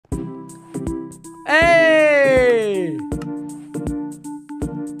Hey!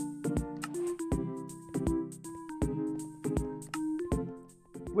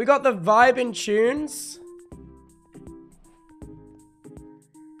 We got the vibe in tunes.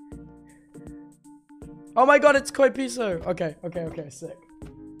 Oh my god, it's Koi Piso. Okay, sick.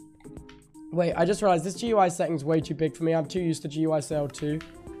 Wait, I just realized this GUI setting's way too big for me. I'm too used to GUI Cell 2.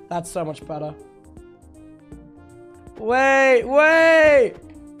 That's so much better. Wait!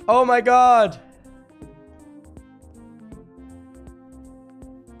 Oh my god.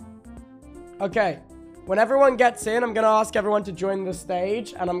 Okay. When everyone gets in, I'm going to ask everyone to join the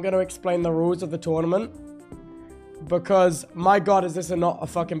stage, and I'm going to explain the rules of the tournament. Because, my god, is this not a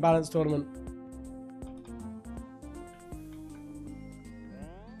fucking balanced tournament.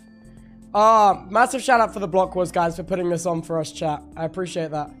 Massive shout out for the Block Wars guys for putting this on for us, chat. I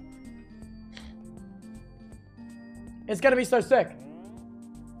appreciate that. It's going to be so sick.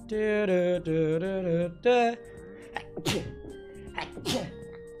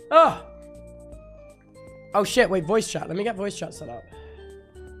 Oh! Oh shit, wait, voice chat. Let me get voice chat set up.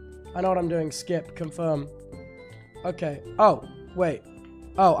 I know what I'm doing. Skip, confirm. Okay. Oh, wait.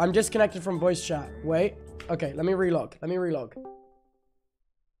 Oh, I'm disconnected from voice chat. Wait. Okay, let me relog.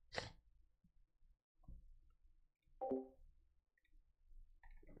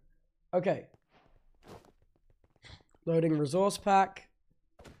 Okay. Loading resource pack.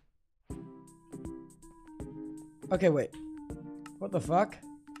 Okay, wait. What the fuck?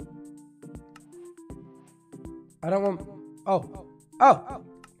 I don't want... Oh!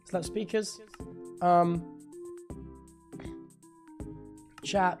 Select speakers.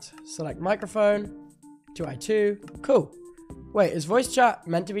 Chat. Select microphone. 2i2. Cool. Wait, is voice chat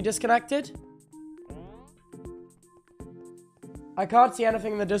meant to be disconnected? I can't see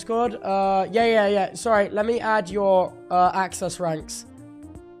anything in the Discord. Yeah. Sorry, let me add your access ranks.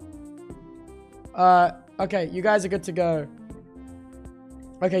 Okay, you guys are good to go.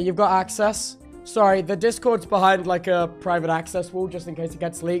 Okay, you've got access. Sorry, the Discord's behind like a private access wall just in case it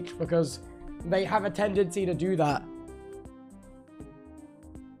gets leaked because they have a tendency to do that.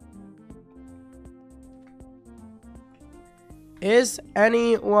 Is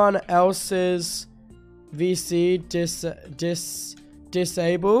anyone else's VC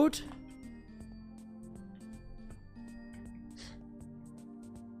disabled?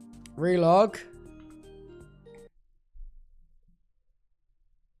 Relog.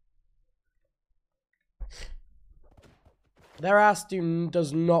 Their ass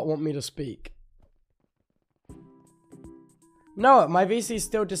does not want me to speak. No, my VC is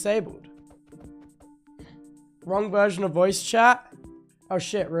still disabled. Wrong version of voice chat? Oh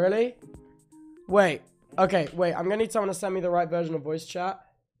shit, really? Wait. Okay, wait. I'm gonna need someone to send me the right version of voice chat.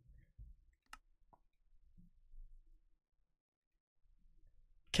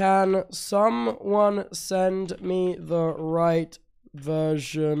 Can someone send me the right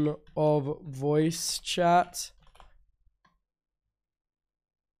version of voice chat?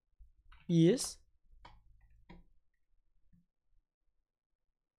 Yes.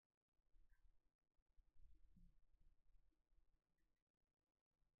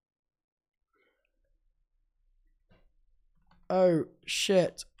 Oh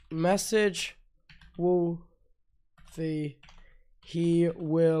shit. Message Wolfie. He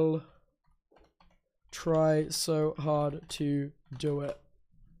will try so hard to do it.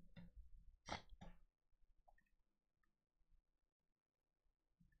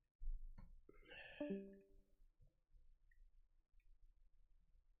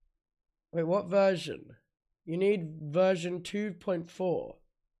 Wait, what version? You need version 2.4.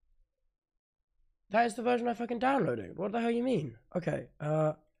 That is the version I fucking downloaded. What the hell you mean? Okay,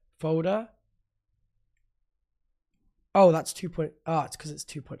 folder. Oh, that's 2. It's because it's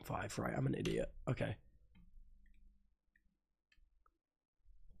 2.5, right? I'm an idiot. Okay.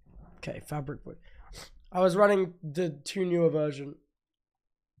 Okay, fabric. I was running the 2 newer version.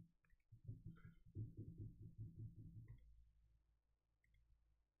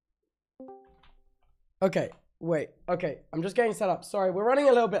 Okay, wait. Okay, I'm just getting set up. Sorry, we're running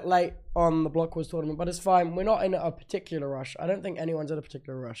a little bit late on the Block Wars tournament, but it's fine. We're not in a particular rush. I don't think anyone's in a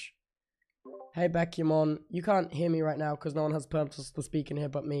particular rush. Hey, Becumon. You can't hear me right now because no one has purpose to speak in here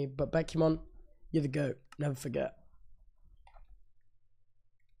but me. But Becumon, you're the GOAT. Never forget.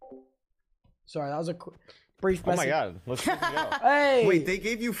 Sorry, that was a brief message. Oh my god, let's go. Hey! Wait, they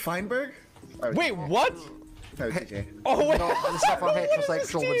gave you Feinberg? Oh, wait, what? Oh, TJ. Oh, wait. No, the stuff on Hitch was like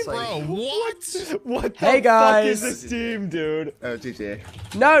Shulman's like. Bro, what? What the Hey, guys. fuck is this team, dude? Oh, TJ.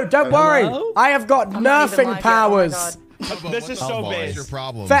 No, don't worry. Hello? I have got nerfing powers. Tubbo, This is so What's base. your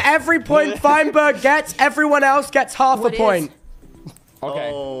problem? For every point Feinberg gets, everyone else gets half a point.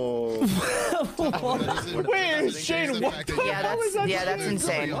 Okay. Oh. Wait, Shane, what the hell is that? Yeah, that's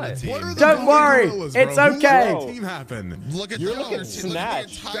insane. What are the Don't worry, gorillas, it's bro? okay. Who's the team happen? Look at You're y'all. looking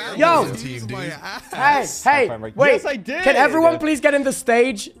snatched. Yo. Team, dude. Hey, Fine, wait. yes, I did. Can everyone please get in the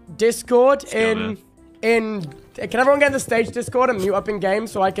stage Discord Can everyone get in the stage Discord and mute up in game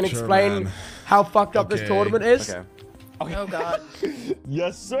so I can Sure, explain man. how fucked up this Okay. tournament is? Okay. Oh god.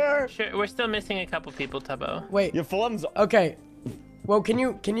 Yes, sir. Sure, we're still missing a couple people, Tubbo. Wait. Your Fulham's. Okay. Well,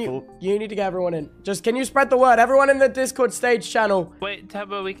 you need to get everyone in. Just, can you spread the word? Everyone in the Discord stage channel. Wait,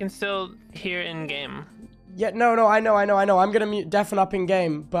 Tubbo, we can still hear in game. Yeah, no, I know. I'm gonna mute deafen up in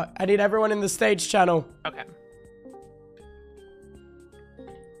game, but I need everyone in the stage channel. Okay.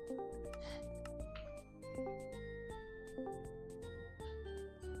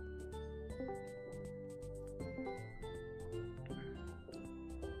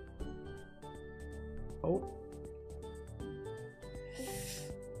 Oh.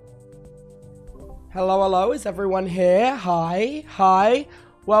 Hello, is everyone here? Hi.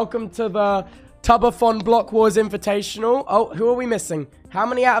 Welcome to the Tubbathon Block Wars Invitational. Oh, who are we missing? How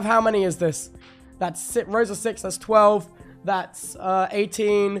many out of how many is this? That's rows of 6, that's 12. That's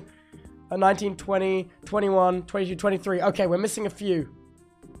 18, 19, 20, 21, 22, 23. Okay, we're missing a few.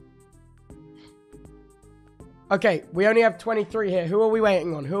 Okay, we only have 23 here. Who are we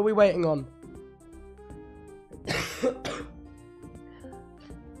waiting on?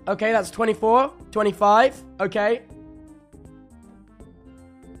 Okay, that's 24, 25, okay.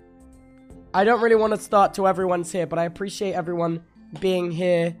 I don't really want to start till everyone's here, but I appreciate everyone being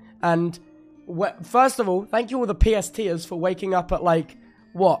here. And first of all, thank you all the PSTers for waking up at like,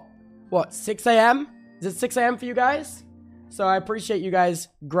 what, 6 a.m.? Is it 6 a.m. for you guys? So I appreciate you guys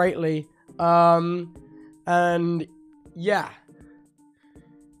greatly. And yeah.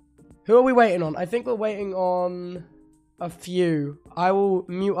 Who are we waiting on? I think we're waiting on a few. I will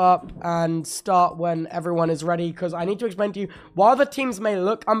mute up and start when everyone is ready, because I need to explain to you, while the teams may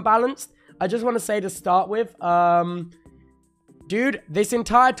look unbalanced, I just want to say to start with, dude, this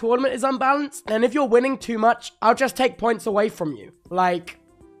entire tournament is unbalanced, and if you're winning too much, I'll just take points away from you. Like,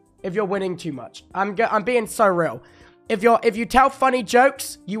 if you're winning too much. I'm being so real. If you tell funny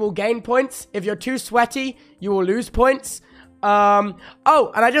jokes, you will gain points. If you're too sweaty, you will lose points.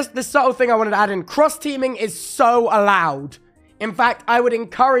 Oh, and this subtle thing I wanted to add in. Cross-teaming is so allowed. In fact, I would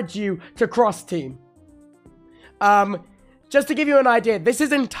encourage you to cross-team. Just to give you an idea, this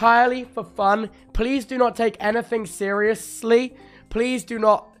is entirely for fun. Please do not take anything seriously. Please do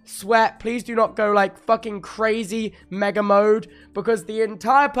not sweat. Please do not go like fucking crazy mega mode, because the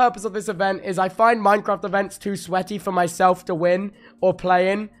entire purpose of this event is I find Minecraft events too sweaty for myself to win or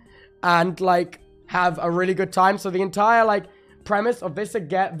play in and like have a really good time. So the entire like premise of this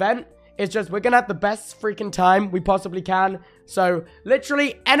event is just we're gonna have the best freaking time we possibly can. So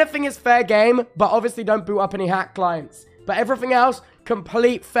literally anything is fair game, but obviously don't boot up any hack clients. But everything else,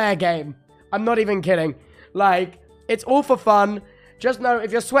 complete fair game. I'm not even kidding. Like, it's all for fun. Just know,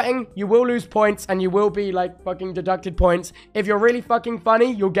 if you're sweating, you will lose points, and you will be, like, fucking deducted points. If you're really fucking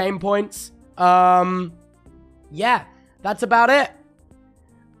funny, you'll gain points. Yeah, that's about it.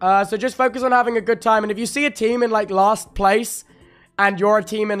 So just focus on having a good time. And if you see a team in, like, last place, and you're a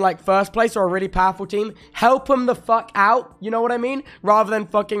team in, like, first place, or a really powerful team, help them the fuck out, you know what I mean? Rather than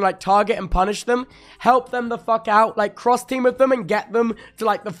fucking, like, target and punish them. Help them the fuck out, like, cross-team with them and get them to,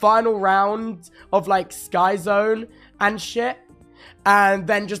 like, the final round of, like, Sky Zone and shit. And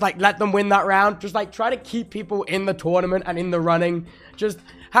then just, like, let them win that round. Just, like, try to keep people in the tournament and in the running. Just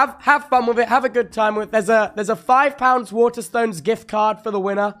have fun with it. Have a good time with it. There's a £5 Waterstones gift card for the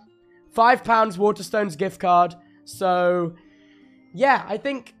winner. £5 Waterstones gift card. So, yeah, I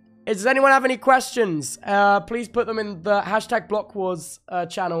think... Does anyone have any questions? Please put them in the hashtag Block Wars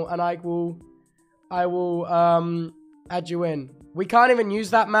channel, and I will add you in. We can't even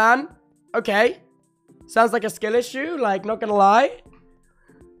use that, man. Okay. Sounds like a skill issue, like, not gonna lie.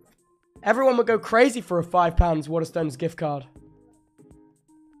 Everyone would go crazy for a £5 Waterstones gift card.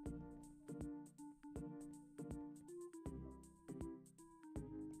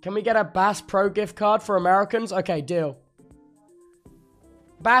 Can we get a Bass Pro gift card for Americans? Okay, deal.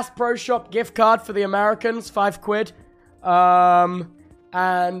 Bass Pro Shop gift card for the Americans, £5.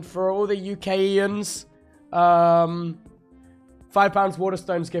 And for all the UKians, £5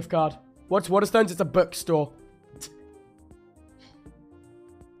 Waterstones gift card. What's Waterstones? It's a bookstore.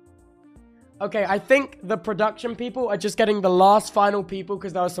 Okay, I think the production people are just getting the last final people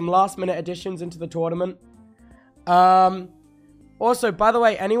because there were some last minute additions into the tournament. Also, by the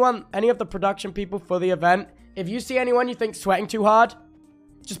way, any of the production people for the event, if you see anyone you think sweating too hard,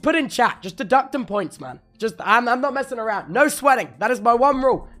 Just put in chat. Just deduct them points, man. Just, I'm not messing around. No sweating. That is my one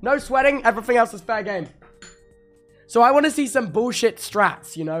rule. No sweating. Everything else is fair game. So I want to see some bullshit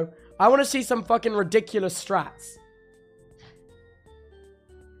strats, you know? I want to see some fucking ridiculous strats.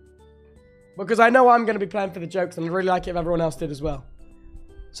 Because I know I'm going to be playing for the jokes, and I'd really like it if everyone else did as well.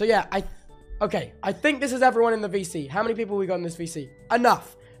 So yeah, okay, I think this is everyone in the VC. How many people we got in this VC?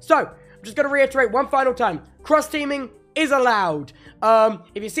 Enough. So, I'm just going to reiterate one final time. Cross-teaming is allowed.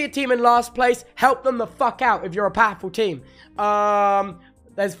 If you see a team in last place, help them the fuck out if you're a powerful team.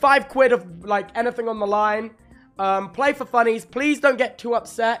 There's £5 of, like, anything on the line. Play for funnies. Please don't get too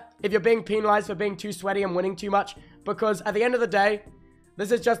upset if you're being penalized for being too sweaty and winning too much. Because at the end of the day,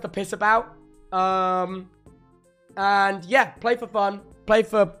 this is just a piss about. And yeah, play for fun. Play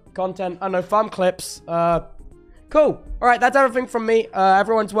for content. I know, farm clips. Cool. Alright, that's everything from me.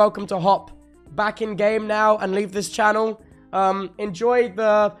 Everyone's welcome to hop back in game now and leave this channel. Enjoy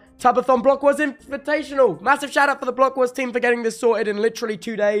the Tubbathon Block Wars Invitational. Massive shout out for the Block Wars team for getting this sorted in literally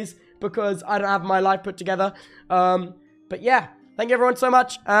 2 days because I don't have my life put together. But yeah, thank you everyone so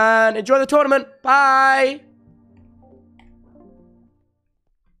much and enjoy the tournament. Bye.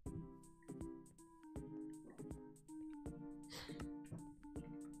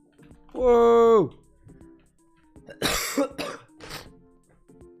 Whoa.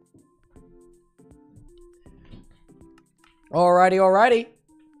 Alrighty.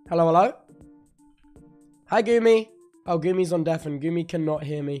 Hello. Hi, Goomy. Oh, Goomy's on deaf and Goomy cannot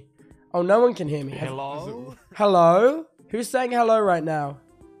hear me. Oh, no one can hear me. Hello? Hello? Who's saying hello right now?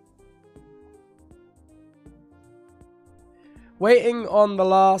 Waiting on the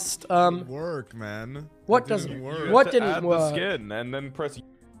last, Work, man. What It doesn't didn't work? work. What To didn't add work? the skin and then press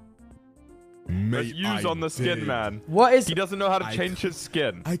Mate, use I on the skin, did. man. What is... He doesn't know how to change his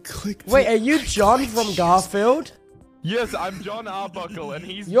skin. I clicked. Wait, are you John from Garfield? Yes, I'm John Arbuckle, and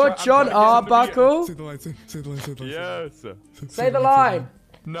he's. You're John Arbuckle? Say the line. Say the line. Say the line. Yes. Say the line.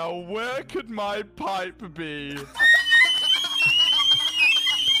 Now, where could my pipe be?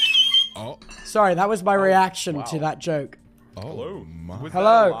 Oh. Sorry, that was my reaction to that joke. Hello. My. Was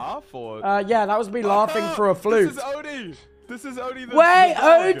Hello. that a laugh or? Yeah, that was me laughing for a fluke. This is Odie. This is Odie. Wait, the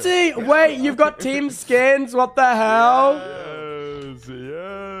dog. Odie! Wait, you've got team skins? What the hell?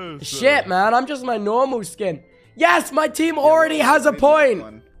 Yes. Shit, man, I'm just my normal skin. Yes, my team already has a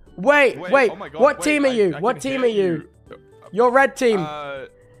point. Wait. Oh my God, What wait, team are you? I What can team hear are you? You're red team.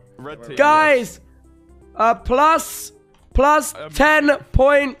 Red team. Guys, plus 10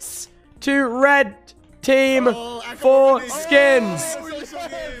 points to red team for skins.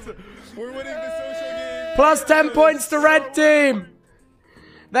 We're winning the social game. Plus 10 points to red team.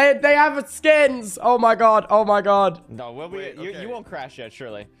 They have skins. Oh my god. No, Wait, okay. you won't crash yet,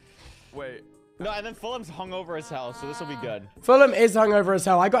 surely. Wait. No, and then Fulham's hungover as hell, so this will be good. Fulham is hungover as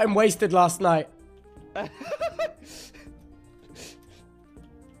hell. I got him wasted last night.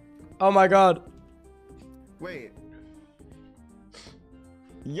 Oh my god. Wait.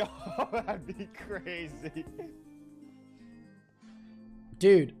 Yo, that'd be crazy.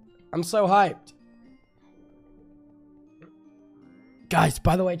 Dude, I'm so hyped. Guys,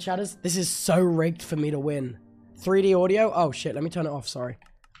 by the way, chatters, this is so rigged for me to win. 3D audio? Oh shit, let me turn it off, sorry.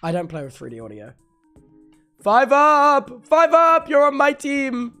 I don't play with 3D audio. 5 up! 5 up! You're on my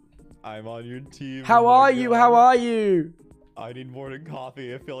team! I'm on your team. How are you? How are you? I need morning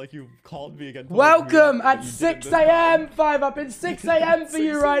coffee. I feel like you called me again. Welcome at 6 a.m. 5 up. It's 6 a.m. for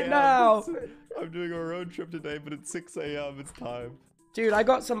you right now. I'm doing a road trip today, but it's 6 a.m. It's time. Dude, I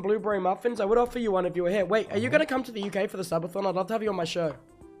got some blueberry muffins. I would offer you one if you were here. Wait, are you going to come to the UK for the subathon? I'd love to have you on my show.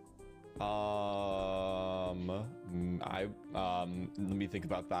 Let me think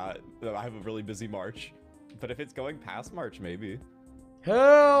about that. I have a really busy March, but if it's going past March, maybe.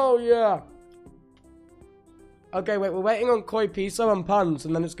 Hell yeah. Okay, wait, we're waiting on Koi Piso and Puns,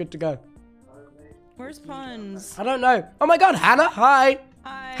 and then it's good to go. Where's Puns? I don't know. Oh my god, Hannah, hi.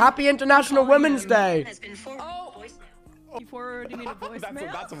 Hi. Happy International Women's Day. Oh, you forwarded me to voicemail?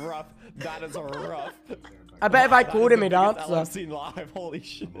 That's rough. That is rough. I bet if I called him, he'd I've answer. seen live. Holy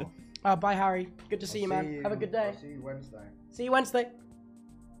shit. Bye, Harry. Good to see you, man. Have a good day. I'll see you Wednesday. See you Wednesday.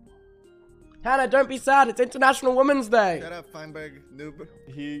 Hannah, don't be sad. It's International Women's Day. Shut up, Feinberg, noob.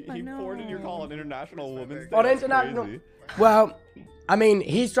 He forwarded your call on International Women's Day. On That's International... crazy. Well, I mean,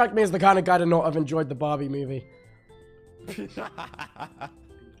 he struck me as the kind of guy to not have enjoyed the Barbie movie.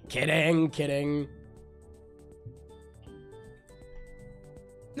 Kidding.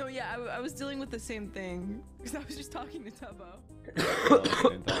 No, yeah, I was dealing with the same thing. Because I was just talking to Tubbo.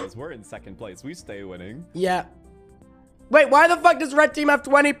 We're in second place. We stay winning. Yeah. Wait, why the fuck does red team have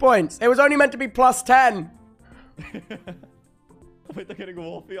 20 points? It was only meant to be plus 10. Wait, they're getting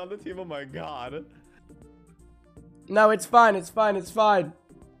Wolfie on the team. Oh my god. No, it's fine. It's fine. It's fine.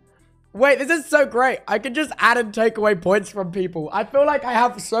 Wait, this is so great. I can just add and take away points from people. I feel like I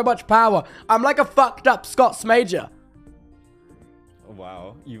have so much power. I'm like a fucked up Scots Major. Oh,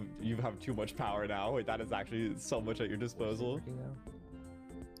 wow, you have too much power now. Wait, that is actually so much at your disposal.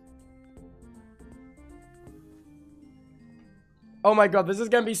 Oh my god, this is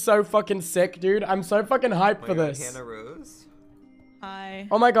gonna be so fucking sick, dude. I'm so fucking hyped for this. Hannah Rose. Hi.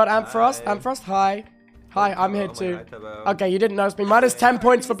 Oh my god, Amfrost. Hi. Amfrost, hi. Hi, I'm here Oh my too. God, Tubbo. Okay, you didn't notice me. Minus 10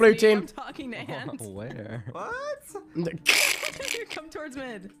 points for blue I'm team. talking to Ant. Where? What? Come towards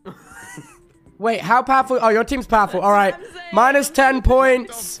mid. Wait, how powerful? Oh, your team's powerful. All right. I'm saying. Minus 10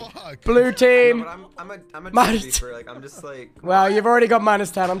 points. Fuck. Blue No, team. but I'm a Minus- beeper. Like I'm just like. Well, you've already got minus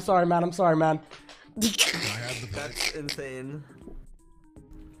 10. I'm sorry, man. I'm sorry, man. I have the That's insane.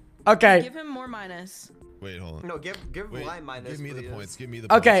 Okay. Give him more minus. Wait, hold on. No, give Wait, Lime minus. give me the please. points. Give me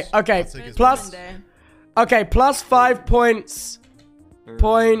the Okay, points. okay. I'll take his Plus- points. Monday. Okay, plus 5 points.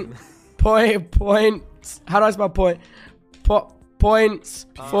 Point. How do I spell point? Points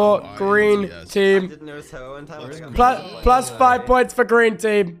for green yes. I team. didn't notice how in time. Let's Like, I'm go. Plus 5 points for green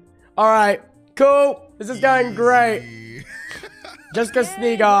team. All right. Cool. This is going great. Easy. Just go Yay,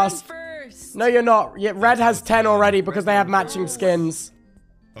 sneak run ass. first. No, you're not. Yeah, red has 10 already because they have matching skins.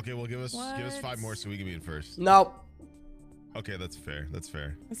 Okay, well, give us 5 more so we can be in first. No. Okay, that's fair. That's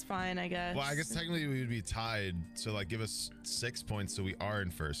fair. That's fine, I guess. Well, I guess technically we would be tied. So, like, give us 6 points so we are in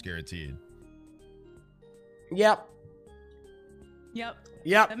first, guaranteed. Yep. Yep.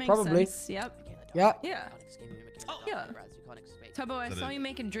 Yep. That makes Probably. sense. Yep. Yep. Yeah. Yeah. Tubbo, I That saw is- you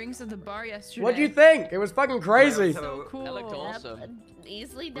making drinks at the bar yesterday. What do you think? It was fucking crazy. So cool. That looked awesome.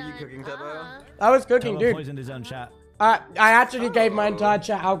 Easily Were done. you cooking, Tubbo? I was cooking, dude. poisoned his own chat. I actually gave my entire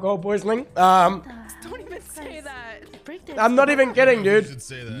chat alcohol poisoning. Don't even say that. I'm not even kidding, You dude. should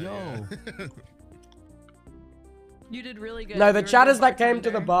say that. Yo. yeah. You did really good. No, the You were a chatters good that came to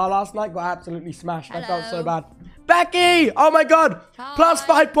the bartender. bar last night got absolutely smashed. I felt so Hello. bad. Becky! Oh my god! Plus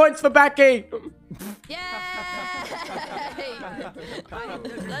 5 points for Becky! Yay!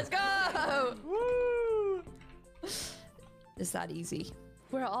 Let's go! It's that easy.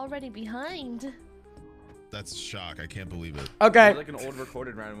 We're already behind. That's a shock. I can't believe it. Okay. Like an old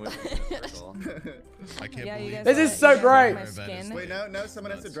recorded round with. I can't Yeah, you believe guys This that. is so great. My skin. Wait, now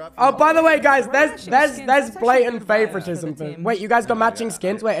someone has to drop. Oh, by the way, guys, That's there's actually blatant good vibe favoritism. for the For, team. wait, you guys got matching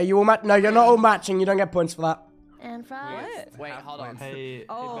skins? Wait, are you all No, you're not all matching. You don't get points for that. And fries. What? Wait, hold on. Hey.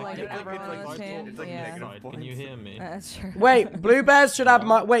 Oh, like It's like- everyone it's on like- the team. it's like Yeah. negative Can you hear me? That's true. Wait, blue bears should have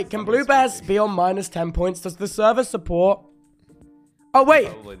Wait, can blue bears be on minus 10 points? Does the server support? Oh, wait.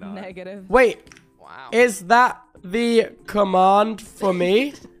 Probably not. Negative. Wait. Wow. Is that the command for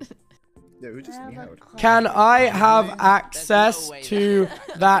me? Yeah, who just meowed? Can I have access way to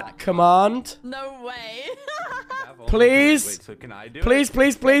that command? No way. Please? Wait, so can I do Please, it?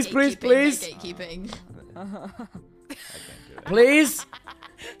 please, please, please, please, Gatekeeping. please.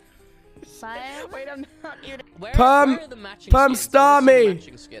 Fire. Wait, I'm not. Where, Perm- where are the matching Perm skins? star I wanna see me.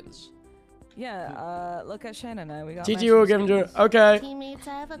 matching skins. Yeah, look at Shannon and I. We got GG will give him to Okay. Teammates,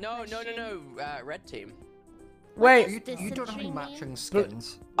 I have a No, question. red team. Wait. You don't have any matching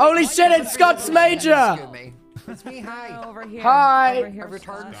skins. Holy shit, it's Scott's Major! Me. It's me, hi. Over here. Hi. Over here, I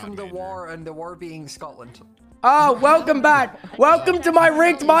returned Scott. from the war and the war being Scotland. Oh, welcome back. Welcome to my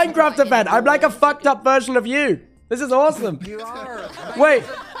rigged Minecraft event. I'm like a fucked up version of you. This is awesome. You are. Wait,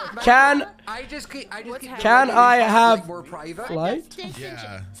 can I have more private? flight?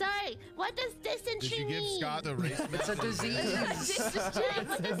 Yeah. Sorry, what does dysentery Did you give mean? Scott the race? It's a disease.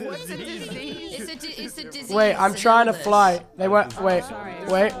 What's a disease? It's a disease. Wait, I'm trying to fly. They went. Wait,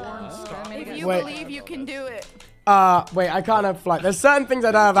 wait, If you Wait. believe you can do it. wait. I can't have flight. There's certain things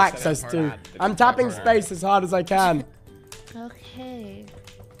I don't have access to. I'm tapping space as hard as I can. Okay.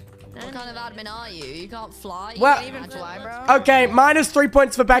 What kind of admin are you? You can't fly. You Well- can't even fly, bro. Okay, minus 3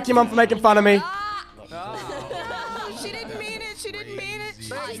 points for Becky Mom for making fun of me. She didn't mean it. She didn't mean it.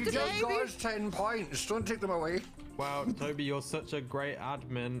 But you just got us 10 points. Don't take them away. Wow, Toby, you're such a great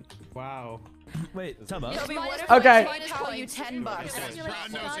admin. Wow. Wait, Tubbo. Toby, what if Okay. I just pay you $10? I feel like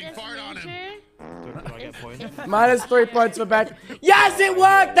Brown nosing Scott is fart on him. major. Do I get points? Minus 3 points for Becky. Yes, it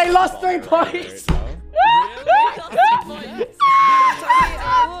worked. They lost 3 points.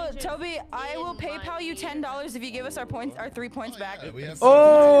 Toby, I will PayPal you $10 if you give us our 3 points back.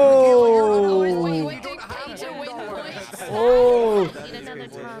 Oh. Wait, do pay to win points. Oh.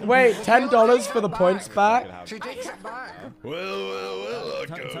 Wait, $10 for the points back? She takes it back. Well.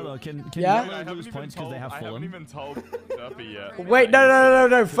 Tubbo, can Yeah? you lose points because they have I haven't Fulham? even told Duffy yet. Wait,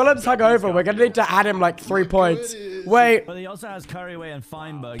 no. Fulham's hungover. We're gonna need to add him like 3 points. Wait. But he also has Curryway and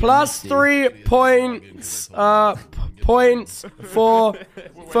Feinberg. Plus 3 points. Points for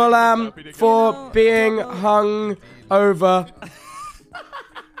Fulham for being hung over.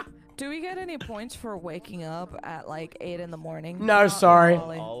 Do we get any points for waking up at like 8 in the morning? No, sorry.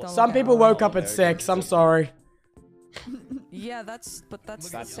 Don't Some look people at woke Ollie. up at 6. I'm sorry. Yeah, that's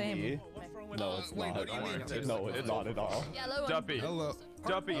the same. No, it's not. No, it's not at all. Duffy,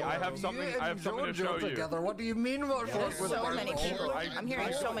 Duffy, I have something to show you. Together. What do you mean about There's so many people. I'm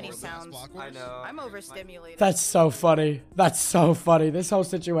hearing so many sounds. I know. I'm overstimulated. That's so funny. That's so funny. This whole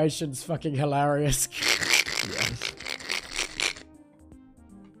situation's fucking hilarious.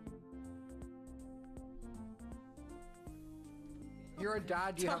 You're a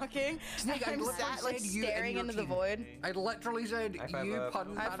dad. You Talking. Snake, I I'm literally sat like said you staring and into your the void. I literally said you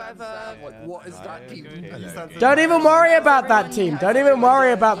pun. High five up. What is that team? Don't even worry about that team. Don't even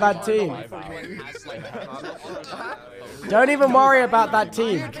worry about that team. Don't even worry about that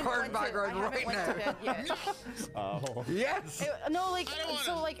team. Turn background right now. Oh. Yes. No, like,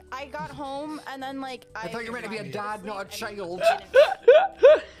 so like I got home and then like I thought you were meant to be a dad, not a child.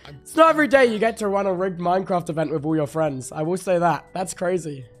 It's not every day you get to run a rigged Minecraft event with all your friends. I will say that. That's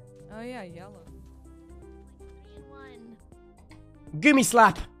crazy. Oh yeah, yellow. Gimme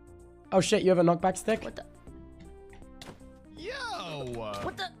slap. Oh shit, you have a knockback stick? What the? Yo.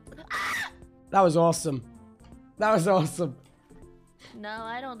 What the? That was awesome. That was awesome. No,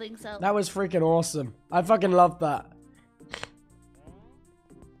 I don't think so. That was freaking awesome. I fucking loved that.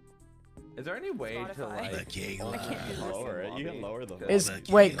 Is there any way to like Lower it. You can lower them.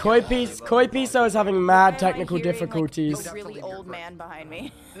 Wait, Koi Piso is having mad technical difficulties. A really old man behind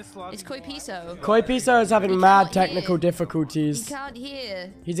me. It's Koi Piso. Koi Piso is having mad technical difficulties. You can't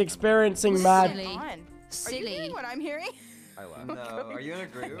hear. He's experiencing mad. Silly. Are you Silly. hearing what I'm hearing? No, are you in a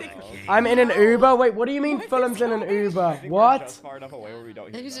group? I'm in an Uber. Wait, what do you mean Fulham's in an Uber? What? Far enough away where we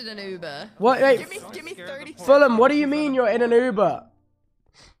don't hear Who's in an Uber? What? Wait, Give me 30 seconds. Fulham, what do you mean you're in an Uber?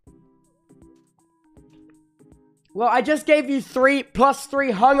 Well, I just gave you plus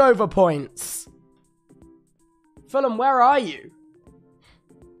 3 hungover points. Fulham, where are you?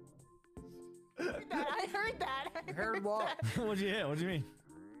 I heard that. I Heard what? What do you hear? What do you mean?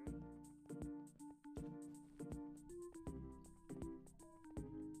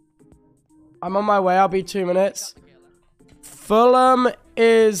 I'm on my way. I'll be 2 minutes. Fulham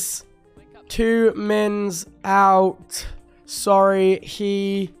is 2 mins out. Sorry,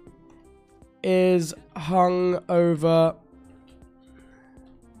 he is hung over.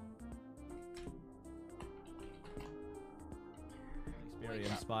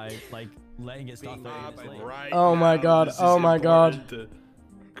 Experience by like letting it start 30 minutes late. Right Oh my now, god. this is Oh my god. important.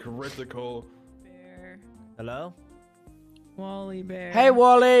 Critical. Bear. Hello? Wally Bear. Hey,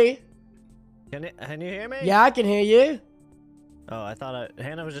 Wally. Can you hear me? Yeah, I can hear you. Oh, I thought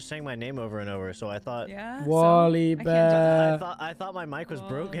Hannah was just saying my name over and over, so I thought. Yeah. Wally Bear. I thought my mic was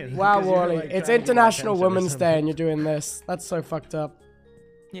broken. Wow, 'cause you were, Wally. like, It's trying to get my International attention or Women's Day something. and you're doing this. That's so fucked up.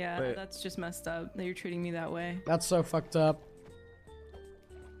 Yeah, Wait. that's just messed up that you're treating me that way. That's so fucked up.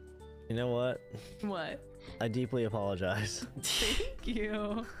 You know what? What? I deeply apologize. Thank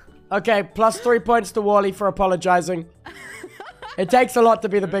you. Okay, plus 3 points to Wally for apologizing. It takes a lot to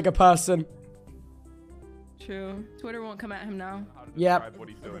be the bigger person. True. Twitter won't come at him now. Yep. what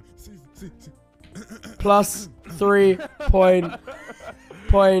he's doing? Plus 3 points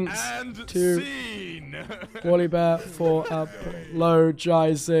And to scene. Wally Bear for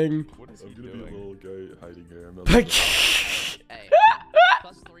apologizing. What is he I'm gonna be a doing? little guy hiding here. Hey,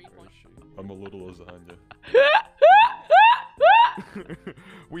 plus 3 points. I'm a little lasagna.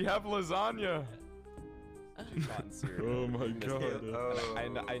 We have lasagna. Oh my god.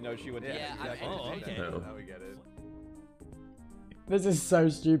 I know she would. Yeah, Oh, okay. No. Now we get it. This is so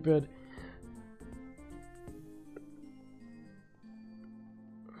stupid.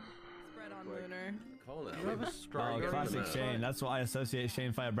 Spread on Lunar. Oh, classic Shane. That's what I associate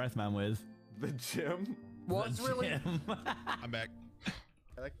Shane Fire Breathman with. The gym. What's really? Jim. I'm back.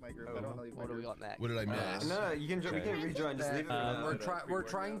 I like my group. I don't leave my What do we group. got next? What did I miss? No, you can we can rejoin. Just leave it. for now. We're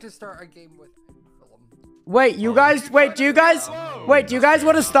trying to start a game with Fulham. Wait, you guys, do you guys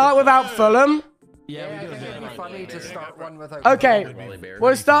want to start without Fulham? Yeah, I think it'd be funny to start one without. Okay,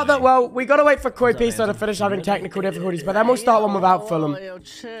 we'll start that. Well, we gotta wait for Koi Piso to finish having technical difficulties, but then we'll start one without Fulham. I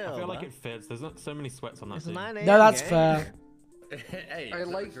feel like it fits. There's not so many sweats on that team. No, that's fair. Hey, I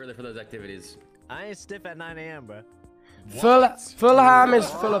like further for those activities. I ain't stiff at 9 a.m., bro. Fulham is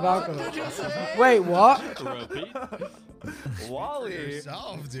full of alcohol. Wait, what? Wally.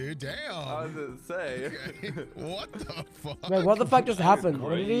 Yourself, dude. Damn. I was gonna say. What the fuck? Wait, what the fuck just happened?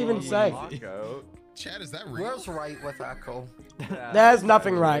 What did he even say? Chad, is that real? Where's right with Echo? There's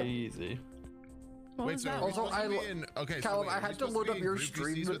nothing right. Easy. Wait, so Also, okay, Callum, so I had to load up your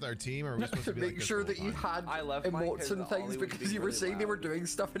stream with our team, or are we supposed to to be like make this sure the that whole you time? had emotes and things because you were saying they were doing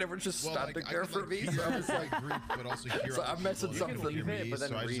stuff and everyone's just standing there for me. So I was like, but also hear so other I'm missing people that something. hear me,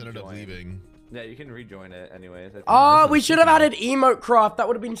 so I just ended up leaving. Yeah, you can rejoin it anyways. Oh, we should have added emote craft. That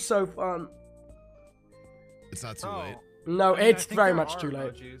would have been so fun. It's not too late. No, it's very much too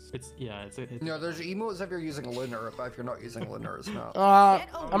late. It's no, there's emotes if you're using Lunar, but if you're not using Lunar, it's not.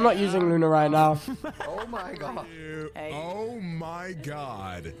 I'm not using Luna right now. Oh my god. Oh my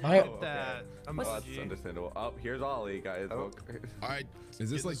god. That's understandable. Oh, here's Ollie, guys. Alright. Is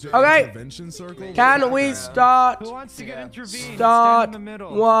this like the Okay. intervention circle? Can we start? Who wants to get intervened? Start Stand in the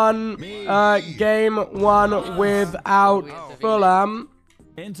middle. game one without Fulham.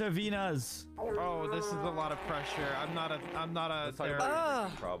 Interveners. Oh, this is a lot of pressure. I'm not a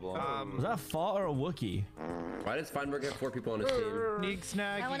therapist. Problem. Was that a Fault or a Wookiee? Why does Feinberg have 4 people on his team? Neeg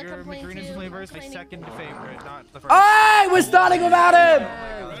Snag, your McGreen's flavors, my second favorite, not the first. Hey, we're starting without him.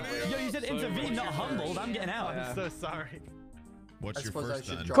 Yo, you said intervene, not humbled. I'm getting out. I'm so sorry. What's your first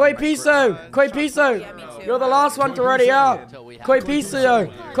then? Koi Piso, Koi Piso, you're the last one to ready up. Koi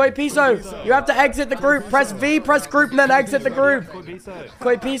Piso, Koi Piso, you have to exit the group. Press V, press group, and then exit the group.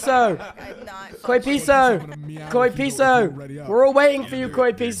 Koi Piso, Koi Piso, Koi Piso. We're all waiting for you,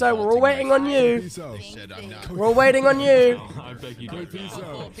 Koi Piso. We're all waiting on you. We're all waiting on you.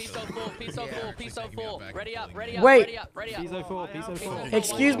 Ready up, ready up, Wait. ready up, ready up.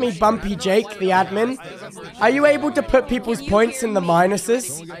 Excuse me, Bumpy Jake, the admin. Are you able to put people's points in the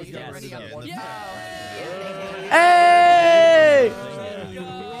minuses? Hey!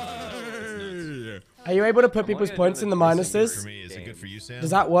 Are you able to put people's points in the minuses? Does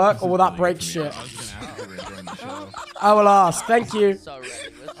that work, or will that break shit? I will ask. Thank you.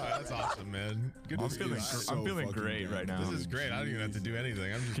 That's awesome, man. Good to see you. I'm feeling great right now. This is great. I don't even have to do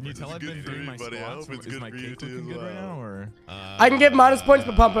anything. I'm just. Can you tell I've been doing my squats? Is my cake looking good right now, or? I can give minus points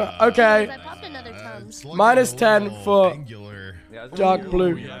for Pumper. Okay. Minus 10 for dark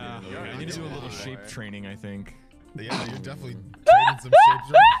blue. Yeah, I need to do a little shape training, I think. Yeah, you're definitely training some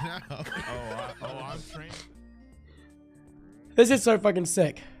shapes right now. I'm training. This is so fucking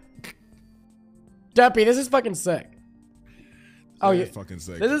sick. Derpy, this is fucking sick. Oh, yeah. Fucking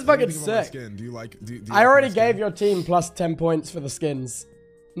sick. This is What do fucking you think of my sick. skin? Do you like? Do you I like already my gave skin? your team plus 10 points for the skins.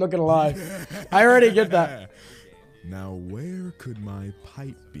 Not gonna lie. I already did that. Now where could my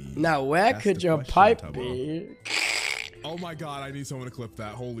pipe be? Now where That's could the your question, pipe Tubbo. be? Oh my god, I need someone to clip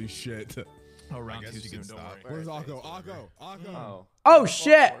that. Holy shit. Oh, round too soon. Don't worry. Where's Akko? Akko. Oh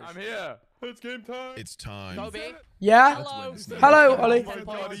shit. I'm here. It's game time. It's time. Toby. Yeah? Hello, Ollie.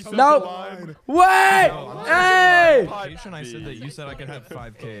 No. Wait! Hey! I said that you said I could have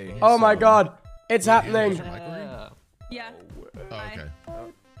 5K. Oh my god. It's happening. Yeah. Oh, okay.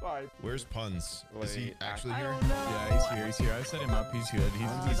 Where's Puns? Is he actually here? Yeah, he's here. He's here. I set him up. He's good.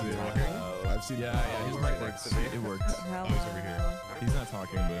 He's good. I've seen. Yeah, his mic works. It works. Oh, he's over here. He's not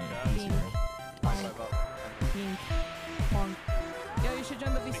talking, but he's here. Yo, you should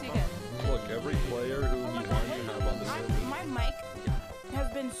join the VC again. Look, every player who you want to have on the server. My mic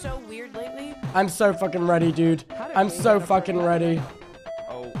has been so weird lately. I'm so fucking ready, dude. I'm so fucking ready.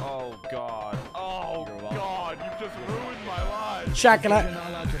 Oh god. Oh god, you just ruined my life.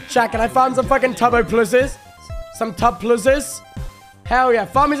 Shaq, can I find some fucking Tubbo pluses? Some Tub pluses? Hell yeah,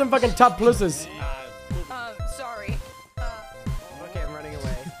 find me some fucking Tub pluses. Sorry. Okay, I'm running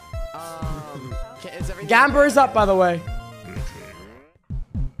away. Is everything Gamba is up, by the way.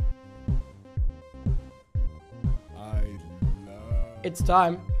 It's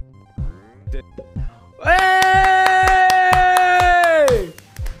time. Hey!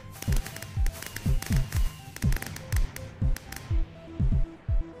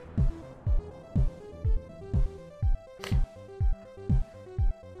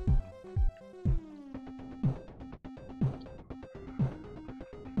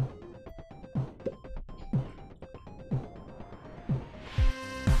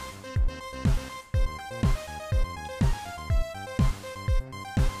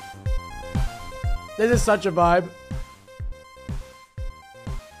 This is such a vibe.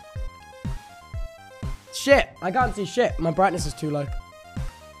 Shit, I can't see shit. My brightness is too low.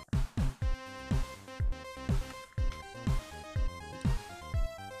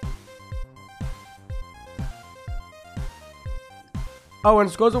 Oh,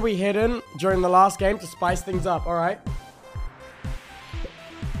 and scores will be hidden during the last game to spice things up, alright?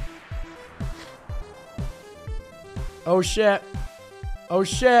 Oh shit. Oh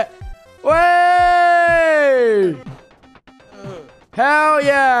shit. Way! Hell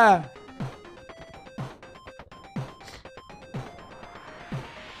yeah!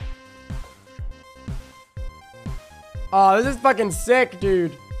 Oh, this is fucking sick,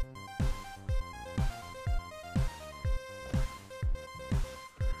 dude.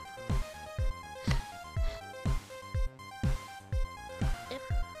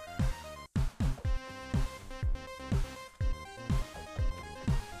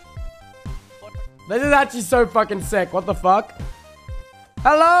 This is actually so fucking sick. What the fuck?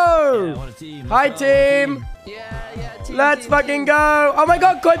 Hello! Yeah, what a team. Hi, team! Yeah, team. Let's fucking go! Oh my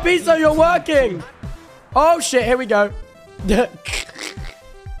god, Koi Piso, you're working! Oh shit, here we go.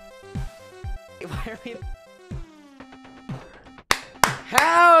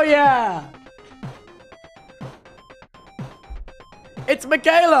 Hell yeah! It's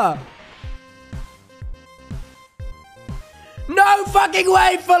Michaela! No fucking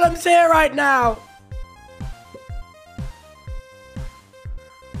way Fulham's here right now!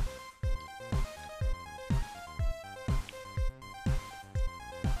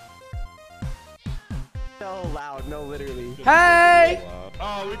 So loud, no, literally. Hey!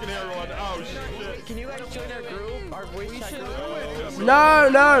 Oh, we can hear everyone. Oh, shit. Can you guys join our group? Our voice chat group? No,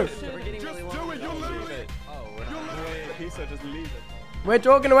 no. We're getting really long. Do it, you'll literally. Oh, wait, Pizza, just leave it. We're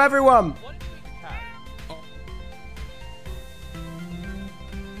talking to everyone.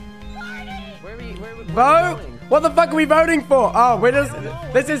 Vote? What the fuck are we voting for? Oh, we're just...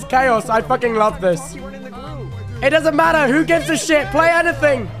 This is chaos. I fucking love this. It doesn't matter. Who gives a shit? Play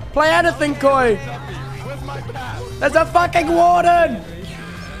anything. Play anything, Koi. There's a fucking warden.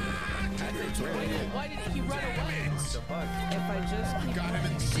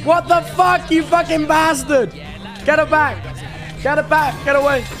 What the fuck, you fucking bastard? Get it back. Get it back. Get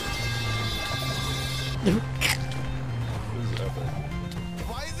away.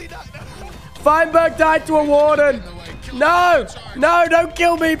 Feinberg died to a warden. No. No, don't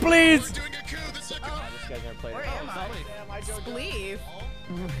kill me, please. Leave.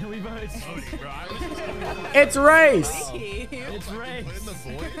 It's race. It's race.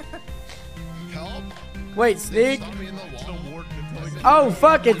 Wait, Sneak? Oh,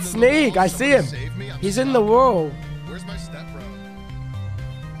 fuck, it's Sneak. I see him. He's in the wall. Where's my step bro?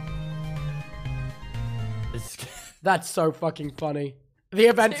 That's so fucking funny. The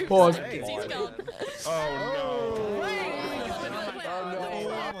event's paused.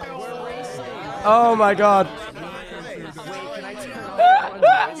 Oh my god.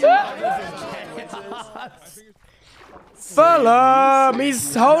 Fulham,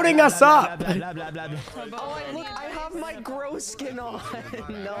 he's holding us up. Oh, look, I have my grow skin on.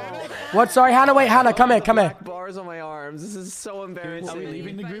 No. What? Sorry, Hannah. Wait, Hannah, come here, come here. Bars on my arms. This is so embarrassing. Are we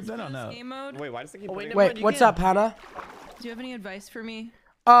leaving the group then or no? Wait, why does it keep Wait, what's up, Hannah? Do you have any advice for me?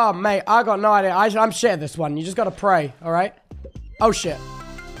 Oh, mate, I got no idea. I'm shit at this one. You just gotta pray, all right? Oh, shit.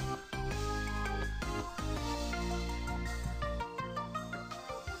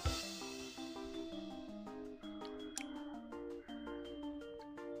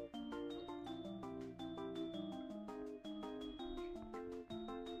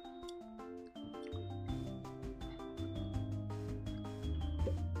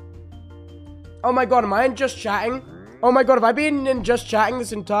 Oh my god, am I in just chatting? Oh my god, have I been in just chatting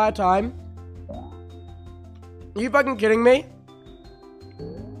this entire time? Are you fucking kidding me?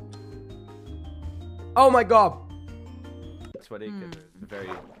 Oh my god. Sweaty,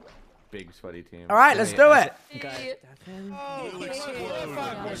 very big sweaty team. Alright, let's do it.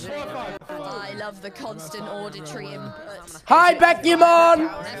 I love the constant auditory input. Hi,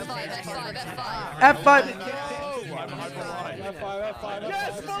 Beckymon! F5.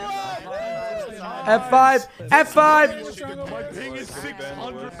 F5. F5. My ping is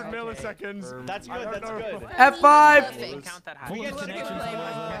 600 milliseconds. That's good, that's good. F5.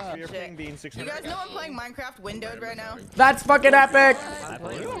 You guys know I'm playing Minecraft windowed right now? That's fucking epic.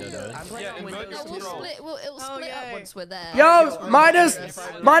 It'll split up once we're there. Yo,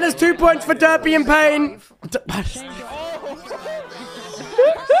 minus 2 points for Derpy and Pain.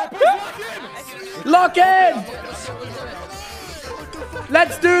 Lock in.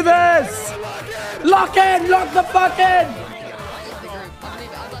 Let's do this. Lock in. Lock the fuck in.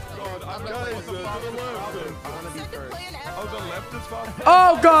 Oh, the left is fast.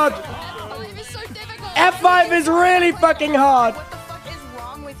 Oh god! F5 is so difficult. F5 is really fucking hard. What the fuck is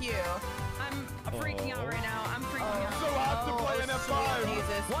wrong with you? I'm freaking out right now. I'm freaking out. So hard to play an F5.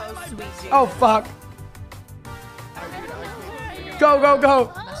 Jesus, oh sweet Jesus. Oh fuck. Go, go,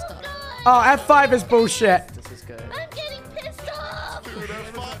 go. Oh, F5 is bullshit. This is good. I'm getting pissed off.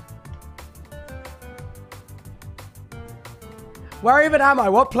 Where even am I?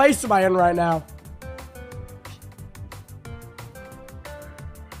 What place am I in right now?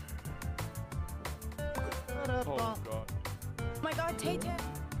 Oh god. Oh my god, Tay-Tay.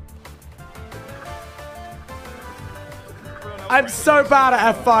 I'm so bad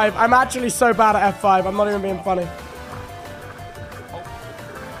at F5. I'm actually so bad at F5. I'm not even being funny.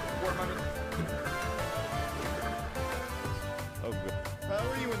 Oh, good. How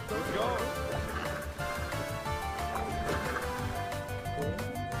are you in third? Go.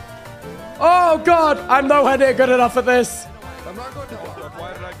 Oh god, I'm nowhere near good enough at this. I'm not going to.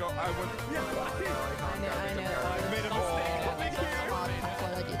 Why did I go? I went.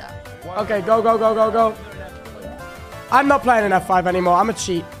 Okay, go, go, go, go, go. I'm not playing an F5 anymore. I'm a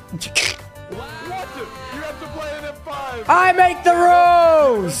cheat. What? You have to play an F5. I make the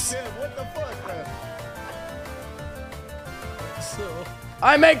rules. What the fuck, bro?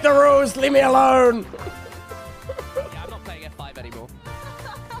 I make the rules. Leave me alone. Yeah, I'm not playing F5 anymore.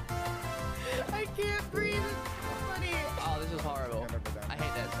 I can't breathe. It's funny. Oh, this is horrible. I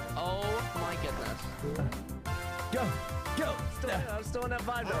hate this. Oh my goodness. Go, go. I'm still in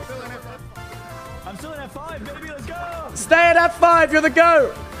F5 though. I'm still in F5, baby. Let's go. Stay at F5. You're the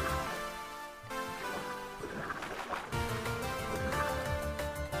GOAT.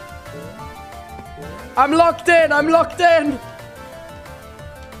 I'm locked in. I'm locked in.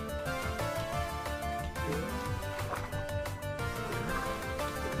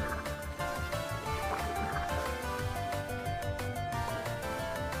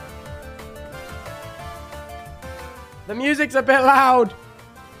 The music's a bit loud.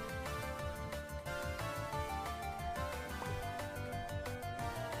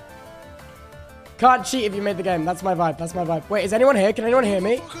 Can't cheat if you made the game. That's my vibe. That's my vibe. Wait, is anyone here? Can anyone hear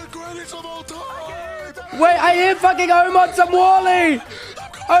me? Wait, I hear fucking Omods and Wally.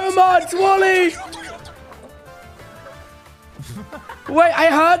 Omods, Wally. Wait, I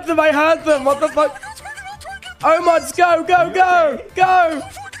heard them. I heard them. What the fuck? Omods, go, go, go, go.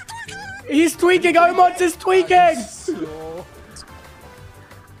 He's tweaking. Omods is tweaking.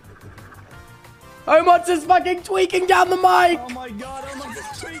 Omods is fucking tweaking down the mic. Oh my god, I'm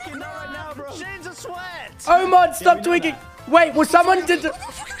just tweaking that right now, bro. Shane's a sweat. Omod, stop tweaking. Wait, well, someone did.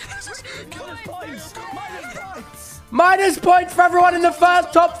 Minus points for everyone in the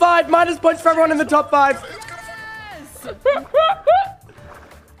first top 5. Minus points for everyone in the top 5.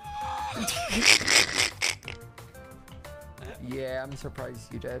 Yeah, I'm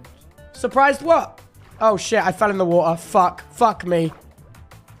surprised you did. Surprised what? Oh shit, I fell in the water. Fuck. Fuck me.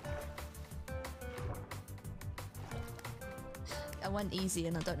 I went easy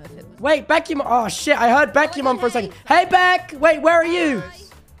and I don't know if it was. Wait, Becky. Oh shit, I heard Becky for a second. Hey, Beck. Wait, where are you?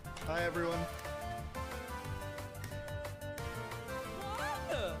 Hi, everyone.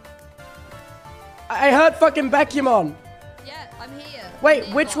 I heard fucking Beckymon. Yeah, I'm here. Wait,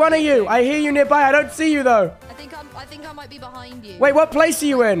 which one are you? I hear you nearby. I don't see you though. I think I might be behind you. Wait, what place are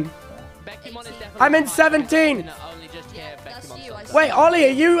you in? I'm in 17. That's you. I Wait, Ollie, are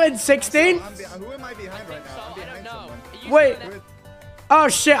you in 16? Who am I behind right now? I'm behind someone. Wait. Oh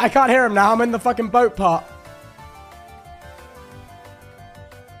shit, I can't hear him now. I'm in the fucking boat part.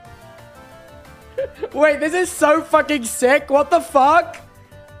 Wait, this is so fucking sick. What the fuck?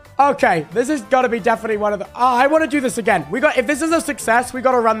 Okay, this has got to be definitely one of the... Oh, I want to do this again. If this is a success, we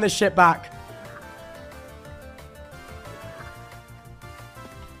got to run this shit back.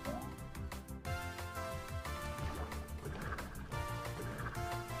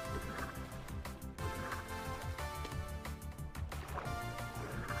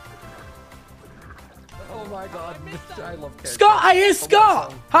 Oh my god, I love characters. Scott, I hear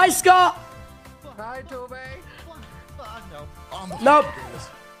Scott. Hi, Scott. Hi, Tubbo. Nope.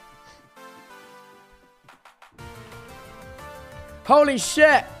 Holy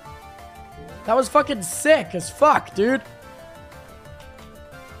shit. That was fucking sick as fuck, dude.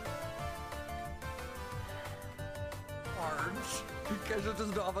 Orange. Because it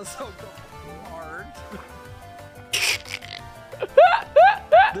does not have a so orange.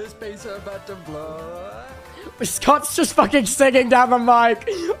 This base about to blow. Scott's just fucking singing down the mic.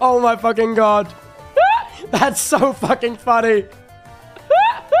 Oh my fucking god. That's so fucking funny.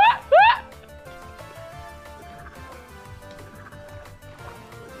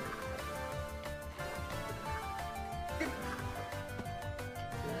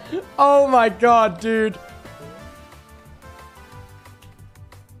 Oh my god, dude.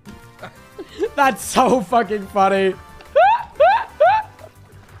 That's so fucking funny.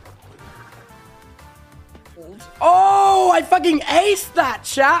 Oh, I fucking aced that,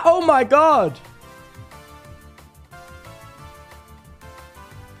 chat. Oh my god.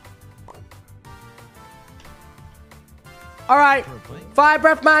 All right. Fire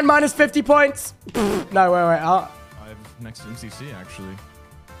Breath Man minus 50 points. No, wait. I have next MCC actually.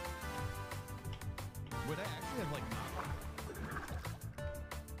 Would I actually have like?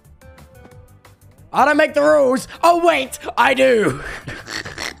 I don't make the rules. Oh wait, I do.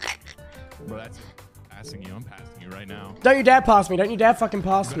 Bro, that's passing you. I'm passing you right now. Don't you dare pass me. Don't you dare fucking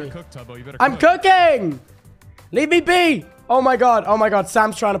pass me. You better cook, Tubbo. You better I'm cook. cooking. Leave me be. Oh my god. Oh my god.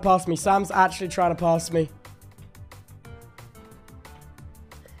 Sam's trying to pass me. Sam's actually trying to pass me.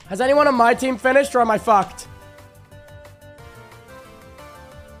 Has anyone on my team finished or am I fucked?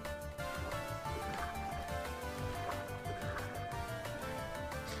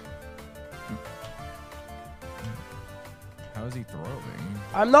 How is he throwing?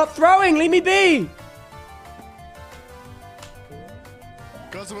 I'm not throwing. Leave me be.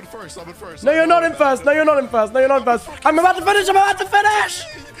 Guys, I'm in first. I'm in first. No, you're not in first. No, you're not in first. No, you're not in first. I'm about to finish. I'm about to finish.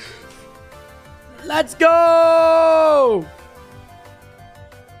 Let's go.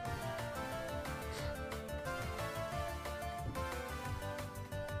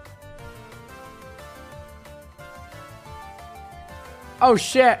 Oh,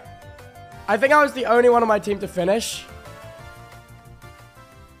 shit. I think I was the only one on my team to finish.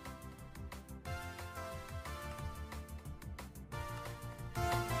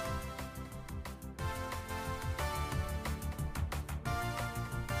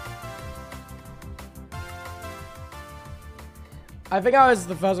 I think I was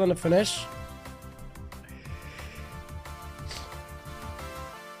the first one to finish.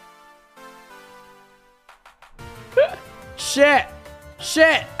 Shit.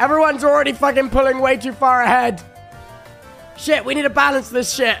 Shit. Everyone's already fucking pulling way too far ahead. Shit, we need to balance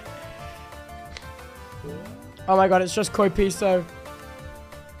this shit. Oh my god, it's just Koi Piso.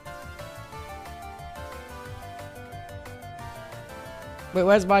 Wait,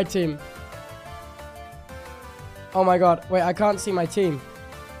 where's my team? Oh my god. Wait, I can't see my team.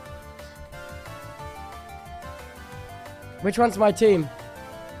 Which one's my team?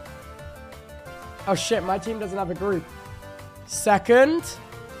 Oh shit, my team doesn't have a group. Second.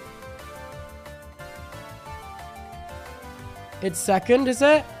 It's second, is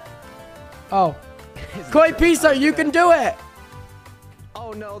it? Oh. Koi Piso, you can do it!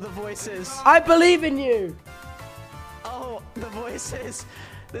 Oh no, the voices. I believe in you! Oh, the voices.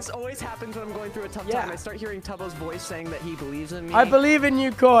 This always happens when I'm going through a tough time. I start hearing Tubbo's voice saying that he believes in me. I believe in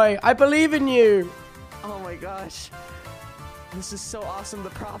you, Koi. I believe in you. Oh my gosh. This is so awesome, the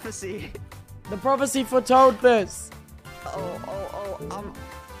prophecy. The prophecy foretold this.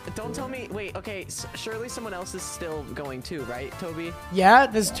 Don't tell me. Wait, okay. Surely someone else is still going too, right, Toby? Yeah,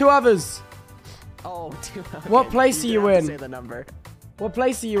 there's two others. Oh, two. Okay. What place are you in? Say the number. What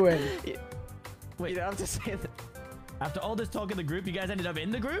place are you in? Wait, you don't have to say that. After all this talk in the group, you guys ended up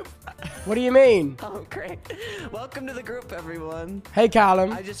in the group? What do you mean? Oh, great. Welcome to the group, everyone. Hey,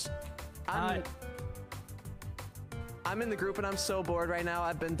 Callum. I'm in the group and I'm so bored right now.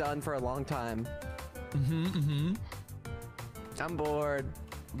 I've been done for a long time. I'm bored.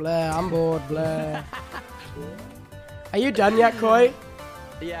 Blah, I'm bored, blah. Are you done yet, Koi?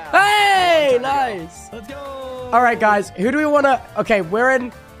 Yeah. Hey, nice. Let's go. All right, guys. Who do we want to... Okay, we're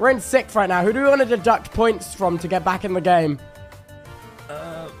in 6th right now. Who do we want to deduct points from to get back in the game?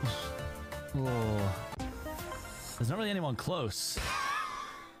 There's not really anyone close.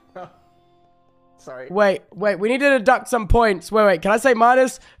 Sorry. Wait. We need to deduct some points. Wait. Can I say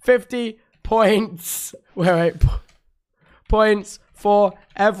minus 50 points? Wait. Points for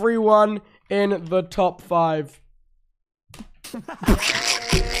everyone in the top 5.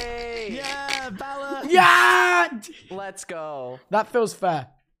 Hey. Yeah, Bala. Yeah! Let's go. That feels fair.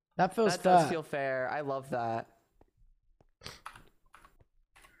 That fair. Does feel fair. I love that.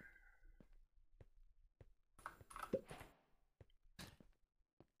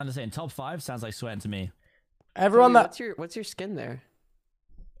 I'm just saying, top 5 sounds like sweating to me. Everyone that... What's your skin there?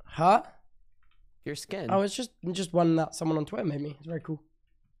 Huh? Your skin. Oh, it's just one that someone on Twitter made me. It's very cool.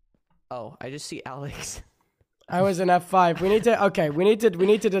 Oh, I just see Alex. I was in F5. We need to... Okay, we need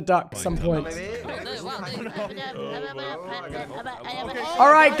to deduct some points.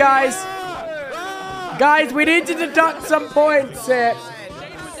 All right, guys. Guys, we need to deduct some points here.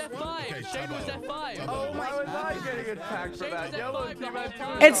 Oh my god, getting attacked for that. Yellow team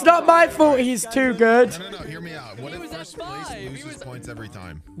had 2. It's not my fault he's too good. No, hear me out. What if first place loses points every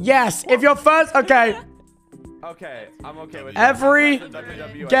time? Yes, if you're first, okay. Okay, I'm okay with Every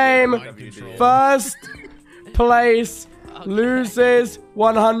that. game, first place loses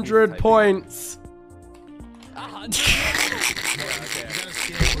 100 points.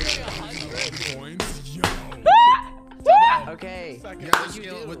 Okay. You have to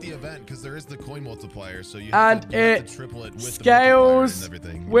scale it with the event because there is the coin multiplier, so you And have to, it triple it with scales the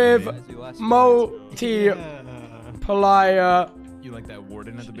multiplier and everything. with multiplier. You like that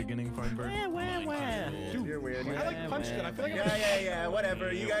warden at the beginning, Feinberg? Dude, you're weird. I like punched it. I feel like yeah,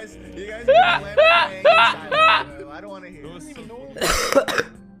 whatever. You guys I don't want to hear.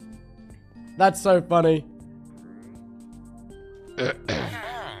 That's so funny.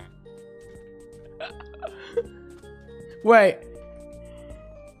 Wait.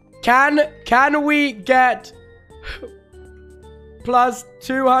 Can we get plus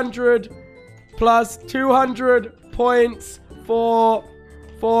 200 points for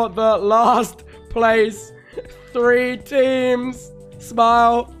the last place 3 teams?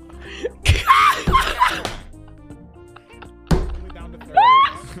 Smile.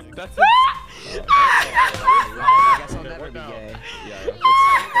 That's I guess I'll never be gay.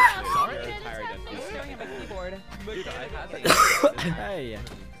 Hey.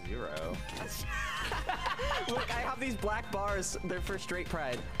 0. Look, I have these black bars. They're for straight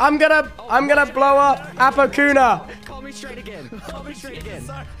pride. I'm gonna blow up Apokuna. Call me straight again. Call me straight again.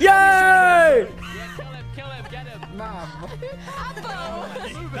 Yay! Kill him, get him.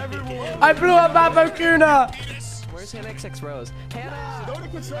 I blew up Apokuna. Where's Hannah XX Rose? Hannah!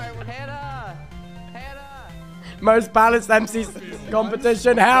 Most balanced MC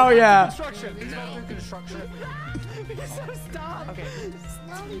competition. Hell yeah. Construction. He's about to do construction. Stop. Okay.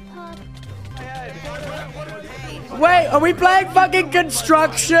 Wait, are we playing fucking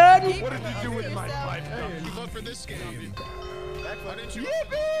construction? What did you do with my pipe? You vote for this game. Why didn't you?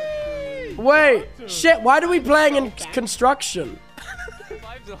 Wait, shit, why are we playing in construction?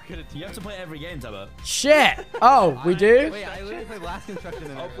 You have to play every game, Tubbo. Shit. Oh, we do? Wait, I literally played last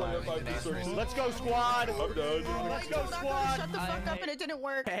construction. Let's go, squad. I'm done. Let's go, squad. Shut the fuck up and it didn't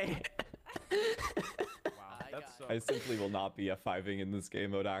work. Hey. I simply will not be F5ing in this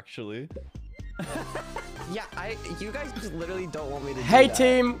game mode, actually. Yeah, you guys just literally don't want me to do Hey that.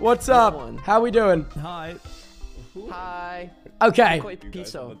 team, what's up? How we doing? Hi. Hi. Okay. Koi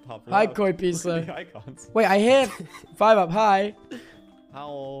Piso. Hi, Koi Piso. The icons. Wait, I hear 5 up. Hi.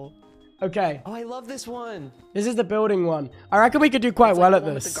 How? Okay. Oh, I love this one. This is the building one. I reckon we could do quite well at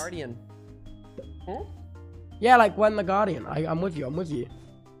With this. the Guardian. Yeah, like when the Guardian. I'm with you. I'm with you.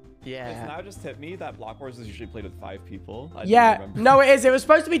 Yeah. Now just hit me that Block Wars is usually played with 5 people. I didn't Yeah, remember. no, it is. It was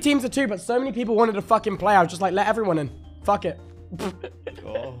supposed to be teams of 2, but so many people wanted to fucking play. I was just like, let everyone in. Fuck it.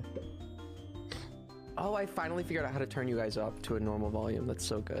 Oh, I finally figured out how to turn you guys up to a normal volume. That's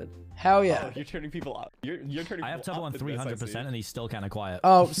so good. Hell yeah. Oh, you're turning people up. You're turning. I have Tubbo on 300% and he's still kind of quiet.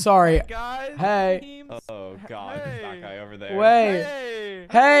 Oh, sorry. Guys, Hey. Oh god, that guy over there. Wait.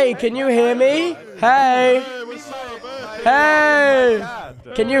 Hey, can you hear me? Hey. Hey.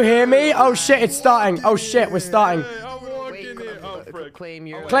 Can you hear me? Oh shit, it's starting. Oh shit, we're starting. Claim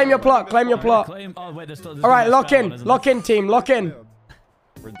your plot. Claim your plot. Oh, wait, there's All right, lock in. Lock in, team. Lock in.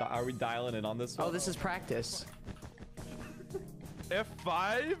 Are we dialing in on this one? Oh, this is practice.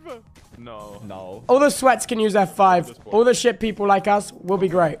 F5? No. All the sweats can use F5. All the shit people like us will be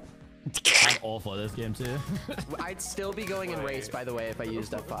great. I'm awful at this game too. I'd still be going in race, by the way, if I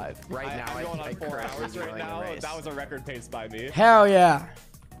used F5. Right now, I'm going on 4 currently hours be right going in now. race. That was a record pace by me. Hell yeah.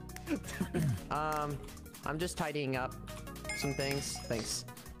 I'm just tidying up some things. Thanks.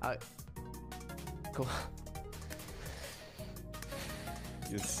 Cool.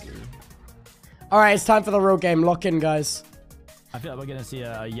 Yes, sir. All right, it's time for the real game. Lock in, guys. I feel like we're gonna see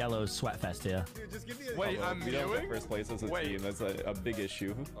a yellow sweat fest here. Wait, I'm we don't viewing? get first place as a team. That's a big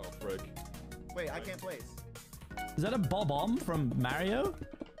issue. Oh, frick. Wait, I can't place. Is that a Bob-omb from Mario?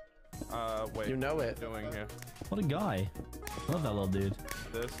 Wait. You know it. What are you doing here? What a guy. I love that little dude.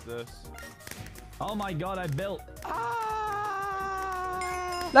 This. Oh my god, I built.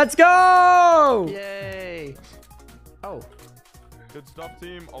 Let's go! Yay! Oh. Good stuff,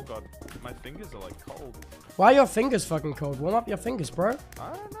 team. Oh god, my fingers are like cold. Why are your fingers fucking cold? Warm up your fingers, bro.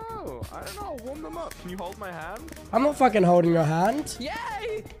 I don't know. Warm them up. Can you hold my hand? I'm not fucking holding your hand.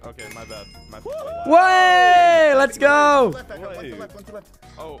 Yay! Okay, my bad. Way! Let's go! One to left.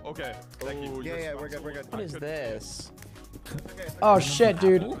 Oh, okay. Thank you. Yeah, we're good. What is this? Oh shit,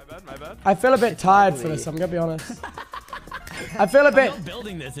 dude. My bad. I feel a bit tired for this, I'm gonna be honest. I feel a bit. I'm not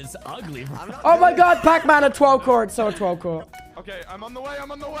building this. It's ugly. Oh my god, Pac-Man a 12 core. It's so a 12 core. Okay, I'm on the way.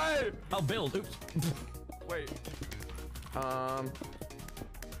 I'm on the way. I'll build. Oops. Wait. Uh-oh.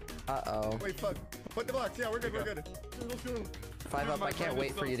 Wait, fuck. Put the blocks. Yeah, we're good. We're good. 5 up. I can't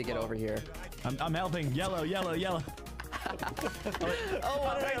wait for you to get over here. I'm helping. Yellow, yellow, yellow. Oh,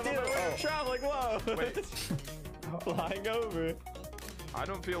 what did I do? We're traveling. Whoa. Wait. Flying over. I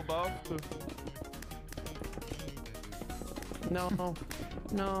don't feel buffed. No.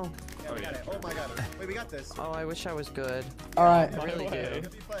 No. Yeah, we got it. Oh my god. Wait, we got this. Oh, I wish I was good. All right. I really do.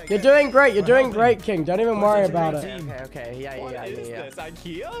 You're doing great. You're doing great, King. Don't even worry about it. Okay. Yeah. What is this?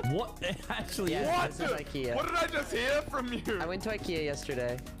 IKEA? What? Actually, Yeah, this is IKEA. What did I just hear from you? I went to IKEA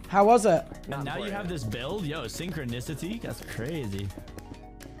yesterday. How was it? And now you have this build? Yo, synchronicity? That's crazy.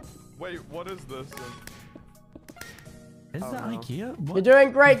 Wait, what is this? Is that IKEA? What? You're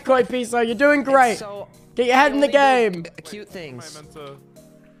doing great, Koi Piso. You're doing great. So, Get your head in the game. Cute things.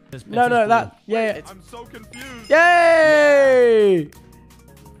 No, that. Yeah. I'm so confused. Yay!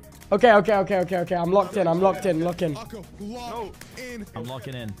 Okay. I'm locked in. Lock in. No. I'm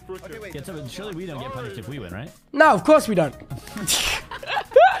locking in. Okay, wait. Surely we don't get punished if we win, right? No, of course we don't.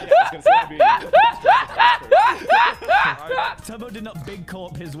 Tubbo did not big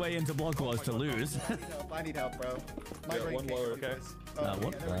co-op his way into block wars to lose. I need help, bro. My brain one can't lower, do okay? this.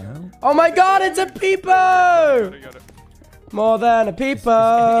 What the hell? Oh my god, it's a peepo! More than a Is he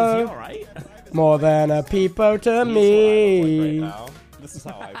peepo. alright? More than a peepo to me. Right now. This is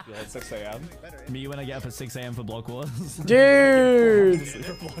how I feel at 6 a.m. Me when I get up at 6 a.m. for block wars. Dude!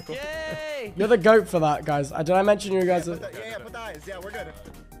 Yay! You're the goat for that, guys. Did I mention you guys? Yeah, put the eyes. Yeah, we're good.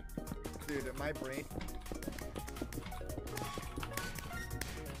 Dude, my brain.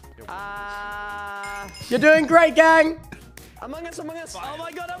 You're doing great, gang! Among Us. Oh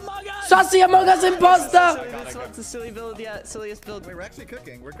my god, Among Us! Sassy Among Us imposter! This one's a silly build, yeah, silliest build. Wait, we're actually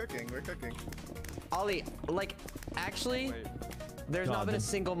cooking. We're cooking. Ollie, like, actually, there's not been a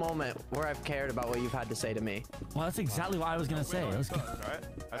single moment where I've cared about what you've had to say to me. Well, that's exactly what I was gonna say. Let's go.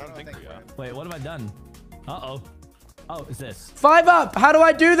 I don't think we are. Wait, what have I done? Uh-oh. Oh, it's this. 5 up! How do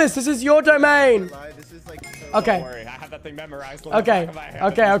I do this? This is your domain. This is like so Okay. Don't worry, I have that thing memorized. Okay.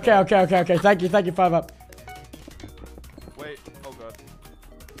 Okay. Thank you, 5 up. Wait. Oh god.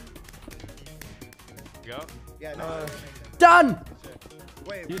 Go. Yeah, no. Done!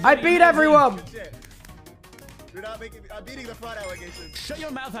 Wait. I beat everyone! Good shit. You're not making. I'm beating the fraud allegation. Shut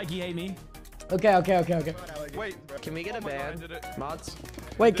your mouth, Hikey, hate me. Okay. Wait. Can we get a ban? Mods?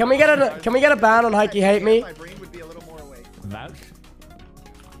 Wait, can we get a ban on Hikey Hate Me? My brain would be a little more awake. Vouch?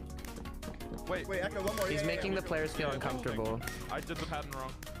 Wait, Echo, one more. He's making the players feel uncomfortable. I did the pattern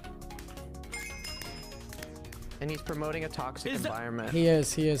wrong. And he's promoting a toxic environment. He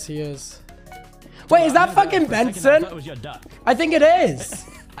is. Wait, is that fucking Benson? That was your duck. I think it is.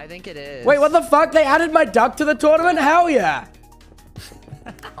 I think it is. Wait, what the fuck? They added my duck to the tournament? Hell yeah.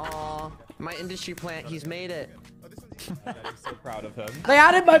 Aw, my industry plant, he's made it. I'm so proud of him. They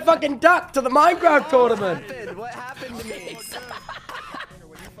added my fucking duck to the Minecraft tournament. What happened to me?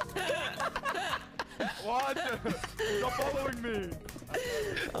 What? Stop following me.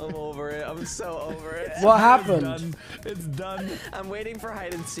 I'm over it. I'm so over it. What happened? It's done. I'm waiting for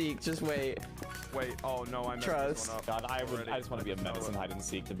hide and seek. Just wait. Wait. Oh no, I messed Trust. this one up. God, I just want to be a menace in hide and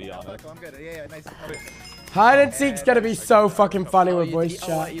seek, to be honest. I'm good. Yeah, nice. Hide and seek's gonna be so fucking funny with voice Oh,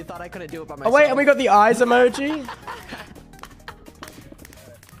 chat. you thought I couldn't do it by Oh myself? wait, and we got the eyes emoji.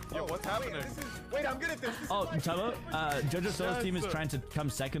 Yo, what's happening? Wait, I'm good at this. Oh, Tubbo, Jojo Solo's team is trying to come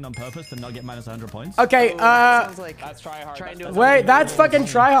second on purpose to not get minus 100 points. Okay, sounds like That's try hard. wait, that's fucking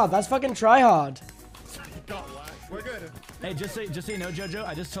tryhard. That's fucking tryhard. We're good. Hey, just so you know, Jojo,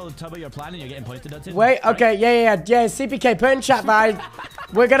 I just told Tubbo your plan and you're getting points deducted. Wait, okay, yeah, CPK, put in chat, man.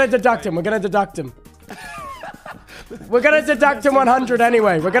 We're gonna deduct him. We're gonna deduct him 100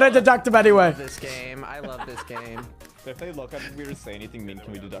 anyway. We're gonna deduct him anyway. I love this game. I love this game. If they look at me or say anything mean,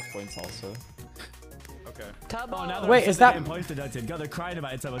 can we deduct points also? Okay. Tubbo. Oh, now Wait, is that- getting points deducted? God, they're crying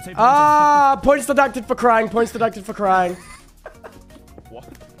about it, Tubbo. Take points. Ah, points deducted for crying. Points deducted for crying. What?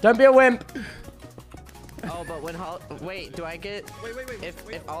 Don't be a wimp. Oh, but when wait, do I get? Wait.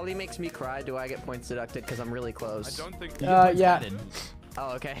 If Ollie makes me cry, do I get points deducted? Because I'm really close. I don't think. Yeah.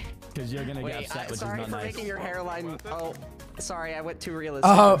 Oh, okay. Because you're gonna get upset, which is sorry not for nice. making your hairline. Oh, sorry, I went too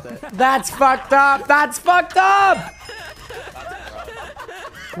realistic Oh, with it. that's fucked up. That's fucked up.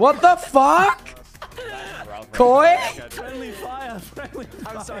 What the fuck? Koi? Friendly fire.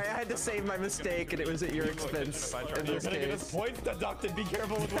 I'm sorry, I had to save my mistake, and it was at your expense in You're this gonna get us case. points deducted. Be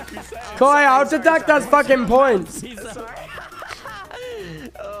careful with what you say. Koi, I'll deduct us fucking points. Sorry.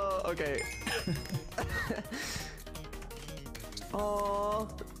 Oh, okay. Oh.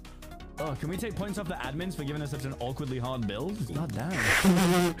 Oh, can we take points off the admins for giving us such an awkwardly hard build? God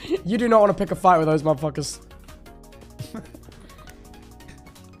damn. You do not want to pick a fight with those motherfuckers.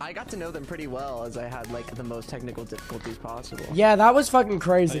 I got to know them pretty well as I had like the most technical difficulties possible. Yeah, that was fucking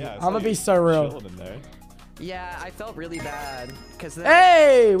crazy. Yeah, I'm gonna be so real. In there. Yeah, I felt really bad because.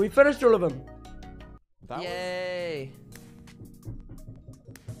 Hey, we finished all of them. Yay!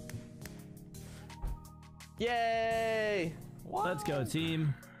 Yay! Let's go,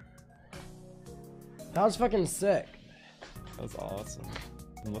 team. That was fucking sick. That was awesome.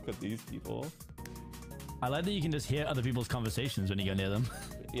 And look at these people. I like that you can just hear other people's conversations when you go near them.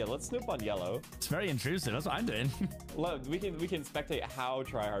 Yeah, let's snoop on yellow. It's very intrusive. That's what I'm doing. Look, we can spectate how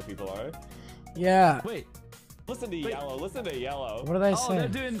tryhard people are. Yeah. Wait. Listen to yellow. Listen to yellow. What are they Oh,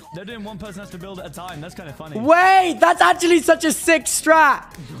 saying? they're doing one person has to build at a time. That's kind of funny. Wait, that's actually such a sick strat.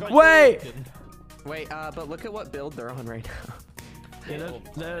 Wait. Wait, but look at what build they're on right now. Yeah,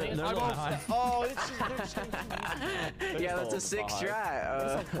 they're a little high. Oh, Yeah, that's a sick strat.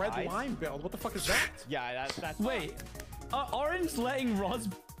 It's like red line build. What the fuck is that? Yeah, that's. Wait, Orange letting Roz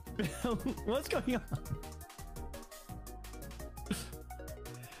build? What's going on?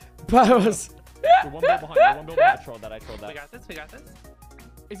 That was. One build behind. One build behind. I trolled that. We got this. We got this.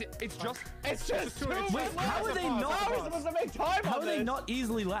 It's just two. Wait, how are they not? How are we supposed to make time How on are they this? not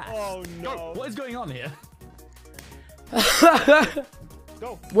easily last? Oh no! What is going on here?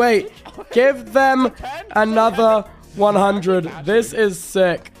 Go. Wait, give them another 100. This is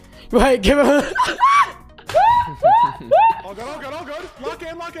sick. Wait, give them. All good. Lock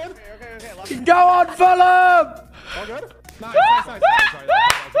in. Okay. Go on, Fulham. All good. Nice.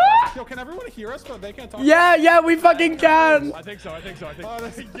 Yo, can everyone hear us, but they can't talk? Yeah, we fucking can. I think so.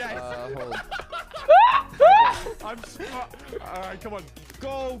 Oh, yes. Hold. Alright, come on.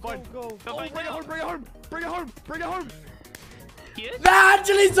 Go. Oh, Bring it home. They're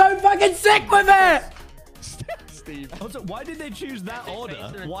actually so fucking sick with it. Steve. Also, why did they choose that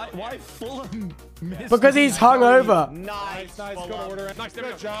order? Why Fulham missed? Because he's hungover. Nice. Good order. Nice.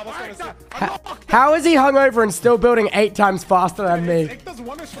 Good job. Let's go. How is he hungover and still building 8 times faster than me? It does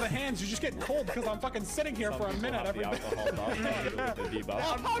wonders for the hands. You just get cold because I'm fucking sitting here for a minute every day. I'm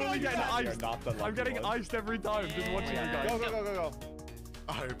getting iced. I'm getting iced every time. Just watching you guys. Go.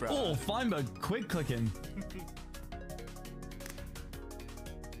 Oh, Feinberg, quick clicking.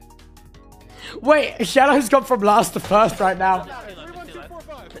 Wait, Shadow's gone from last to first right now. 3, 1, 2, 4,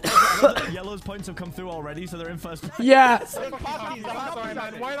 5. Yellow's points have come through already, so they're in first place. Yeah. Sorry,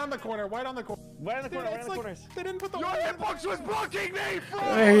 man. White on the corner. They didn't put the white. Your hitbox was blocking me,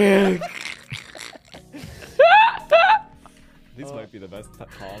 These might be the best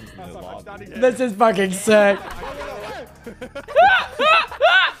comms in the lobby. This is fucking sick.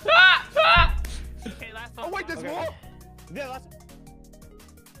 Oh wait, there's more. Yeah, last.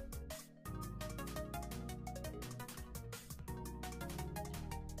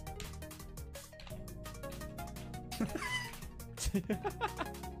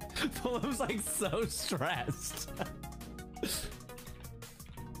 Fulham's like so stressed.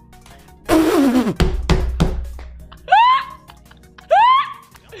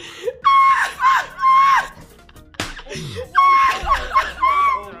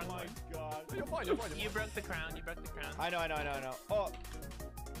 You broke the crown. I know.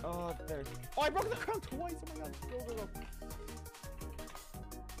 Oh, there's. Oh, I broke the crown twice. Oh my god.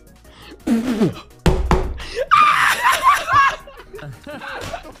 Go.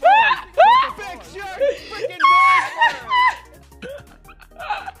 Fix your freaking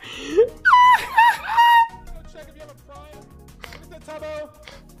Check if you have a prime. Look at the Tubbo.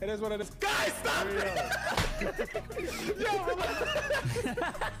 It is what it is. Guys, stop it! Yo,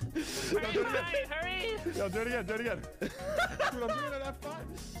 Hurry! Yo, do it again. Dude, I'm doing it at F5.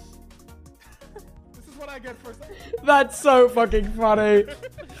 This is what I get for. That's so fucking funny.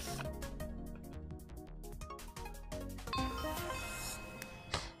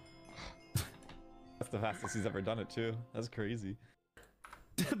 That's the fastest he's ever done it too. That's crazy.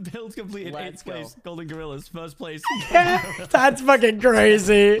 Build complete in 8th place. Golden Gorillas, first place. That's fucking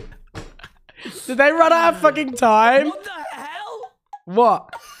crazy. Did they run out of fucking time? What the hell?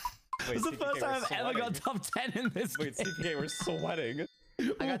 What? This is the first time I've ever got top 10 in this game. Wait, CPK, we're sweating.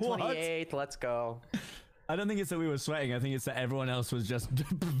 I got 28th. Let's go. I don't think it's that we were sweating. I think it's that everyone else was just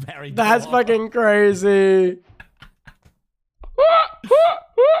very. That's poor. fucking crazy.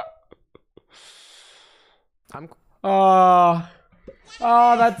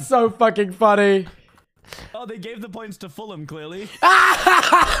 Oh, that's so fucking funny. Oh, they gave the points to Fulham, clearly.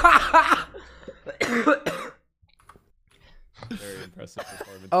 Very impressive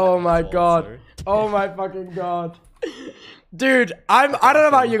performance. Oh my god. Oh my fucking god. Dude, I don't know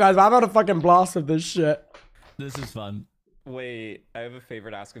about you guys, but I'm on a fucking blast of this shit. This is fun. Wait, I have a favor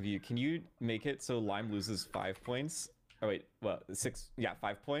to ask of you. Can you make it so Lime loses 5 points? Oh wait, well, 6. Yeah,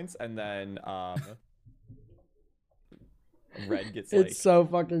 5 points, and then Red gets like. It's so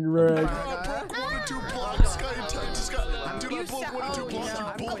fucking rigged.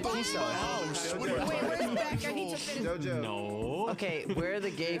 No. Okay, where are the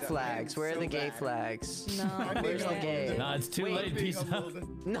gay flags? Where are the gay flags? No. Where's the gay? No, it's too late. Peace out.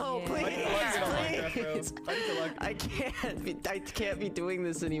 No, please, please. I can't be doing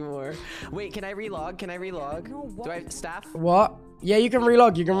this anymore. Wait, can I relog? Can I relog? Do I have staff? What? Yeah, you can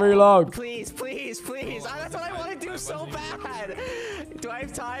relog. You can relog. Please, please, please. That's what I want to do so bad. Do I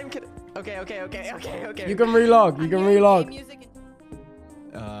have time? Okay. You can relog. You can relog.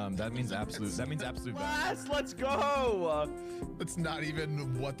 That means absolute. That means absolute. Yes, let's go. That's not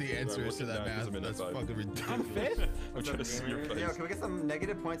even what the answer is to that math. That's fucking ridiculous. I'm fifth. I'm trying to see your face. Yo, can we get some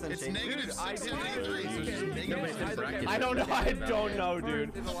negative points on It's Shane? negative 6 and negative 3. I don't know. I don't know,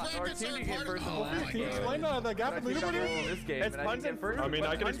 dude. Our team became first in the last Can you game. explain the gap in leaderboard here? This game. It's puns and first. I mean,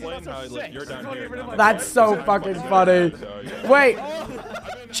 I can explain how like, you're down here. That's so fucking funny. Wait,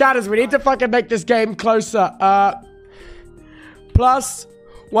 chatters, we need to fucking make this game closer. Plus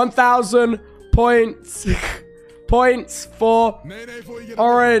 1,000 points. Points for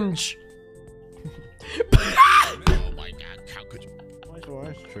orange. Oh my god, how could you?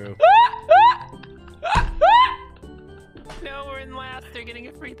 That's true. No, we're in last. They're getting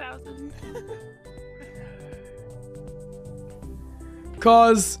a 3,000.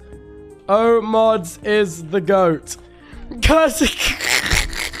 Cause O-Mods is the GOAT. Cause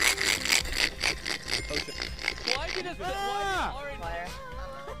Why did it?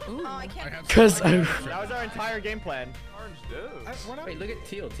 I can't. Cause That was our entire game plan. Orange dude. Wait, look at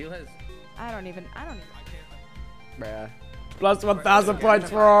Teal. Teal has. I don't even. Bruh. plus 1,000 points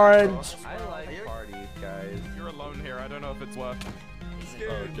for orange. I like parties, guys. You're alone here. I don't know if it's left.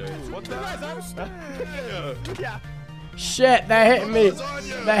 Okay. What the? Yeah. Shit, they're hitting me.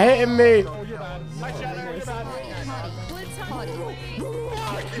 They're hitting me. Hi, Shadow. You're bad.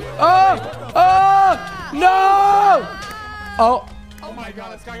 Oh! Oh! No! Oh! Oh my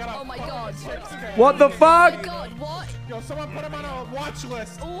god, this guy got a Oh my god. What the fuck? God, what? Yo, someone put him on a watch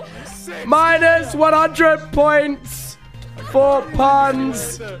list. Minus 100 points for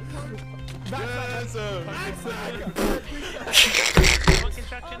puns.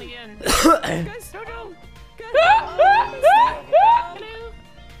 Construction again. Guys, no.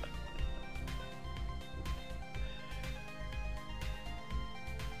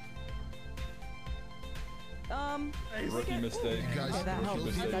 Rookie mistake. You guys, that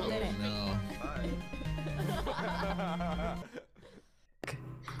helps. That did it. no.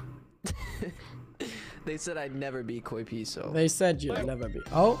 They said I'd never be Koi Piso. They said you'd never be.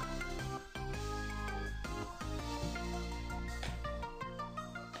 Oh.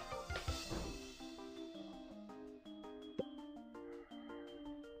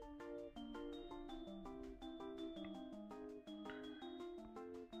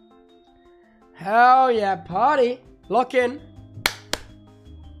 Hell yeah, party. Lock in.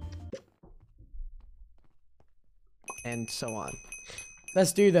 And so on.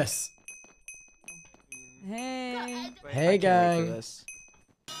 Let's do this. Hey. Hey, gang.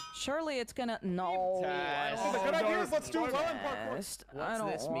 Surely it's gonna. No. The good idea is let's do a run parkour. I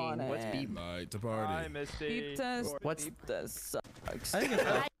don't this mean? want What's it. beep? Night to party. Hi, Misty. Beep test. What's Beep test sucks. I think it's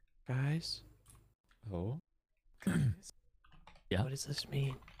guys. Oh. Yeah. What does this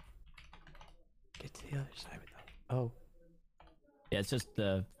mean? Get to the other side with that. Oh. Yeah, it's just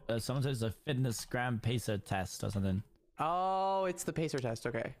the someone says a fitness gram pacer test or something. Oh, it's the pacer test.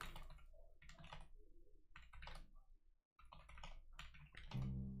 Okay.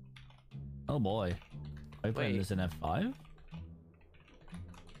 Oh boy. Are we putting Wait. this in F5? I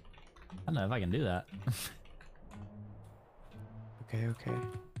don't know if I can do that. Okay.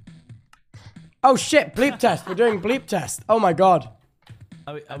 Oh shit, bleep test. We're doing bleep test. Oh my god.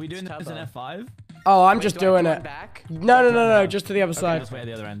 Are we doing this in F5? Oh, I'm Wait, just do I doing turn it. back? No, just to the other Okay, side. just wait at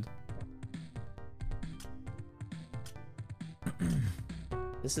the other end.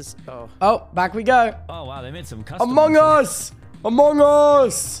 This is. Oh. Oh, back we go. Oh wow, they made some custom Among ones. Us! Among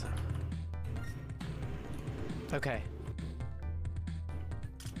Us! Okay.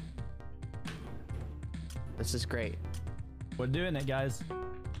 This is great. We're doing it, guys.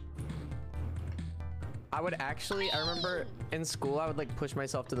 I would actually, I remember in school, I would like push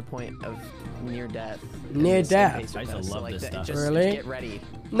myself to the point of near death. Near death? I used to love this stuff. Just Really? get ready.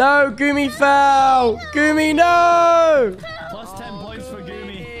 No, Gumi fell! Gumi, no! Plus 10 points for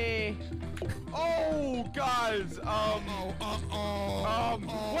Gumi. Oh, guys.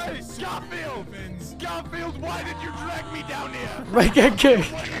 Garfield! Garfield, why did you drag me down here? Right, okay.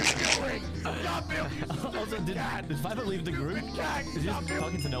 What are you doing? Garfield, you Also, did Fiverr leave the group? Is he just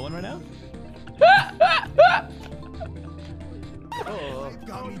talking to no one right now? Oh.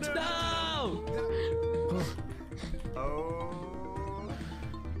 No!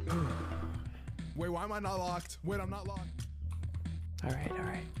 Wait, why am I not locked? Wait, I'm not locked. All right.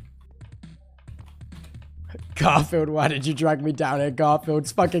 Garfield, why did you drag me down here?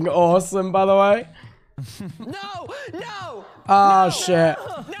 Garfield's fucking awesome, by the way. No! No! Oh, shit.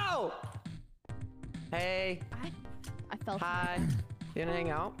 No! Hey. I fell. Hi. You wanna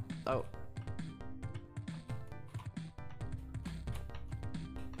hang out? Oh.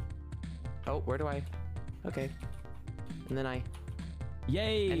 Oh, where do I? Okay. And then I.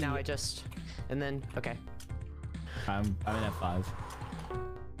 Yay! And now I just. And then, okay. I'm in F5.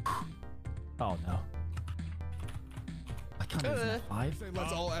 Oh no. I can't use F5. Say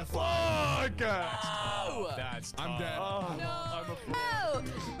let's all F5. Fuck! That's I'm dead.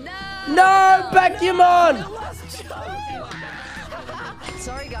 No, Pokemon!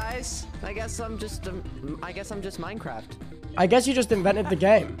 Sorry guys. I guess I'm just Minecraft. I guess you just invented the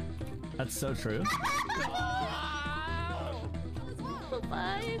game. That's so true.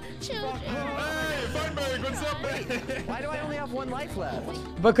 Why do I only have 1 life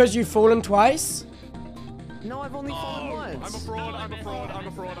left? Because you've fallen twice? No, I've only fallen once. I'm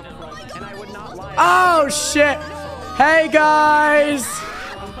a fraud. And I would not lie. Oh, shit. Hey, guys.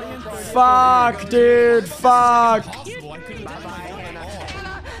 Fuck, dude. Fuck.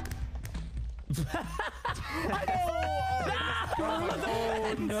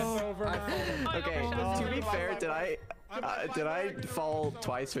 Okay, to be fair, did I fall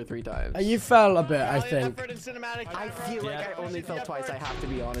twice or 3 times? You fell a bit, I think. I feel like I only fell twice. I have to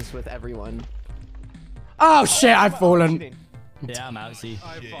be honest with everyone. Oh, shit, I've fallen. Yeah, I'm out. See.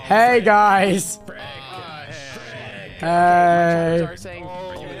 Hey, guys. Hey.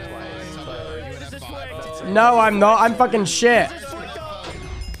 No, I'm not. I'm fucking shit.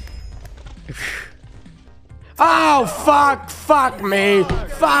 Oh, fuck. Fuck me.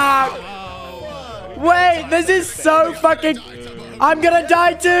 Fuck. Wait, this is so fucking... I'm gonna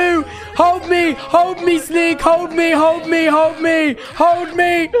die too. Hold me. Hold me, Sneak. Hold me. Hold me. Hold me. Hold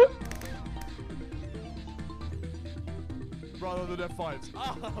me. Rather than F5s.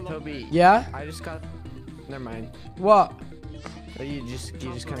 Toby. Yeah? I just got... Never mind. What? You just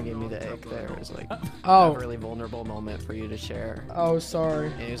kind of gave me the ick there. It was like Oh. a really vulnerable moment for you to share. Oh,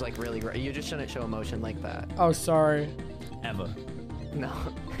 sorry. And it was like really great. You just shouldn't show emotion like that. Oh, sorry. Ever. No,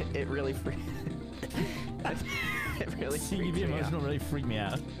 it really freaked. It really Seeing you be emotional really freaked me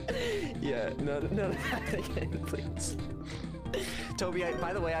out. Yeah, no, again, please. Toby,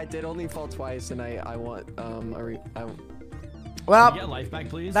 by the way, I did only fall twice, and I want Well, Can you get life back,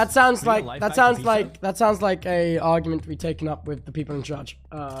 please? that sounds Can you get like life back to that sounds like a argument to be taken up with the people in charge.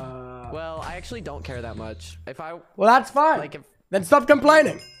 Well, I actually don't care that much. Well, that's fine. Like Then stop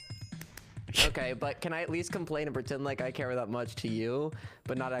complaining. Okay, but can I at least complain and pretend like I care that much to you,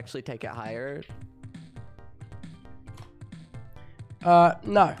 but not actually take it higher?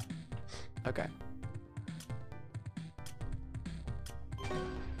 No. Okay.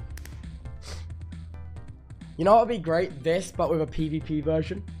 You know what would be great? This, but with a PvP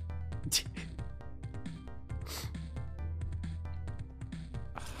version.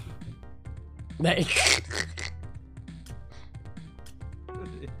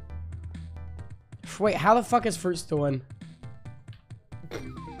 Wait, how the fuck is Fruit still in?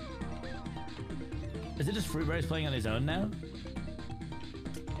 Is it just Fruitberry's playing on his own now?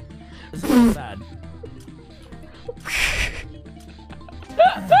 This is so sad.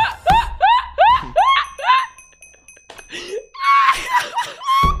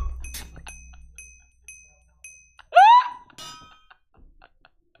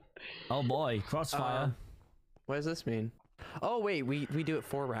 Oh boy, crossfire. What does this mean? Oh wait, we do it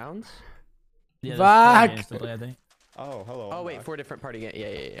 4 rounds? Yeah, Back. Oh, hello. Oh wait, 4 different party games. Yeah.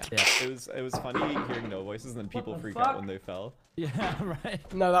 It was funny hearing no voices and then people freak out when they fell. Yeah,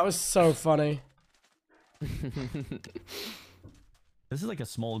 right. No, that was so funny. This is like a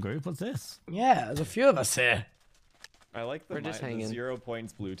small group. What's this? Yeah, there's a few of us here. I like the, We're just the hanging. 0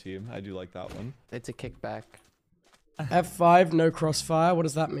 points blue team. I do like that one. It's a kickback. F5, no crossfire. What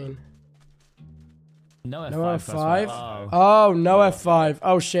does that mean? No F5. No F5? crossfire. Oh, no F5.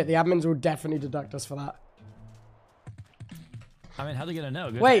 Oh shit, the admins will definitely deduct us for that. I mean, how are they gonna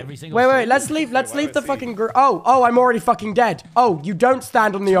know? Go to Wait, every single wait, stream? let's leave the fucking group. Oh, I'm already fucking dead. Oh, you don't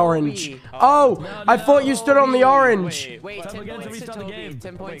stand on the orange. Oh, I thought you stood on the orange. Wait, 10 points to Toby.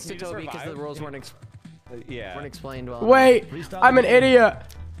 10 points to Toby because the rules weren't explained well. Wait, I'm an idiot.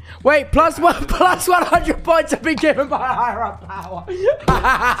 Wait, plus 100 points have been given by a higher up power.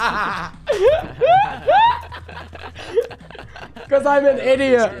 Because I'm an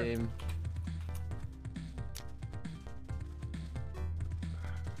idiot.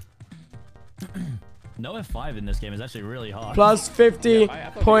 No F5 in this game is actually really hard. Plus 50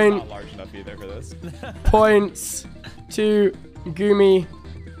 not large enough either for this. points to Gumi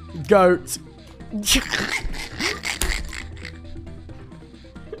Goat.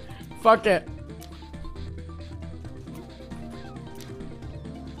 Fuck it.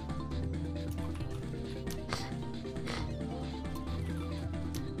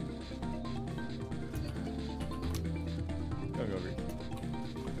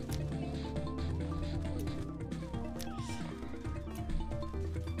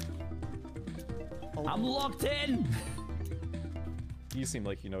 I'm locked in. You seem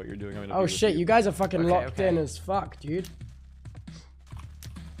like you know what you're doing. Oh shit, you guys are fucking locked in as fuck, dude.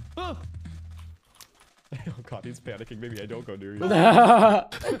 Oh god, he's panicking. Maybe I don't go near you.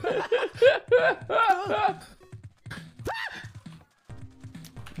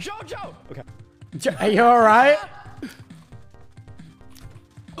 Jojo! Okay. Are you alright?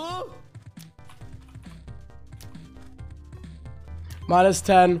 Minus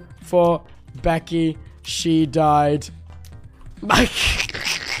 10 for Becky. She died. No!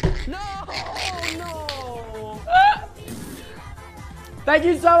 Thank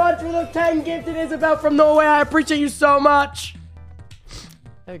you so much for the 10 gifted Isabel from Norway. I appreciate you so much.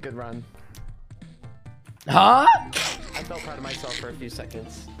 Had a good run. Huh? I felt proud of myself for a few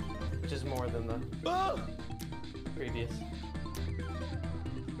seconds, which is more than the previous.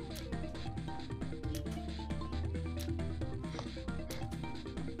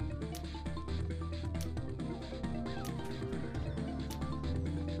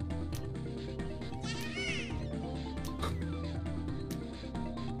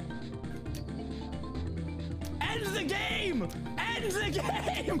 End the game! End the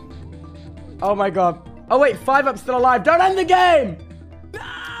game! Oh my god. Oh wait, 5 Up's still alive. Don't end the game!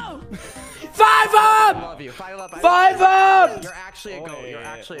 No! 5 Up! I love you. 5 Up. 5 Up! You're actually a goat. You're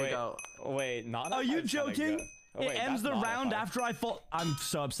actually a goat. Wait, not. Are you joking? It ends the round after I fought. I'm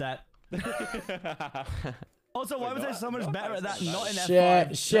so upset. Also, why was I so much better at that? Not in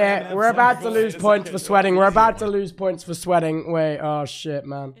F5. Shit. We're about to lose points for sweating. We're about to lose points for sweating. Wait, oh shit,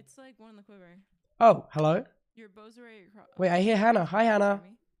 man. It's like one in the quiver. Oh, hello? Your bows are ready. Wait, I hear Hannah. Hi, Hannah.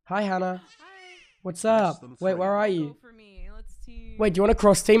 Hi, Hannah. What's up? Wait, where are you? Wait, do you want to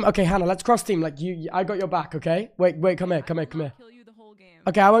cross team? Okay, Hannah, let's cross team. Like I got your back. Okay. Wait, come here.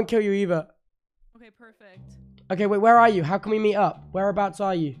 Okay, I won't kill you either. Okay, perfect. Okay, wait, where are you? How can we meet up? Whereabouts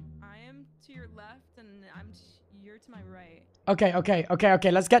are you? I am to your left and you're to my right.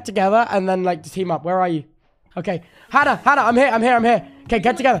 Okay. Let's get together and then like team up. Where are you? Okay, Hannah, I'm here. Okay,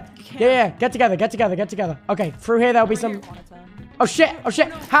 get together. Yeah, get together. Okay, through here there'll be some. Oh shit!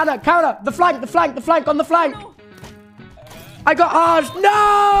 Hannah, counter! The flank, on the flank! I got ours!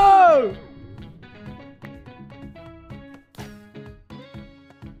 No!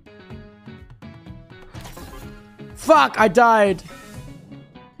 Fuck, I died.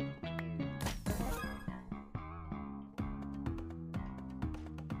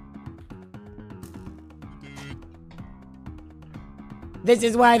 This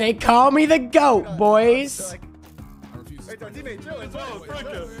is why they call me the GOAT, boys.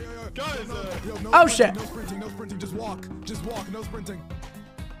 Oh shit! No sprinting, just walk, no sprinting.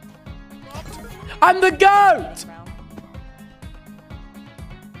 I'm the GOAT!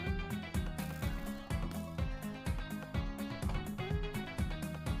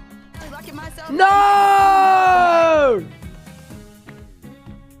 No!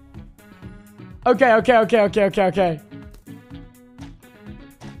 Okay.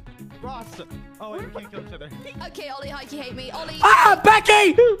 Ross. Oh, wait, we can't kill each other. Okay, Ollie, Heike, hate me. Ollie. Ah,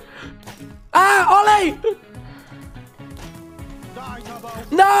 Becky! Ah, Ollie! Die,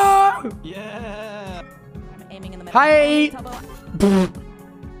 Tubbo. No! Yeah. I'm aiming in the middle. Hi.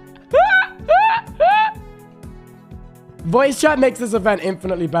 Voice chat makes this event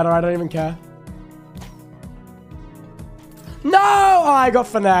infinitely better. I don't even care. No! Oh, I got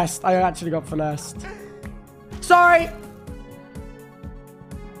finessed. I actually got finessed. Sorry.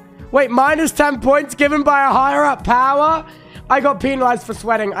 Wait, minus 10 points given by a higher up power? I got penalized for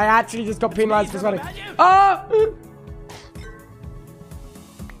sweating. I actually just got penalized for sweating. Oh!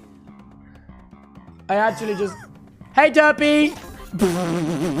 I actually just... Hey, Derpy!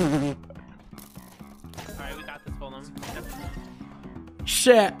 Alright, we got this, Fulham.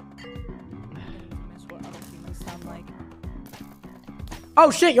 Shit. Oh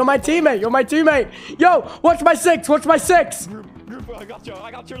shit, you're my teammate. Yo, watch my 6. Group I got you. I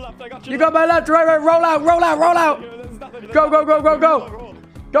got your left. I got your You got my left, right, roll out, roll out, roll out. Go, go, go, go, go.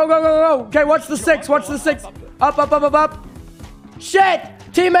 Go, go, go, go. Okay, watch the 6, watch the 6. Up, up, up, up, up. Shit!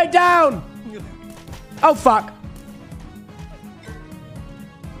 Teammate down! Oh, fuck.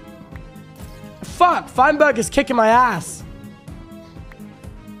 Fuck, Feinberg is kicking my ass.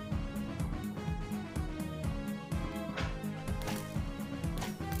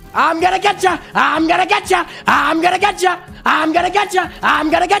 I'm gonna get ya! I'm gonna get ya! I'm gonna get ya! I'm gonna get ya! I'm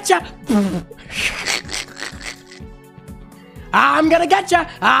gonna get ya! I'm gonna get ya!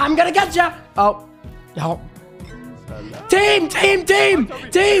 I'm gonna get ya! Oh. Oh. Team! Team! Team!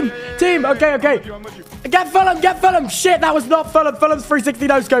 Team! Team! Okay, okay. Get Fulham! Get Fulham! Shit, that was not Fulham. Fulham's 360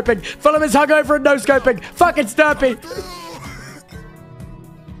 no-scoping. Fulham is hungover and no-scoping. Fucking Sturpy.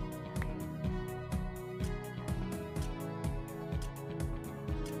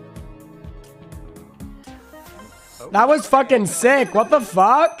 That was fucking sick. What the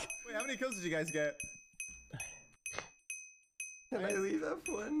fuck? Wait, how many kills did you guys get? Can I leave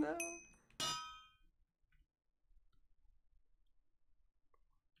F1 now?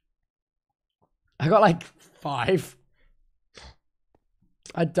 I got like 5.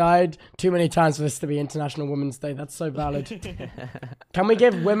 I died too many times for this to be International Women's Day. That's so valid. Can we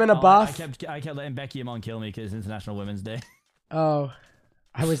give women a buff? I kept letting Becky Amon kill me because it's International Women's Day. Oh,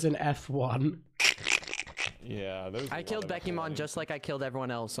 I was in F1. Yeah, I killed Becky Mon just like I killed everyone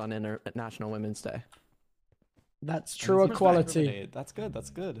else on International Women's Day. That's true equality. That's good.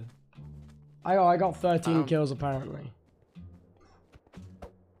 That's good. I got 13 kills apparently.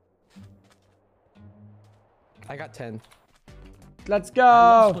 I got 10. Let's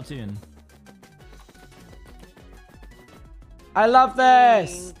go. I love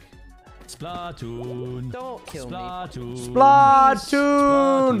this. Splatoon. Don't kill me. Splatoon.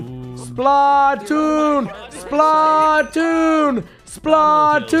 Splatoon. Splatoon.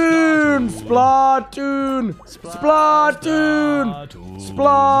 Splatoon. Splatoon. Splatoon.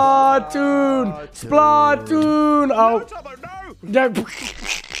 Splatoon. Splatoon. Oh. No.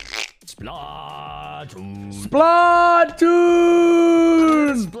 Splatoon. Splatoon.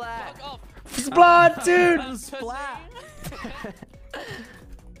 Splatoon. Splat.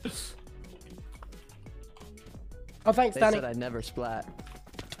 Oh, thanks, They Danny. said I'd never splat.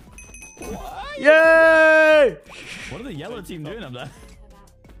 Yay! What are the yellow team doing up there?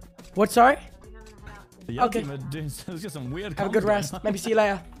 What, sorry? The yellow Okay. team are doing there's just some weird Have a good comms rest. going on. Maybe see you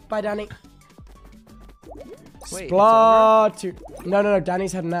later. Bye, Danny. Wait, Splatoon. No,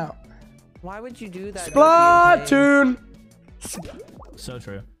 Danny's heading out. Why would you do that? Splatoon. So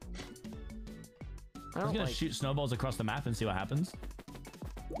true. I'm just gonna shoot snowballs across the map and see what happens.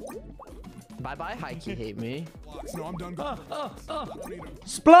 Bye bye, Heike hate me. No, I'm done.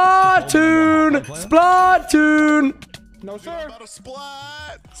 Splatoon. Splatoon. No, sir.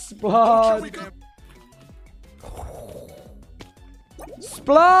 Splat.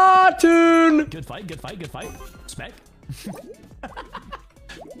 Splatoon. Good fight, good fight, good fight. Spec.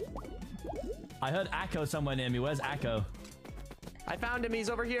 I heard Akko somewhere near me. Where's Akko? I found him. He's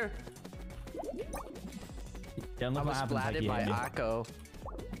over here. Yeah, look I what was happens, splatted by Akko.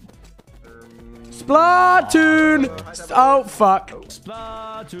 Splatoon. Oh, fuck.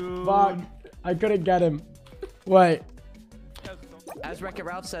 Splatoon. Fuck. I couldn't get him. Wait. As Wreck-It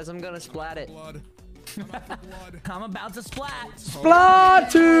Ralph says, I'm gonna splat it. I'm about to splat.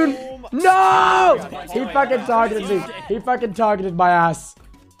 Splatoon. No. He fucking targeted me. He fucking targeted my ass.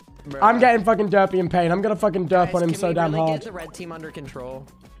 Bro. I'm getting fucking derpy in pain. I'm gonna fucking derp on him so damn really hard. Get the red team under control.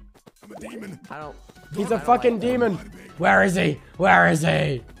 I'm a demon. I don't. He's a fucking demon. Where is he? Where is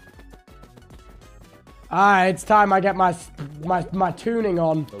he? Alright, it's time I get my tuning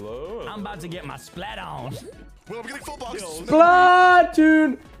on. Hello? I'm about to get my splat on. Well, I'm getting full box.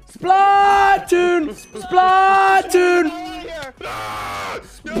 Splatoon! Splatoon! Splatoon!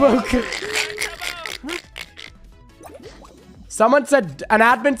 Someone said, an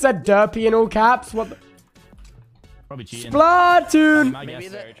admin said derpy in all caps. What the? Probably cheating. Splatoon! Maybe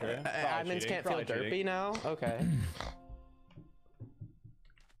the admins can't feel derpy now? Okay.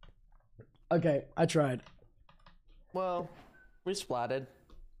 Okay, I tried. Well, we splatted.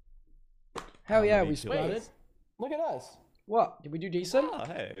 Hell yeah, we splatted. Look at us. What? Did we do decent? Oh,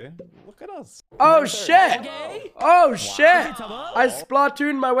 hey, look at us. Oh shit! Okay. Oh shit! I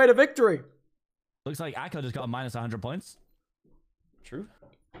Splatooned my way to victory. Looks like Akko just got a minus 100 points. True.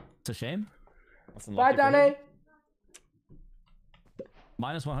 It's a shame. Bye, Danny.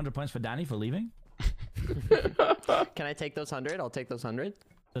 Minus 100 points for Danny for leaving. Can I take those 100? I'll take those 100.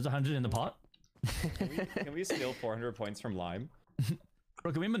 There's 100 in the pot. Can we steal 400 points from Lime?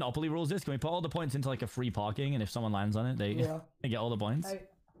 Bro, can we Monopoly rules this? Can we put all the points into like a free parking, and if someone lands on it, they get all the points? Hey.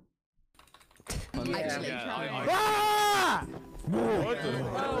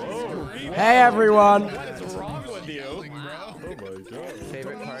 Hey everyone! What is wrong with you?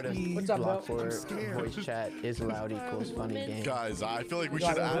 Favorite part of Block 4 voice chat is loud equals funny game. Guys, I feel like we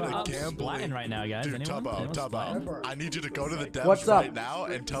should add a gambling. Right now, guys. Dude, Tubbo, I need you to go to the devs What's up? right now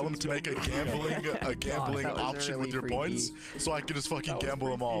and tell them to make a gambling option with your points, so I can just fucking gamble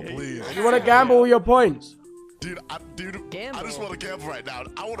them all, please. You want to gamble your points? Dude, I just want to gamble right now.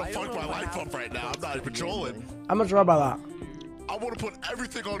 I want to fuck my life up right now. I'm not even trolling. How much about that? I want to put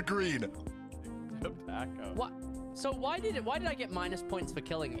everything on green. What? So why did I get minus points for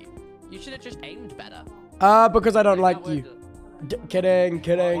killing me? You should have just aimed better. Because I don't like you. Kidding.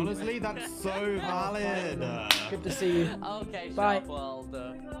 Honestly, that's so valid. Good to see you. Okay, Bye. Sharp World.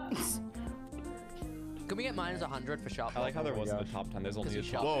 Can we get minus 100 for Sharp World? I like how there wasn't a top 10. There's only a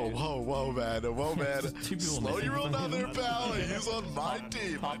top. Whoa, man. Slow your roll down there, pal. He's on my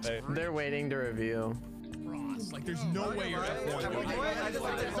team. They're waiting to review. Like, there's no way you're F1.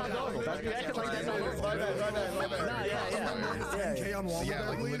 Yeah,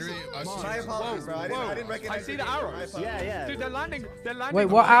 like literally us. My apologies, bro. I didn't recognize. I see the arrows. Yeah. Dude, they're landing. Wait,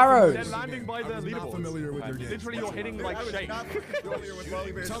 what arrows? They're landing by the leaderboard. Familiar with your game. Literally, you're hitting like shake.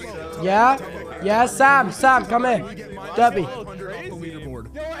 Yeah, Sam, come here. Derby.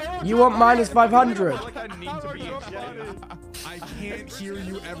 You want minus 500? I can't hear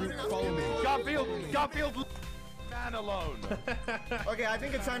you ever. Follow me. Garfield, man alone. Okay, I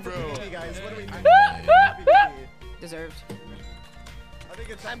think it's time for PvP, guys. What do we do? Deserved.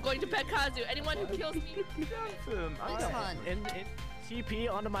 I'm going to pet Kazu. Anyone who kills me. And TP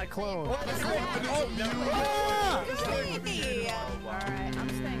onto my clone. Alright, I'm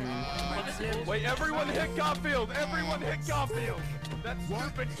staying. Wait, everyone hit Garfield. Everyone hit Garfield. That's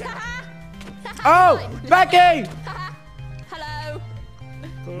stupid. Oh, Becky! Hello.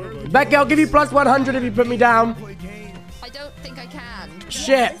 Becky, I'll give you plus 100 if you put me down. I don't think I can.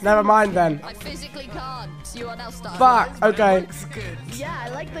 Shit, never mind then. I physically can't. You are now stuck. Fuck, okay. Yeah, I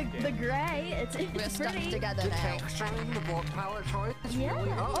like the gray. It's We're stuck pretty. together now. Yeah.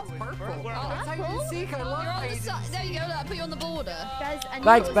 Oh, purple. Oh, apple. You're on the side. There you go. I'll put you on the border. Guys, I knew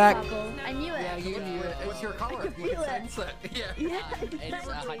Thanks, it was Beck. apple. I knew it. Yeah, you can do it. What's your color? I could feel it. Yeah. It's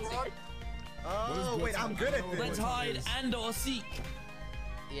hide Oh, wait, I'm good at this. Let's hide and or seek.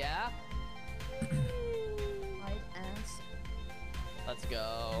 Yeah. Hide and Let's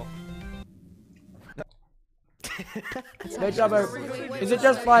go. Hey, Tubbo, is it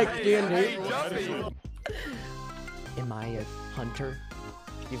just like D&D? Am I a hunter?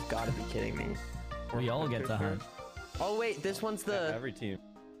 You've got to be kidding me. We all get to hunt. Oh wait, this one's the. Every team.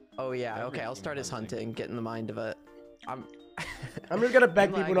 Oh yeah. Okay, I'll start as hunting. Get in the mind of it. I'm just gonna beg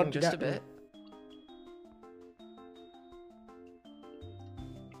I'm people lagging not to just get a me. bit.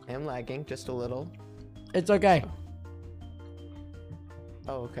 I am lagging just a little. It's okay.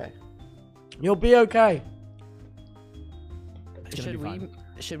 Oh, okay. You'll be okay.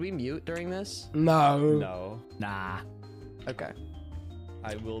 Should we mute during this? No. No. Nah. Okay.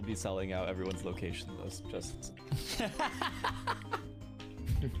 I will be selling out everyone's location list. Just.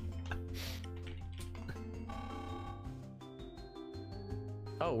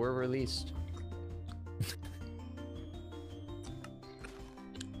 Oh, we're released.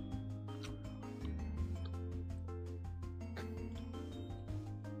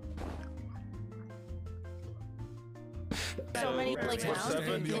 So many like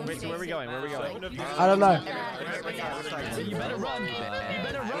Wait, so where are we going? I don't know. You better run.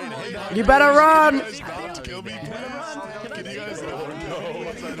 You better run.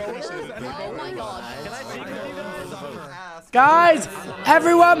 Oh my god. Guys,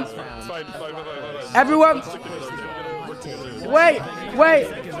 everyone. Wait.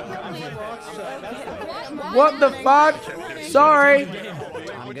 What the fuck? Sorry.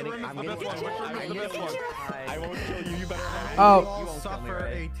 Oh. Suffer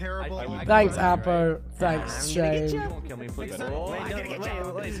a terrible. Thanks, Appo. Thanks, Shane.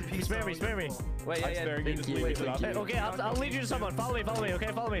 Spare me. Wait, okay, I'll lead you to someone. Follow me,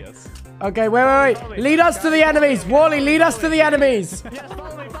 okay? Follow me. Okay, wait. Lead us to the enemies. Wally, lead us to the enemies.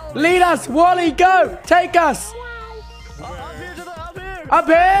 Lead us. Wally, go. Take us. Up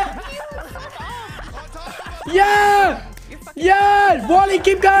here. Yeah. Yeah. Wally,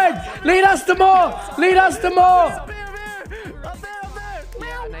 keep going. Lead us to more.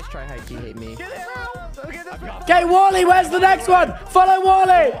 Yeah, nice try, Heike. Hate me. Okay, Wally, where's the next one? Follow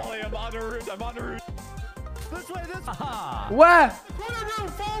Wally. I'm on the route. This way. Where?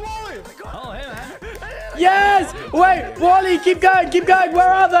 Oh, hey, man. Yes! Wait, Wally, keep going, keep going. Where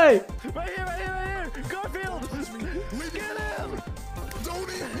are they? Right here, right here, right here! Garfield! Get him! Don't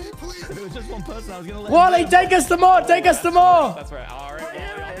eat me, please. If it was just one person, I was gonna let Wally, him live. take us to more, take us to more. That's right. All right.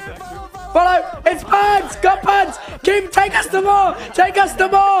 Follow, it's birds, got birds. Keep, take us to more, take us to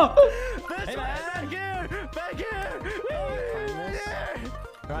more. Hey, back here! Back here!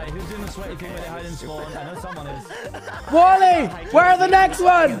 Right, who's doing the sweaty thing where they hide and spawn? I know someone is. Wally, where are the next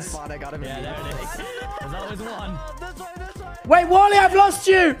ones? I got him. Yeah, there it is. There's always one. This way, this way! Wait, Wally, I've lost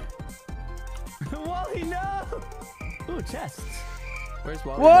you. Wally, no! Ooh, chests. Where's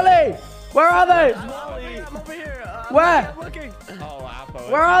Wally? Wally, where are they? Wally, I'm over here. Where? I'm looking. Oh, Appo.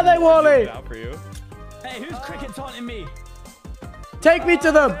 Where are they, Wally? Out for you. Hey, who's cricket taunting me? Take me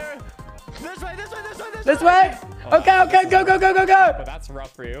to them. This way, this way, this way, This way? Okay, okay, go, go, go, go, go. But that's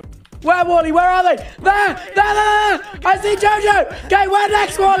rough for you. Where, Wally? Where are they? There, there, there. I see Jojo. Okay, where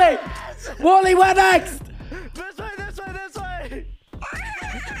next, Wally? Wally, where next? This way, this way, this way!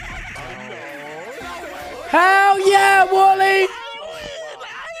 Hell yeah, Wally.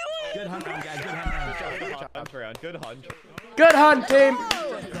 Good hunt round, guys. Good hunt round. Good hunt. Good hunt, team.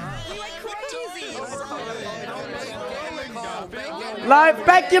 Live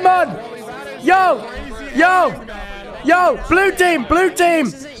Pokemon. Yo, yo, yo. Blue team, blue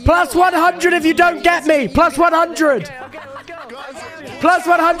team. Plus 100 if you don't get me. Plus 100. Plus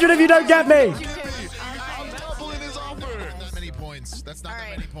 100 if you don't get me. That many points. That's not that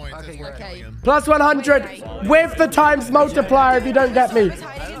many points. That's worth Okay. killing him. Plus 100 with the times multiplier if you don't get me.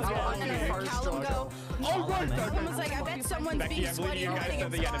 Someone's like, I bet someone's being sweaty and hiding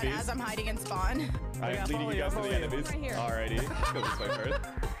in spawn as I'm hiding in spawn. I'm leading you guys to the enemies. Alrighty. Let's go this way first.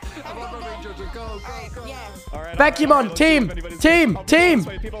 Yeah. Alright. Pokemon, team, team, team.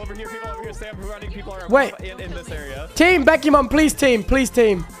 People over here, Sam, who running people are Wait. in this area. Team, Pokemon, please team, please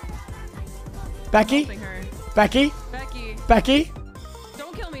team. Becky? Helping her. Becky? Becky. Becky?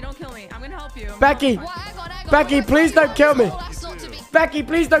 Don't kill me, don't kill me. I'm gonna help you. Becky? Becky, please don't kill me. Becky,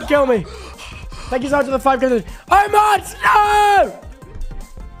 please don't kill me. Thank you so much for the 5 goodness. Oh, Mods! No!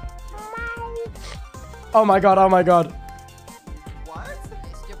 Oh my god, oh my god.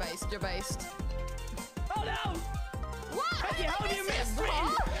 You're based, you're based. Oh no! What? Becky, how have you missed me?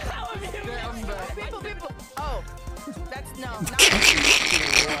 How have you missed me? People. Oh. That's no.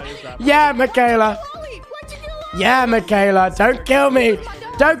 Yeah, Michaela. Yeah, Michaela. Don't kill me.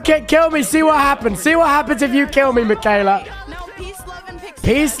 Don't kill me. See what happens. See what happens if you kill me, Michaela. No, peace, love, and pixie.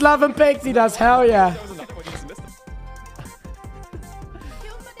 Peace, love, and pixie dust. Hell yeah.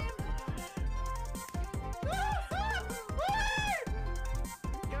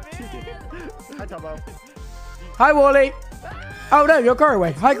 Hi, Tubbo. Hi, Wally. Oh, no, you're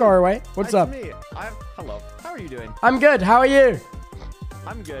Corway. Hi, Corway. What's up? It's me. Hello. How are you doing? I'm good. How are you?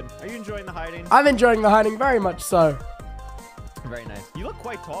 I'm good. Are you enjoying the hiding? I'm enjoying the hiding very much so. Very nice. You look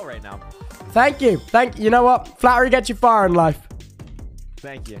quite tall right now. Thank you. You know what? Flattery gets you far in life.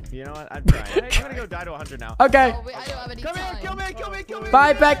 Thank you. You know what? I'm trying. Hey, I'm gonna go die to 100 now. Okay. Oh, I don't have any Come time. here, kill me, kill me, kill me.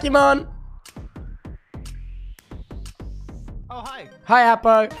 Bye, Pokemon. Oh, hi. Hi,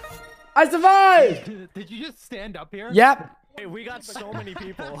 Appo. I survived. Did you just stand up here? Yep. Hey, we got so many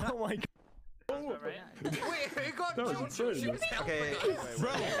people. Oh my god. Okay.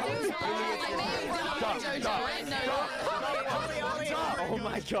 Oh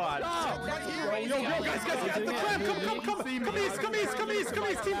my god. Yo, guys, get the crab. Come east, team, come east.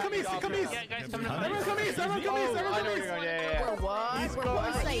 Everyone come east.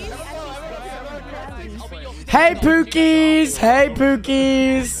 Hey, Pookies. Hey,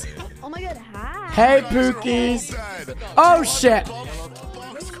 Pookies. Oh my god, hi. Hey, Pookies. Oh, shit.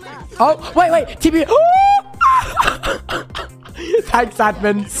 Oh, wait. TB. Thanks,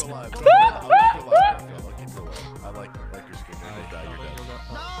 admins.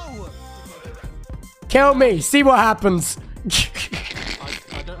 Kill me. See what happens.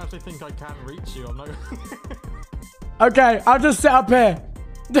 I don't actually think I can reach you. I'm not. Okay, I'll just sit up here.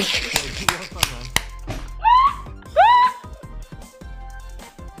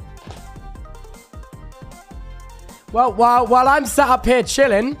 Well, while I'm sat up here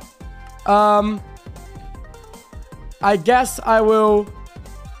chilling, I guess I'll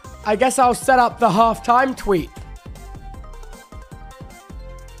set up the halftime tweet.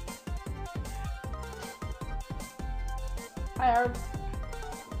 Hi, Aaron.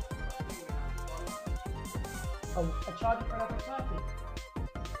 Oh, a charger for another party.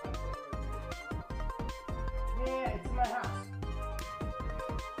 Yeah, it's in my house.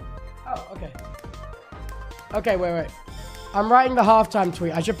 Oh, okay. Okay, wait. I'm writing the halftime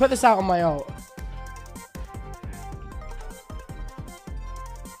tweet. I should put this out on my ult.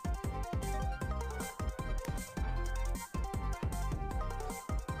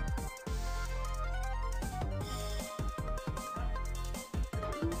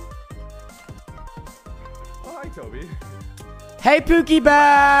 Hi, Toby. Hey, Pookie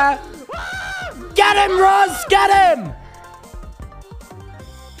Bear. Get him, Roz. Get him.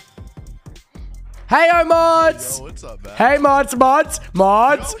 Hey, mods! Yo, what's up, man? Hey, mods! No!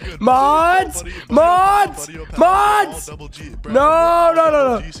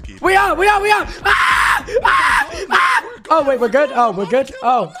 We are! Ah! Oh, wait, we're good? Oh, we're good?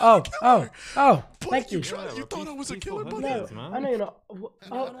 Oh. Thank you. You thought I was a killer, buddy? No, I know you're not.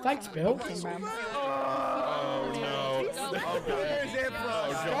 Oh, thanks, Bill. Oh, no.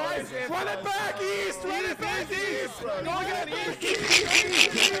 Run it back, East! Run it back, East! Go again, East!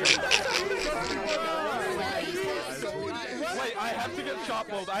 Wait, I have to get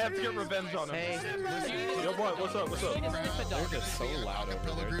shot rolled. I have to get revenge on him. Hey. Yo, what? What's up? They're just so loud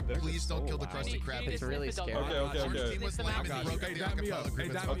over there. Please don't kill the Krusty Krab. It's really scary. Okay.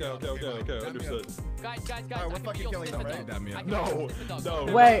 Okay, understood. Guys. Alright, we're fucking killing them, right? No.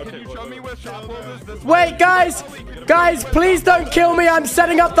 Wait. Can you show me where shot rolled is? Wait, guys, please don't kill me. I'm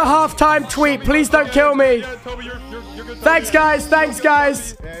setting up the halftime tweet. Please don't kill me. Thanks, guys.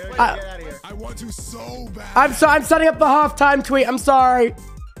 I want to so bad. I'm setting up the halftime tweet. I'm sorry.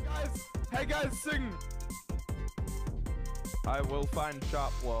 Hey guys, sing. I will find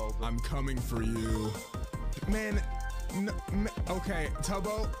shop wall. I'm coming for you, man. Okay,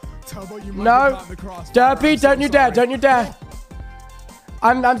 Tubbo, you might No, be caught in the crossfire. Derpy, don't you dare.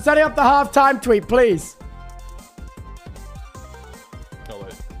 I'm setting up the halftime tweet, please. Oh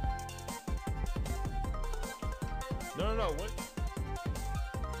wait. No. What?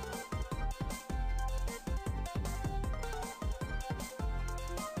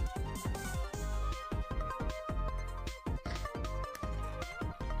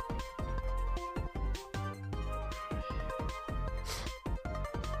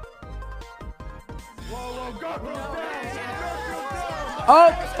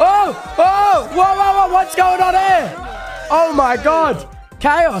 Whoa, what's going on here? Oh my god.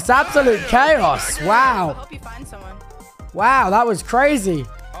 Chaos, absolute chaos. Wow. Hope you find someone. Wow, that was crazy.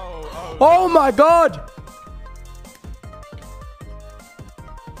 Oh my god.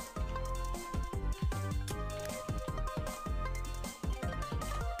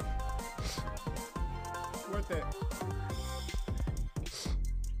 Worth it.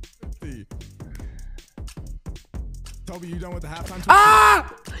 Toby, you done with the halftime tweet?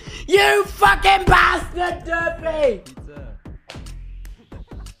 Ah! You fucking bastard, Derpy! Pizza.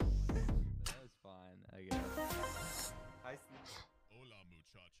 That was fine, I guess. Hi, Hola,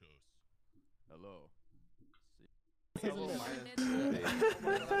 muchachos. hello.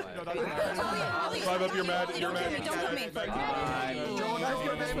 Five up, you're mad. Don't kill me.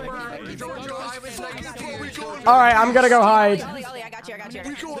 Alright, I'm gonna go hide. Ollie, I got you.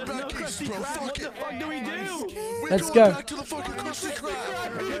 We're going back east, bro. Fuck it. What do we do? Let's go. Back to the fucking Krusty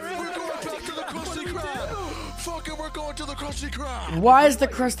Krab. We're going back to the Krusty Krab. Fuck it, we're going to the Krusty Krab. Why is the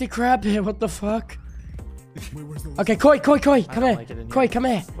Krusty Krab here? What the fuck? Okay, Koi, come here. Koi, come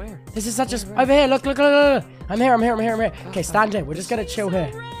here. Where? This is such a... Over here, look. I'm here. Okay, stand here. We're just gonna chill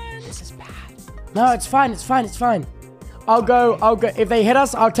here. This is bad. No, it's fine. I'll go. If they hit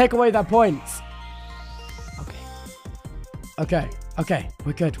us, I'll take away their points. Okay.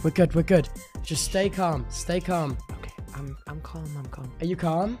 We're good. Just stay calm. Okay, I'm calm. Are you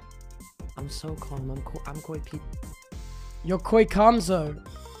calm? I'm so calm. I'm Koi Pete. You're Koi Kamzo.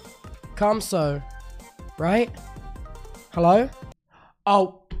 Kamso. Right? Hello?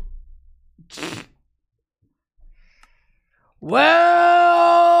 Oh.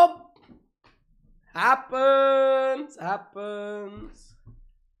 Well, happens.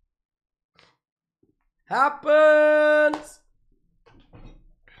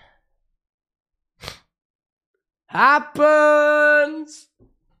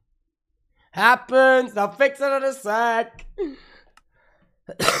 I'll fix it in a sec.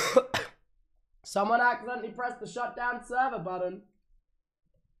 Someone accidentally pressed the shutdown server button.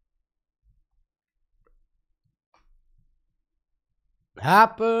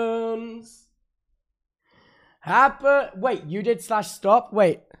 Happens. Wait, you did /stop?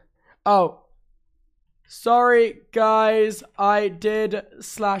 Wait. Oh. Sorry, guys. I did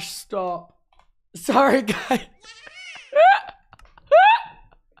 /stop. Sorry, guys.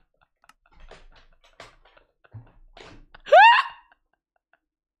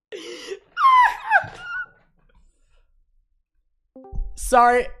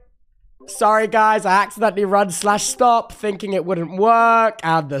 Sorry guys, I accidentally run /stop thinking it wouldn't work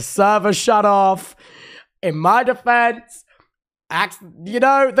and the server shut off. In my defense,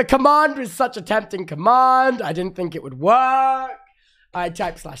 the command was such a tempting command. I didn't think it would work. I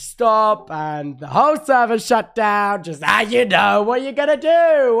typed /stop and the whole server shut down. Just, what are you gonna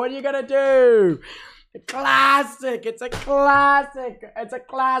do? Classic. It's a classic. It's a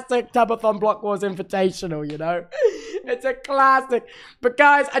classic Tubbathon Block Wars Invitational, you know? It's a classic. But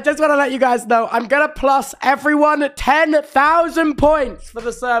guys, I just want to let you guys know, I'm going to plus everyone 10,000 points for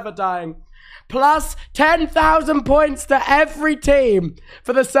the server dying. Plus 10,000 points to every team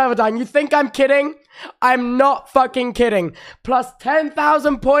for the server dying. You think I'm kidding? I'm not fucking kidding. Plus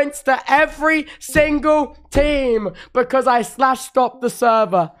 10,000 points to every single team because I /stopped the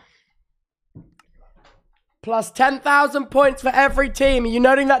server. Plus 10,000 points for every team. Are you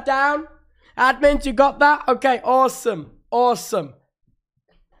noting that down? Admins, you got that? Okay, awesome. Awesome.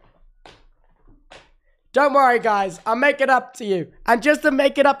 Don't worry, guys. I'll make it up to you. And just to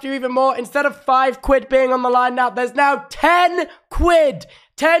make it up to you even more, instead of 5 quid being on the line now, there's now 10 quid.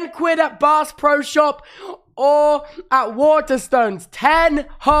 10 quid at Bass Pro Shop or at Waterstones. 10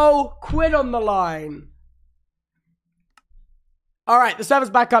 whole quid on the line. All right, the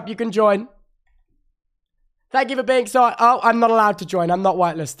server's back up. You can join. Thank you for being so... Oh, I'm not allowed to join. I'm not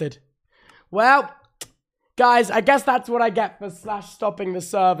whitelisted. Well, guys, I guess that's what I get for /stopping the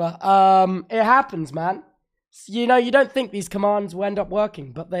server. It happens, man. You know, you don't think these commands will end up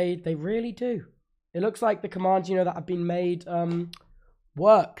working, but they really do. It looks like the commands, you know, that have been made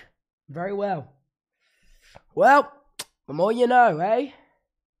work very well. Well, the more you know, eh?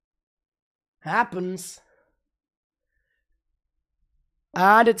 Happens.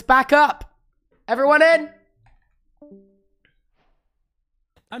 And it's back up. Everyone in?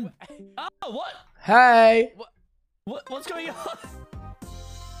 Oh, what? Hey. What's going on?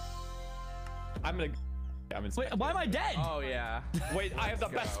 I'm in. Wait, why am I dead? Oh yeah. Wait, I have the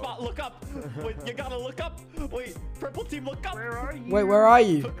best spot. Look up. Wait, you gotta look up. Wait, purple team, look up. Where are you? Wait, where are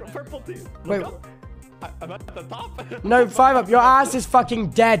you? Purple team. Wait. Up. I'm at the top. No, 5 up. Your ass is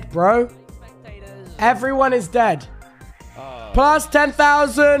fucking dead, bro. Everyone is dead. Plus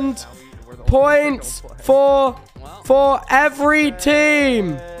 10,000 points for every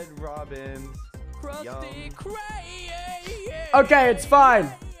team. Okay, it's fine.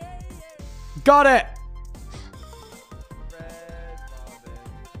 Got it.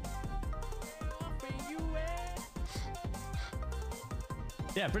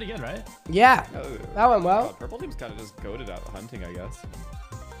 Yeah, pretty good, right? Yeah, that went well. Purple team's kind of just goated out hunting, I guess.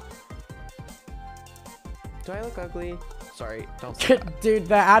 Do I look ugly? Sorry, don't. Dude,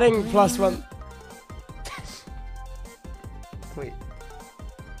 they're adding +1. Wait,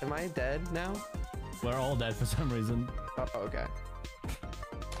 am I dead now? We're all dead for some reason. Oh, okay.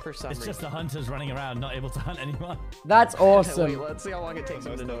 For some reason. It's just the hunters running around, not able to hunt anyone. That's awesome. Wait, let's see how long it takes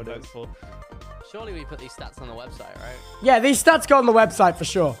them to notice. Surely we put these stats on the website, right? Yeah, these stats go on the website for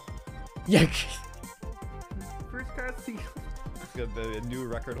sure. Yeah. First cutscene. Got the new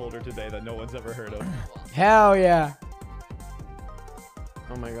record holder today that no one's ever heard of. Hell yeah.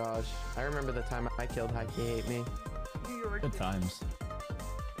 Oh my gosh. I remember the time I killed Hikey Hate Me. Good times.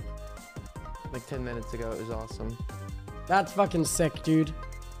 Like 10 minutes ago, it was awesome. That's fucking sick, dude.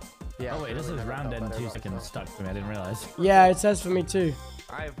 Yeah. Oh wait, this is round end 2 seconds stuck for me. I didn't realize. Yeah, it says for me too.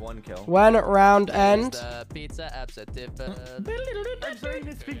 I have 1 kill. When round end? Pizza absent.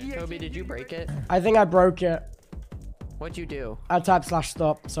 Toby, did you break it? I think I broke it. What'd you do? I typed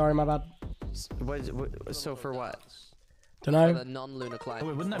 /stop. Sorry, my bad. So for what? Dunno. The non-lunar client. Oh,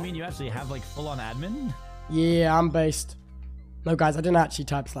 wait, wouldn't that mean you actually have like full-on admin? Yeah, I'm based. No, guys, I didn't actually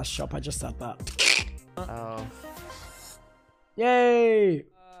type /shop. I just said that. Oh. Yay!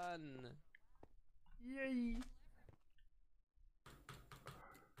 Yay!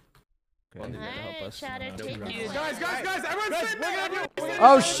 Guys, everyone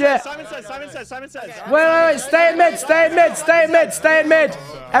Oh shit! Simon says. Wait, stay in mid, stay in mid, stay in mid, stay in mid.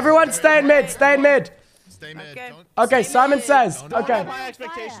 Everyone stay in mid, stay in mid. Stay mid. Okay, Simon says. Okay. My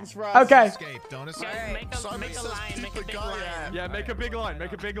expectations for us. Okay. Escape. Don't escape. Make a line. Make a big line. Yeah, make a big line.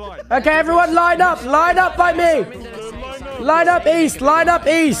 Make a big line. Okay, everyone line up by me. Line up east, line up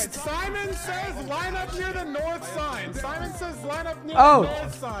east. Simon says line up near the north sign. Simon says line up near Oh. the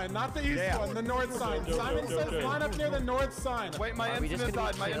north sign, not the east one, the north sign. Simon says line up near the north sign. Wait, my infinite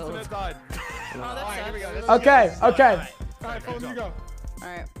died. My infinite died. Alright, here we go. Okay, okay. Alright, Phone, you go.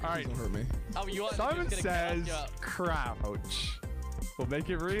 Alright. Alright. Don't hurt me. Oh, you are Simon just gonna says crouch. We'll make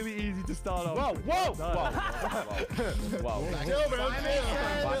it really easy to start off. Whoa! Wow.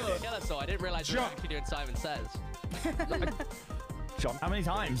 Yeah, so I didn't realize you were actually doing Simon Says. Jump. How many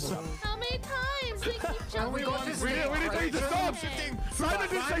times? How many times? They keep jumping. We didn't tell you to stop. Simon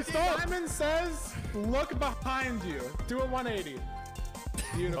didn't say stop. Simon says look behind you. Do a 180.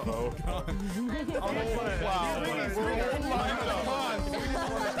 Beautiful. Wow. Wait,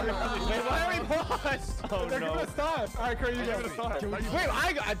 why are we paused? Oh, They're no. gonna stop. Alright, Curry, you go. Wait,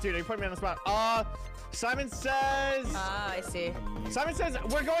 dude, you put me on the spot. Simon says. Ah, I see. Simon says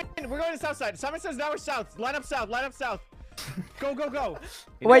we're going to south side. Simon says now we're south. Line up south. Line up south. Go, go, go.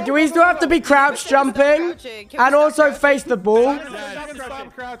 Wait, do we still have to be crouch jumping and also face the ball?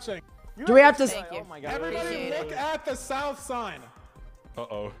 Stop crouching. Do we have to? Oh my God. Everybody look at the south sign.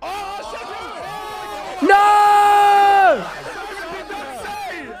 Uh-oh. No!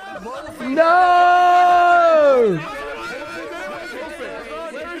 No!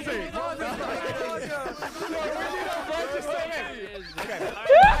 Where is he?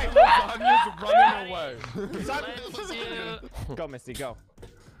 Tanya's running away. Go, Misty, go.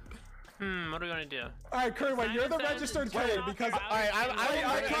 What are we gonna do? Alright, Kurt, wait, you're the registered kid because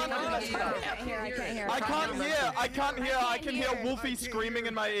I can't hear. I can hear Wolfie screaming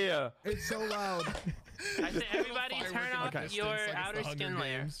in my ear. It's so loud. I said everybody turn off your outer skin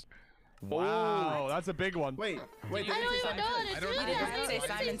layer. Wow, that's a big one. I don't even know how to do that. I didn't say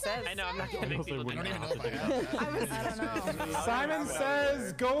Simon says. I know, I'm not gonna make people do that. I don't know. Simon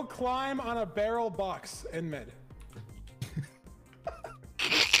says go climb on a barrel box in mid.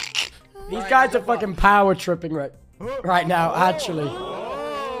 These guys are fucking power tripping right now, actually. That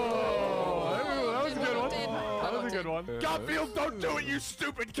was a good one. That was a good one. Garfield, don't do it, you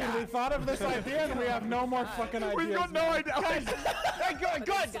stupid cat. We thought of this idea and we have no more fucking ideas. We've got no idea. Hey,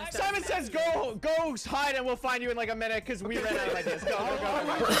 good. Simon says go hide and we'll find you in like a minute because we ran out of ideas. Go.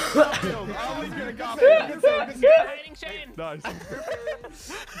 I'll leave you to Garfield. Hiding Shane. Nice.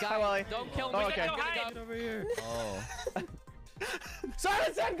 Hi, Wally. Don't kill me. Oh, okay. Go hide. Over here. Oh.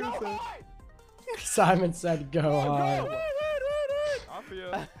 Simon said go hide. Simon said go hide. Off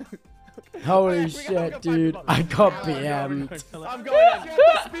you. Holy shit, dude. I got BM'd. I'm going in. You have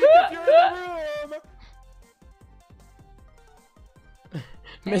to speak if you're in the room.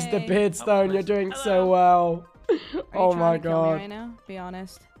 Mr. Beardstone, you're doing so well. Oh my god. Right now? Be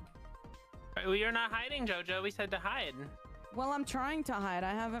honest. Well, you're not hiding, Jojo. We said to hide. Well, I'm trying to hide.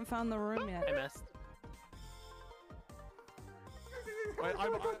 I haven't found the room yet. I missed. Wait,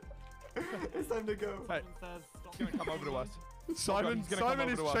 It's time to go. Hey, he's gonna come over to us. Simon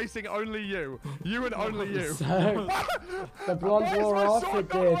is chasing only you. You and only you. So, the blonde wore off, it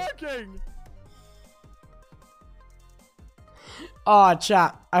did. Working? Ah,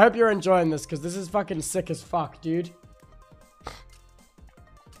 chat. I hope you're enjoying this, because this is fucking sick as fuck, dude.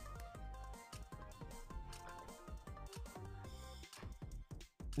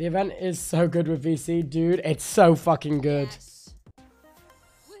 The event is so good with VC, dude. It's so fucking good. Yes.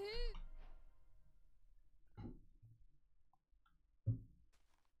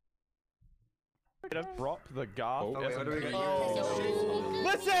 Drop the Garth.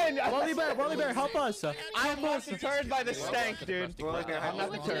 Listen! Wally Bear, help us. I'm not deterred by the stank, dude. I'm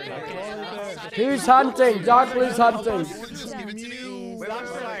not deterred. Who's hunting? Dark Blue's hunting.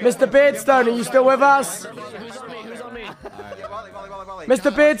 Mr. Beardstone, are you still with us? Who's on me?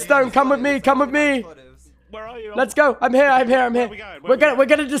 Mr. Beardstone, come with me, come with me. Where are you? Let's go. I'm here. We're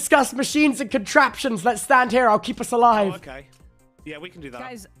gonna discuss machines and contraptions. Let's stand here. I'll keep us alive. Oh, okay. Yeah, we can do that.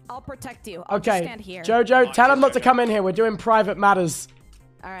 Guys, I'll protect you. I'll just Okay. stand here. Jojo, tell him not to come in here. We're doing private matters.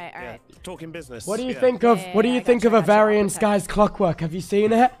 All right. Talking business. What do you think of What do you think of Avarian Sky's clockwork? Have you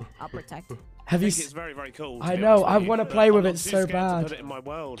seen it? I'll protect. Have you? It's very, very cool. I know. I want to play with it so bad. Put it in my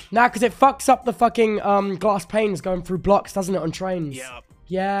world. Nah, because it fucks up the fucking glass panes going through blocks, doesn't it, on trains?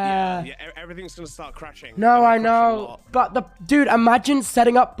 Yeah. Everything's gonna start crashing. No, I know. But dude, imagine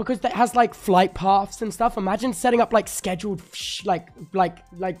setting up, because it has like flight paths and stuff. Imagine setting up like scheduled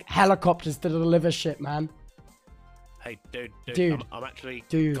like helicopters to deliver shit, man. Hey, dude. I'm actually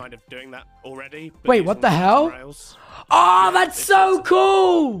kind of doing that already. Wait, what the hell? Oh, that's so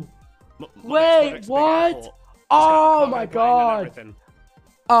cool! Wait, what? Oh my god.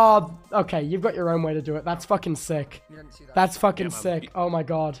 Oh, okay, you've got your own way to do it. That's fucking sick. That's fucking sick. Oh my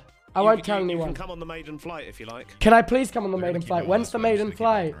god. I won't tell anyone. You can come on the maiden flight if you like. Can I please come on the maiden flight? When's the maiden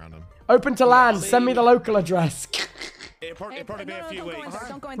flight? Open to land. Send me the local address. It'll probably be a few weeks.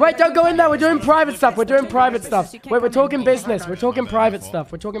 Wait, don't go in there. We're doing private stuff. Wait, we're talking business. We're talking private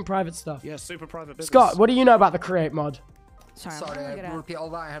stuff. Yeah, super private business. Scott, what do you know about the Create mod? Sorry, repeat all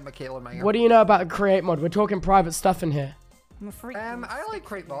that. I had Michaela in my ear. What do you know about the Create mod? We're talking private stuff in here. I like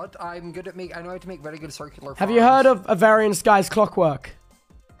Create mod. I'm good at I know how to make very good circular. Have you heard of Avarian Sky's clockwork?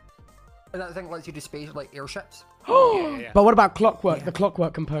 That thing lets you do space like airships. But what about clockwork? The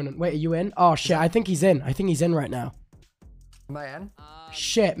clockwork component. Wait, are you in? Oh shit, I think he's in. I think he's in right now. Am I in?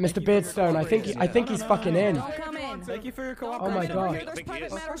 Shit, Mr. Beardstone. I think he's fucking in. Thank you for your cooperation. Oh my god.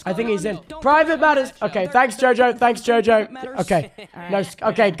 I think he's in. Private matters. Okay, thanks Jojo. Okay. No,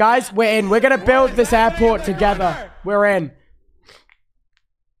 okay, guys, we're in. We're gonna build this airport together. We're in.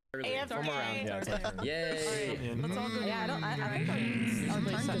 One more round. Yay. Let's all go. Yeah, I think our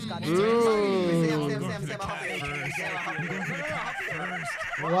turn just got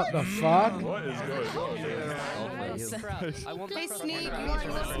What the fuck? What is going on? Hey, Sneak, you want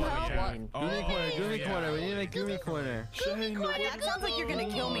some help? Goomy corner. We need a goomy corner. That sounds like you're gonna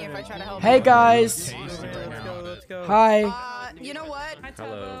kill me if I try to help. Hey guys. Let's go. Hi. You know what?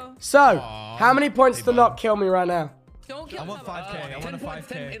 Hello. So, how many points to not kill me right now? Don't kill I want 5k. I want a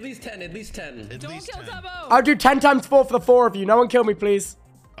 5k. At least 10. At least 10. Don't kill Tubbo. I'll do 10 times 4 for the 4 of you. No one kill me, please.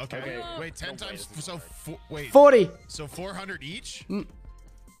 Okay. Wait, 10 times. So, wait. 40. So 400 each?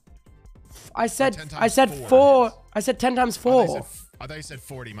 I said 10 I times said 4. I said 10 times 4. I thought you said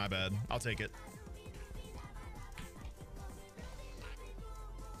 40. My bad. I'll take it.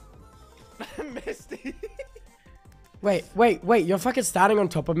 Misty. Wait. You're fucking standing on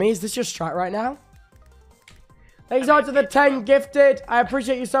top of me. Is this your strat right now? Thanks out to the 10 gifted. I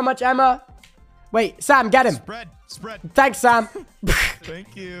appreciate you so much, Emma. Wait, Sam, get him. Spread. Thanks, Sam.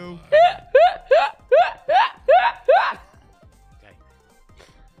 Thank you.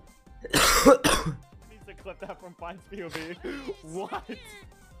 Needs to clip that from Fine's POV. What?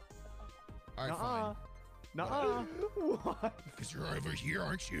 All right, fine. Nuh-uh. What? Because you're over here,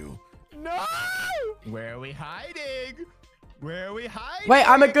 aren't you? No! Where are we hiding? Where are we hiding? Wait,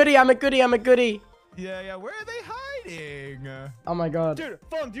 I'm a goodie. Yeah, where are they hiding? Oh my god. Dude,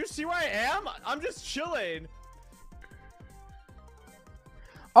 Phone, do you see where I am? I'm just chilling.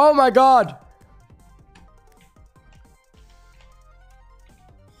 Oh my god.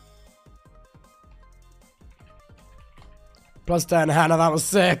 Plus 10, Hannah, that was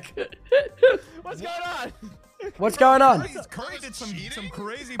sick. What's going on? What's going on? Curry did some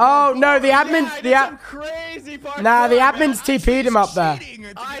crazy. Oh no, the admin, Crazy nah, the admin's TP'd him up there.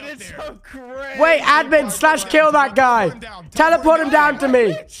 I did some crazy. Wait, admin / kill that guy. Teleport him down to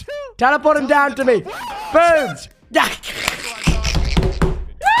me. Teleport him down to me. Boom.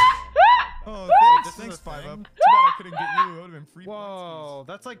 Oh, thanks 5 up. Too bad I couldn't get you. It would have been free. Whoa,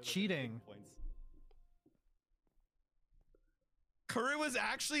 that's like cheating. Curry was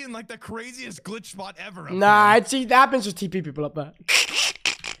actually in like the craziest glitch spot ever. Nah, I'd see the admin's just TP people up there.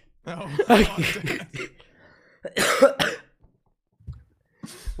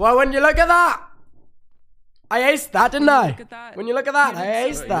 Well, when you look at that, I aced that, didn't I? When you look at that, I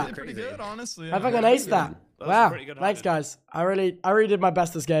aced that. Pretty good, honestly. I fucking aced that. Wow. Thanks, guys. I really did my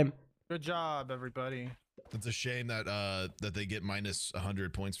best this game. Good job, everybody. It's a shame that that they get minus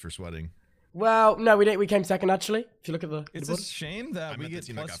 100 points for sweating. Well, no, we didn't. We came second actually. If you look at the. It's a shame that we get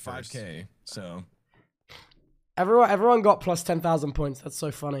plus 5k. So. Everyone got plus 10,000 points. That's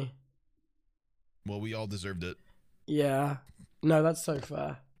so funny. Well, we all deserved it. Yeah. No, that's so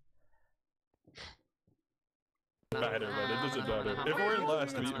fair. Matter, man. It doesn't matter. If we're in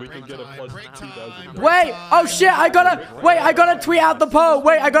last, we can get a plus 2,000. Wait! Oh shit! I gotta tweet out the poll.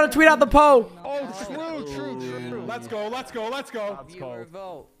 Wait! I gotta tweet out the poll. Oh, true. Let's go. Viewer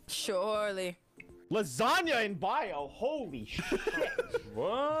vote. Surely. Lasagna in bio. Holy shit.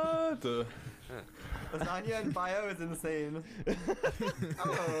 What? Lasagna in bio is insane.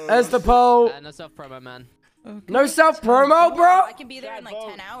 There's the poll. No self promo, man. Okay. No self promo, bro. I can be there in like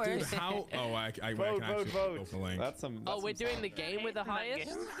 10 hours. Dude, how? Oh, I can actually go for link. We're doing the game with the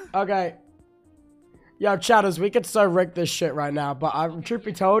highest. Okay. Yo, chatters, we could so rig this shit right now, but truth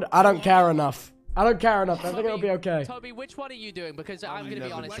be told, I don't care enough. I think it'll be okay. Toby, which one are you doing? Because I'm gonna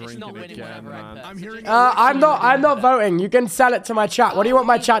be honest, it's not winning whatever I pick. I'm hearing. I'm not voting. You can sell it to my chat. What do you want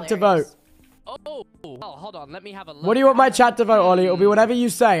my chat to vote? Oh, well, hold on. Let me have a look. What do you want my chat to vote, Ollie? It'll be whatever you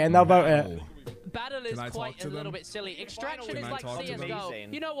say, and they'll vote it. Battle is quite a little bit silly. Extraction is like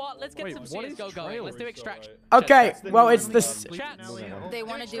CSGO. You know what? Let's get some CSGO going. Let's do Extraction. Okay, well, it's this. They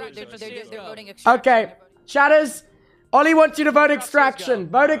want to do it. They're voting Extraction. Okay, chatters. Ollie wants you to vote Extraction.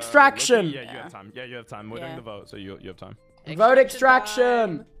 Vote Extraction. Yeah, you have time. Yeah, you have time. We're doing the vote, so you have time. Vote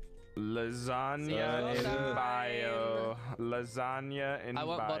Extraction. Lasagna in bio. Lasagna in bio. I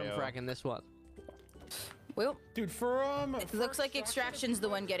want bottom frag in this one. Well, dude, it looks like Extraction's the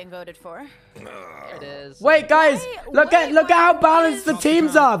one getting voted for. There it is. Wait, guys, look at how balanced the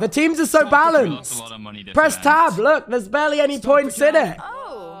teams are. The teams are so balanced. Press tab. Look, there's barely any points in it.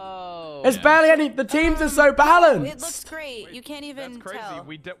 Oh. There's barely any. The teams are so balanced. It looks great. You can't even That's crazy.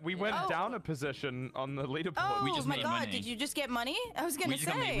 tell. We went down a position on the leaderboard. Oh my god! Did you just get money? I was gonna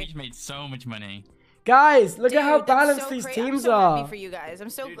say. We just made so much money. Guys, look at how balanced these teams are. are. Happy for you guys. I'm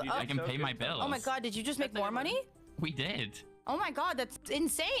so glad. I can pay my bills. Oh my god! Did you just make more money? We did. Oh my god, that's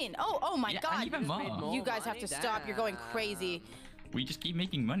insane. Oh my god. Even more. You guys have to stop. You're going crazy. We just keep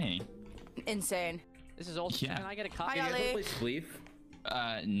making money. Insane. This is awesome. Yeah. Can I get a cut? Hi, Ali.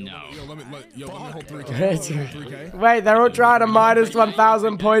 No. Yo, let me hold 3K. Wait, they're all trying to minus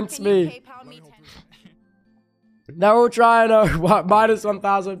 1,000 points me. They're all trying to minus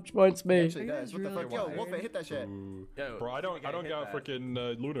 1,000 points me. Actually, guys, what the fuck? Yo, Wolf, hit that shit. Yo, bro, I don't got freaking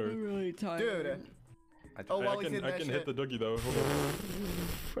lunar. Really Dude. I can hit the doogie though. Hold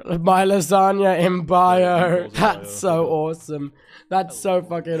on. My lasagna in bio. That's so awesome. That's so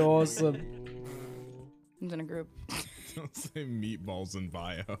fucking awesome. He's in a group. Don't say meatballs in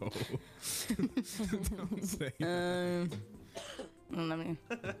bio. Don't say Let me.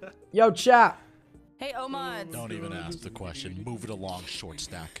 Yo, chat. Hey, Omad. Don't even ask the question. Move it along, short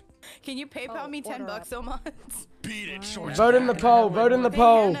stack. Can you PayPal me $10, Omad? Beat it, short Vote in the poll. Vote in the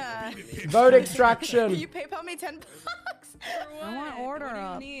poll. Vote extraction. Can you PayPal me $10? I want to order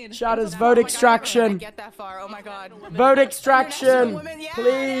up. Chatters, vote extraction. Get that far. Oh my god. Vote extraction.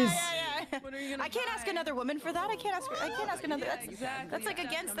 Please. I can't ask another woman for that. I can't ask another. That's like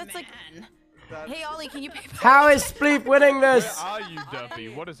against. That's like. Hey Ollie, can you pay? How is Spleef winning this? Where are you, Duffy?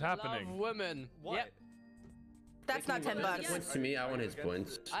 What is happening? Love women. What? Yep. That's not $10. Points to me. I want his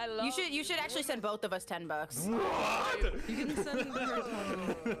points. I love. You should actually send both of us $10. What? You can send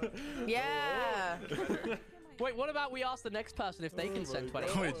her. Yeah. Wait, what about we ask the next person if they can send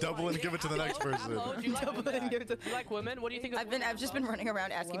 20? Wait, double and give it to the next person. Do you like women? What do you think? I've just been running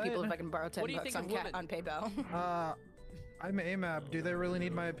around asking people if I can borrow $10 on PayPal. I'm AMAB. Do they really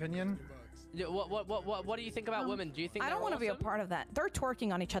need my opinion? What do you think about women? Do you think I don't want to be a part of that. They're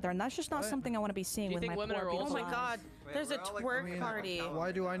twerking on each other, and that's just not something I want to be seeing with my poor Oh my eyes. god, there's a twerk party.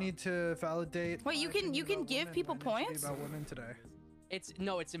 Why do I need to validate? Wait, you can give people points? About women today. It's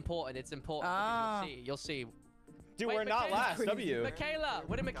important. It's important. Ah. You'll see. Dude, Wait, we're not last. W. Michaela,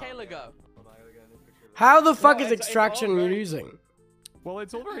 where did Michaela go? How the fuck is extraction using? Well,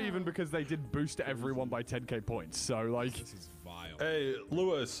 it's all very even because they did boost everyone by 10k points. So like, this is vile. Hey,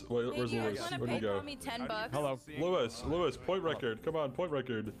 Lewis, where's Lewis? Where'd you go? Me $10. Hello, Lewis, point record. Come on, point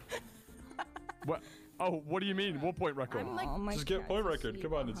record. What? Oh, what do you mean? What point record? Just get point record.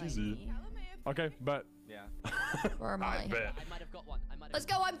 Come on, it's easy. Okay, bet. Yeah. Where am I? Bet. Let's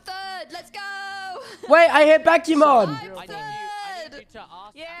go, I'm third! Let's go! Wait, I hit Bakimon! I need you to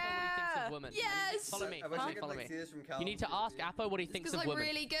ask Apple what he thinks of women. Yes! Follow me. Follow me. You need to ask Apple what he thinks of women.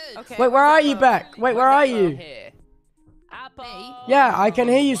 Really good. Okay. Wait, where are you, Beck? Wait, where are you? Apple. Yeah, I can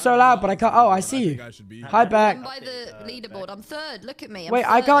hear you so loud, but I can't. Oh, I see you. Hi, Beck. I'm by the leaderboard. I'm third. Look at me. I'm Wait,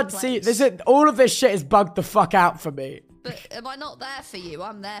 I third can't place. see. This is all of this shit is bugged the fuck out for me. But am I not there for you?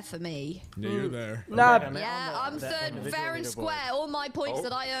 I'm there for me. Yeah, you're there. Nah. Yeah, I'm third fair and square. All my points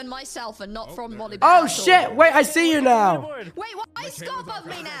that I earn myself and not from volleyball. Oh shit! Wait, I see you now. Wait, why is Scott above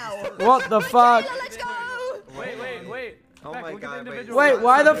me now? What the fuck? Let's go! Wait. Oh my god, Wait,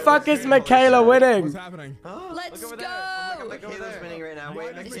 why the fuck is Michaela winning? What's happening? Let's go! Michaela's winning right now.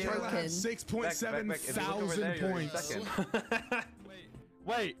 Wait, It's Michaela broken. 6.7 thousand points.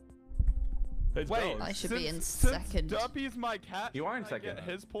 Wait. Wait, I should be in second. Duppy's my cat. You are in second. Get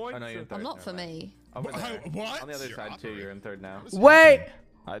his points. Oh, no, you're in third. I'm not for me. Over there. What? On the other side too. You're in third now. Wait.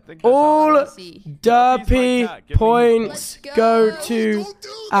 I think All that's Duppy points go to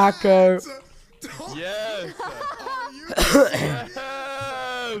Akko. Yes.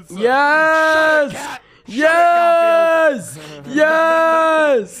 Yes. Yes.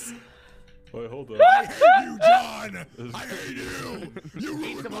 Yes. Wait, hold on. You, John! I hate you! You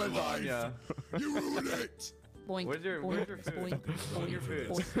ruined my life! You ruined it! Boink, Where's your food? Where's your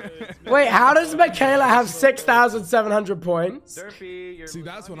food? Wait, how does Michaela have 6,700 points? Durfee, your See,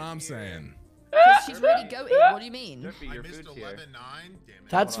 that's what I'm saying. Because she's really goated. What do you mean? Durfee, your food's here.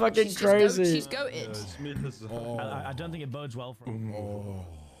 That's fucking crazy. She's goated. I don't think it bodes well for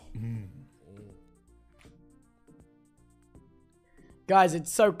him. Guys,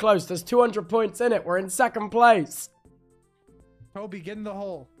 it's so close. There's 200 points in it. We're in second place. Toby, get in the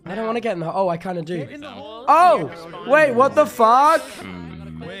hole. I don't want to get in the... Oh, I kind of do. Get in the hole. Oh! Wait, what the fuck?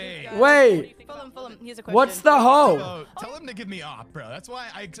 Wait. Fulham, here's a question. What's the hole? Tell him to give me op, bro. That's why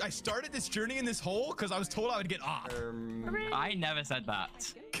I started this journey in this hole, because I was told I would get op. I never said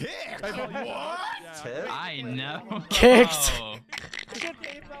that. Kick! What? I know. Kicked.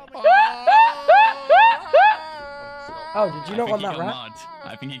 Oh, did you not want that rat?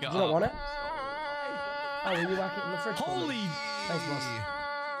 I think you got Did you not want it? Oh, will you whack it in the fridge? Holy! Thanks, boss.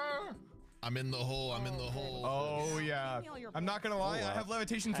 I'm in the hole. I'm in the hole. Oh, yeah. I'm not gonna lie. I have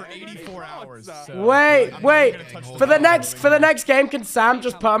levitation for 84 hours. So Wait. For the ball. next game, can Sam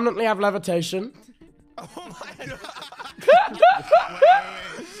just permanently have levitation? Oh my god.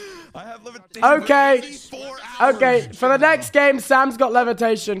 I have levitation Okay. for 84 hours. Okay, for the next game, Sam's got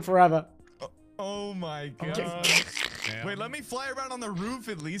levitation forever. Oh my god. Man, Wait, let me fly around on the roof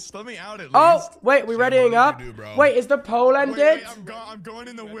at least. Let me out at least. Oh, wait, we readying up? Wait, is the poll ended? Wait, I'm going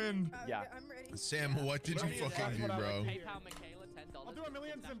in the wind. Yeah. Sam, what did you fucking do, bro? I'll do $1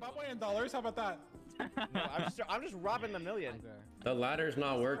 million Zimbabwean dollars. How about that? No, I'm just robbing the million. The ladder's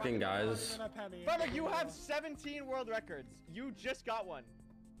not working, guys. Brother, you have 17 world records. You just got one.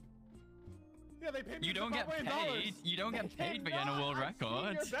 Yeah, they paid me You don't get paid. You don't get paid for getting a world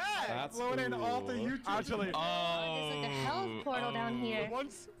record. That's cool. In all the YouTube. Actually, oh. There's like a health portal down here.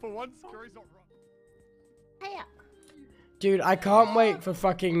 For once, Curry's not wrong. Hey, Dude, I can't wait for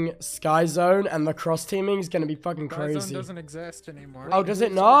fucking Sky Zone, and the cross teaming is gonna be fucking Sky crazy. Zone doesn't exist anymore. Oh, does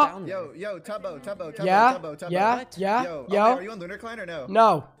it not? Yo, Tubbo. Yeah? Tubbo. Yeah? Yeah? Yo, Yo? are you on LunarCline or no?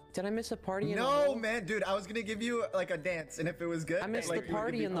 No. Did I miss a party in the No, hole? man, dude, I was gonna give you like a dance, and if it was good, I missed like, the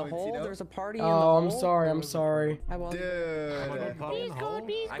party in the hole. There's a party in the Oh, hole. I'm sorry. I'm sorry. Dude.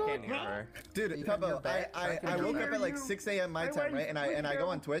 I can't hear her. Dude, Tubbo, I woke up at like 6 a.m. my time, right? And I go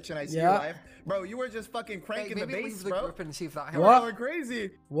on Twitch and I see Yeah. you live. Bro, you were just fucking cranking the maybe bass, leave the bro. group and see if that You were What? going crazy.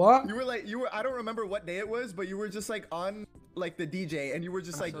 What? You were I don't remember what day it was, but you were just like on like the DJ and you were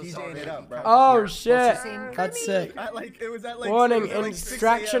just like DJing it up, bro. Oh shit. That's sick. It was at like Warning, it was at, like, 6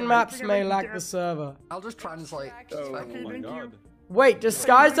 extraction a.m. maps may lack the server. I'll just translate. Oh my god. Wait, does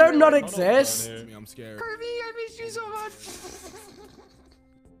Sky Zone not exist? I'm scared. Kirby, I miss you so much.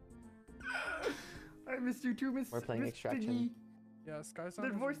 I missed you too, Miss. We're playing Miss Extraction. Piggy. Yeah, Sky Zone.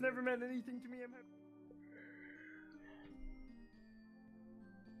 That voice never meant anything to me. I'm happy.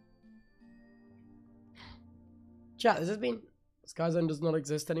 Chat, this has been... Sky Zone does not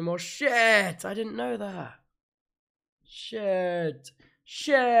exist anymore. Shit! I didn't know that. Shit.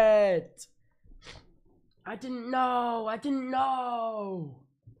 Shit! I didn't know!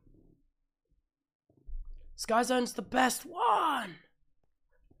 Sky Zone's the best one!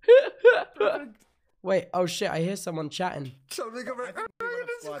 Wait, oh shit, I hear someone chatting. Something over. Kirby,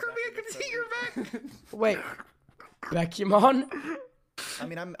 I can see your back. Wait. Beckyamon? I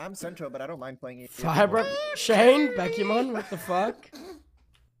mean, I'm Central, but I don't mind playing it. Fiber? Shane? Beckyamon? What the fuck?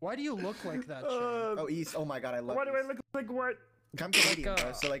 Why do you look like that, Shane? Oh, East. Oh my god, I love Why do I look like what? I'm Canadian,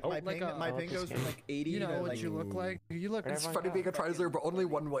 bro. So like my ping goes from like 80 You know to what like... you look like? You look. It's funny being a translator, but only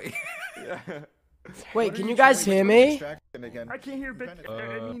one way. Wait, can you guys hear me? I can't hear Becky.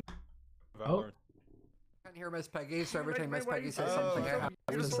 Oh. I can't hear Miss Peggy, so every time Miss Peggy says something, I have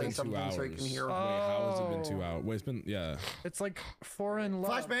to say something so you can hear. Wait, how has it been 2 hours? Wait, it's been, yeah. It's like foreign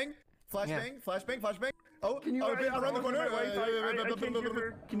love. Flashbang! Flashbang! Oh, Can you around the corner! I can't hear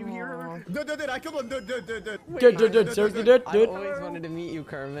her. Can you hear her? Dude, I killed one! Dude, seriously, dude. I always wanted to meet you,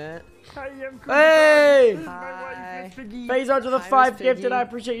 Kermit. I am Hey! Hi. Phase on to the Hi, 5 Miss gifted. Piggy. I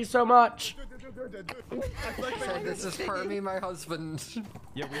appreciate you so much. So this is Kermit, my husband.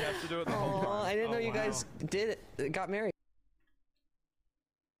 Yeah, we have to do it the whole Oh, time. I didn't know you guys did it. Got married.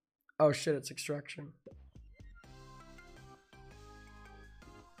 Oh shit, it's extraction.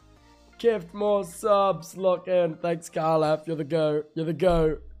 Gift more subs, lock in. Thanks, Carlaf. You're the GOAT. You're the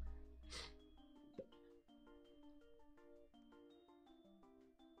GOAT.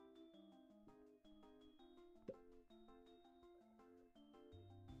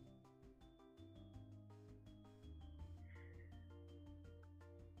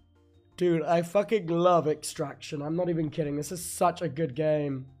 Dude, I fucking love Extraction. I'm not even kidding. This is such a good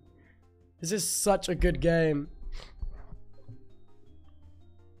game. This is such a good game.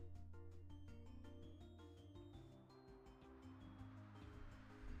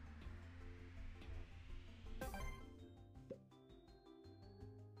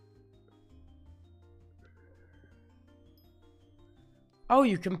 Oh,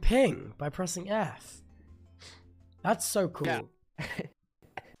 you can ping by pressing F. That's so cool. Yeah.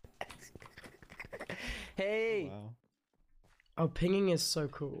 Hey. Wow. Oh, pinging is so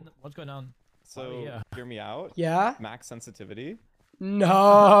cool. What's going on? So, hear me out. Yeah? Max sensitivity.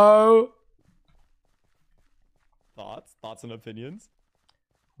 No. Thoughts and opinions?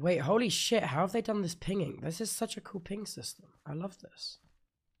 Wait, holy shit. How have they done this pinging? This is such a cool ping system. I love this.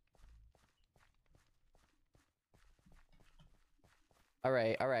 All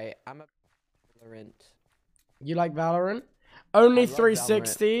right. I'm a Valorant. You like Valorant? Only I love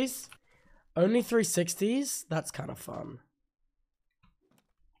 360s? Only 360s? That's kind of fun.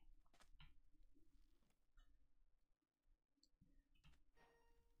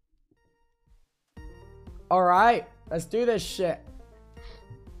 Alright, let's do this shit.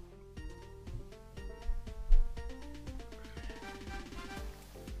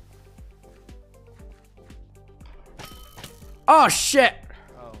 Oh shit!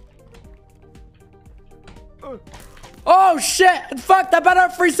 Oh shit! Fuck, they're better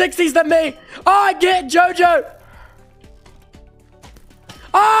at 360s than me! Oh, I get Jojo!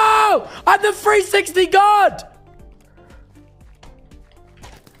 Oh! I'm the 360 god!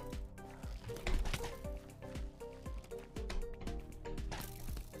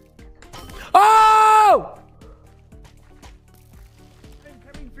 Oh! I'm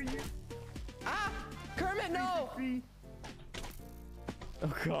coming for you. Ah! Kermit, no!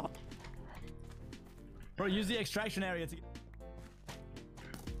 Oh god. Bro, use the extraction area to.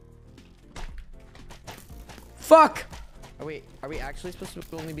 Fuck! Oh wait, are we actually supposed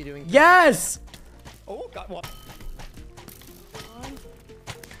to only be doing? Yes! Oh god, what?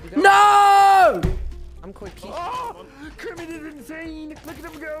 No! I'm quick. Oh! Kermit is insane! Look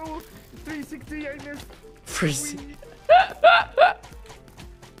at him go! 360, I missed. 360.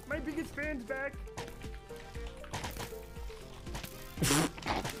 My biggest fan's back.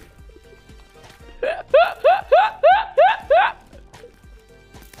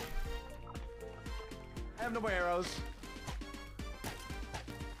 I have no more arrows.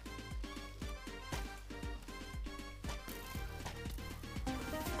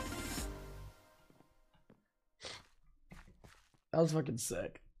 That was fucking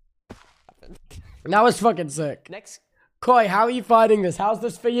sick. That was fucking sick. Next. Koi, how are you finding this? How's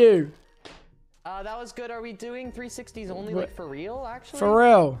this for you? That was good. Are we doing 360s only, like, for real, actually? For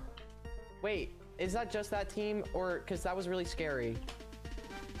real. Wait, is that just that team, or, because that was really scary.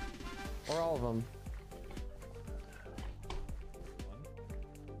 Or all of them.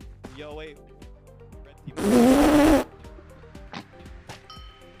 Yo, wait.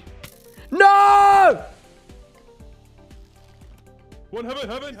 No! One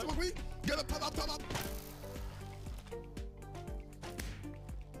heaven. Get up, top up.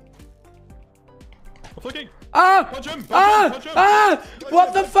 I'm flicking. Ah! Punch him.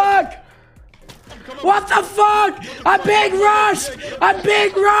 What the fuck? What the fuck? I'm being rushed! I'm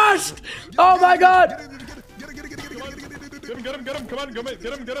being rushed! Oh my god! Get him. Come on, get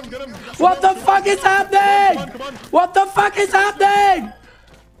him. What the fuck is happening? Come on. What the fuck is happening?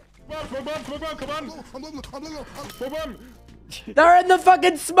 Smoke bomb, come on. Smoke bomb. They're in the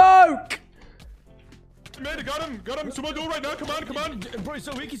fucking smoke! Man, got him. Sumo duel right now, come on. Bro, he's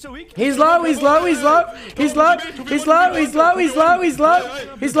so weak. He's low. He's let.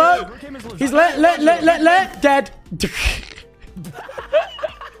 Dead.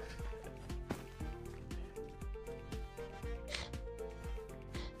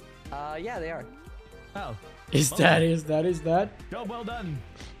 Yeah, they are. Oh. He's dead. Job well done.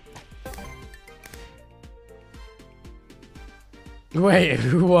 Wait,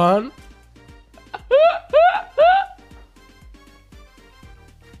 who won?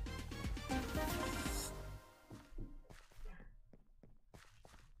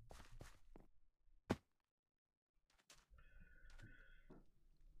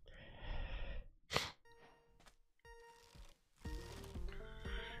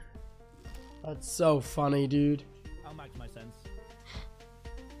 That's so funny, dude. I'll match my sense.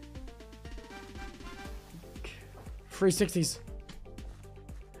 360s.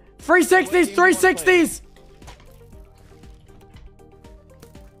 360s!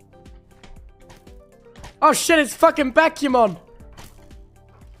 Oh shit, it's fucking Bakumon!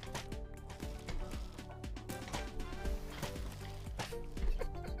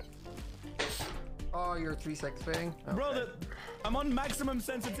 Oh, you're 360ing? Okay. Bro, I'm on maximum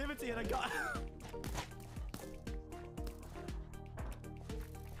sensitivity and I got...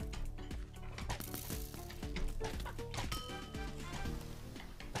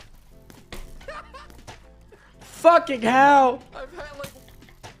 Fucking hell! I've had like...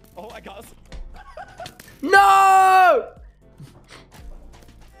 Oh, I got... No!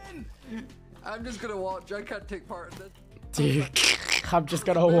 I'm just gonna watch. I can't take part in this. Dude, I'm just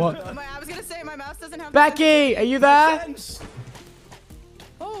gonna watch. I was gonna say my mouse doesn't have. Becky, are you there?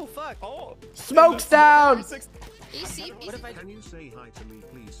 Oh fuck! Oh, smoke's down. Easy. Can you say hi to me,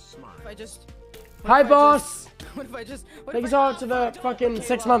 please? Smile. If I just. Hi, boss. What if I just? Thanks on to the fucking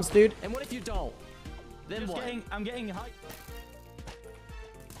 6 months, dude. And what if you don't? Then what? I'm getting high.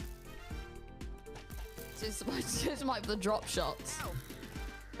 This might be the drop shots.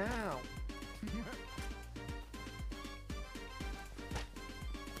 Ow.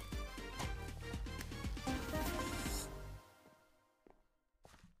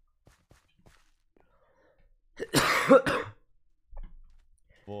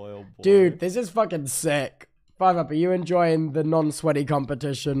 Boy, oh boy. Dude, this is fucking sick. 5 Up, are you enjoying the non-sweaty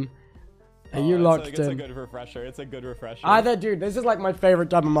competition? Are you locked in? It's a good refresher. It's a good refresher. Either, dude, this is like my favorite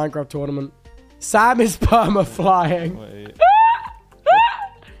type of Minecraft tournament. Sam is perma flying. Wait.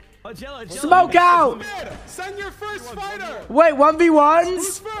 Smoke out! Send your first fighter! Wait,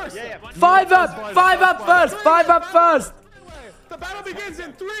 1v1s? 5 Up! 5 Up first! 5 Up first! The battle Countdown begins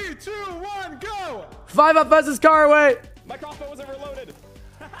in 3, 2, 1, go! 5 up versus Caraway. My crossbow wasn't reloaded.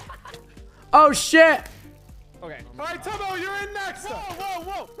 Oh shit. Okay. All right, Tubbo, you're in next.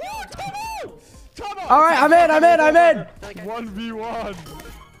 Whoa, Tubbo! Tubbo! All right, I'm in. 1v1.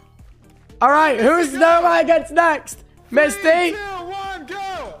 All right, who's Nomai against next? Misty? 3, 2, 1,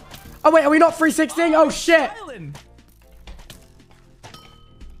 go! Oh wait, are we not 316? Oh shit.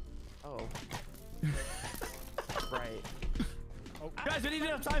 Oh. Right. Guys, we need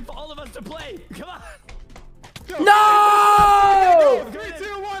enough time for all of us to play. Come on. No! 3,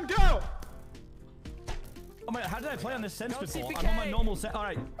 2, 1, go! Oh my, how did I play on this sense before? I'm on my normal set. All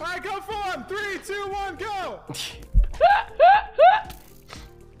right. All right, go for him. 3, 2, 1, go!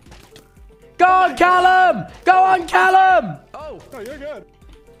 Go on, Callum! Go on, Callum! Oh, you're good.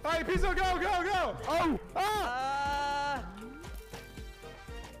 All right, Pizzo, go! Oh!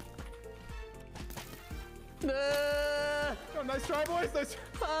 Oh, nice try, boys. Nice.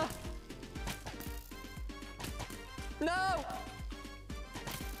 No!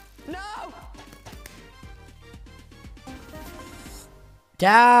 No!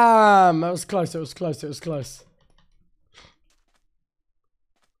 Damn, that was close. It was close.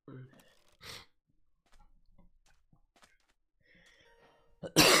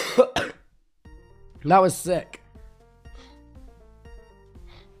 That was sick.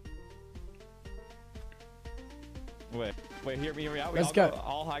 Wait, hear me out. Let's go.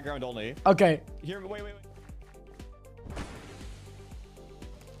 All high ground only. Okay.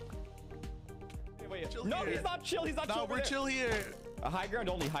 Wait. No, he's not chill. He's not chill. No, we're chill here. High ground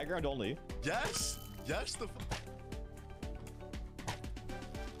only. Yes. You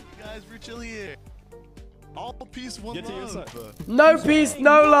guys, we're chill here. All peace, one love. No peace,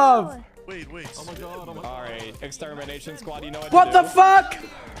 no love. Wait. Oh my god. All right, extermination squad. You know what? What the fuck?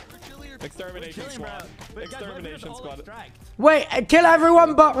 Extermination squad. Extermination squad. Wait, kill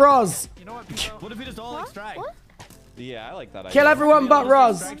everyone but Roz. You know what? What if we just all extract? Yeah, I like that idea. Kill everyone but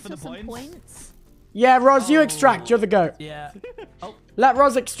Roz. For the points? Yeah, Roz, you extract. You're the goat. Yeah. Oh. Let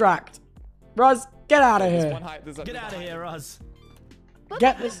Roz extract. Roz, get out of here. Get out of here, Roz.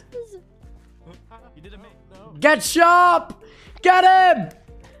 Get this. You didn't make no. Get sharp. Get him.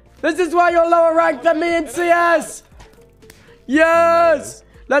 This is why you're lower ranked than me in CS. Yes.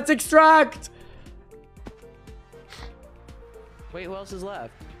 Let's extract. Wait, who else is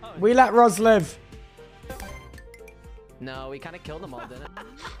left? We let Roz live. No, we kind of killed them all, didn't it?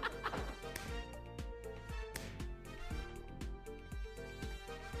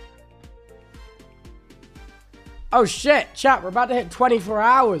 Oh shit, chat, we're about to hit 24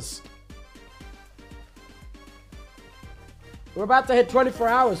 hours. We're about to hit 24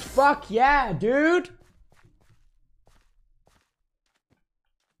 hours. Fuck yeah, dude.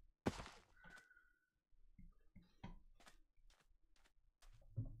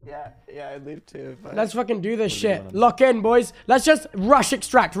 Yeah, I leave too. Let's fucking do this shit. Lock in, boys. Let's just rush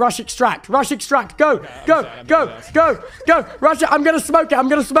extract. Go. Rush it. I'm gonna smoke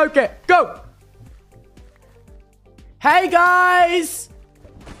it. Go. Hey, guys.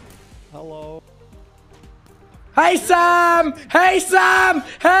 Hello. Hey, Sam. Hey.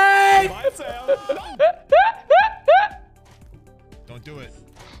 Bye, Sam. Don't do it.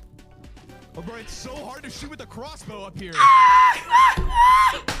 Oh, bro, it's so hard to shoot with the crossbow up here.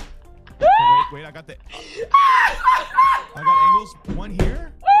 Wait, I got angles. One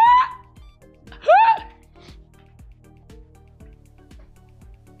here.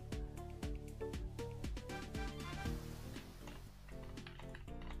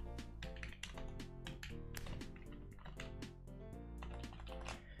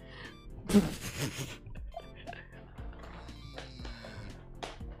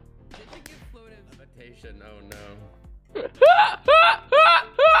 Invitation, oh no.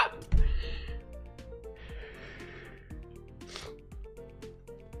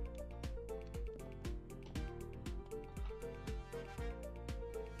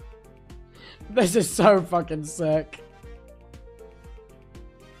 This is so fucking sick.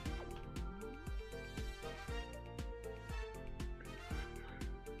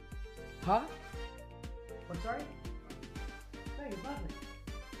 Huh? What, sorry? Hey, you love me.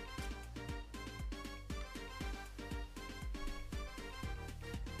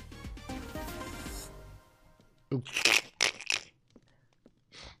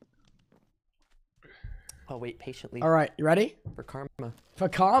 Oh, wait, patiently. All right, you ready? For karma. For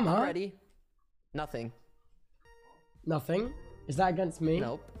karma? I'm ready. Nothing. Nothing? Is that against me?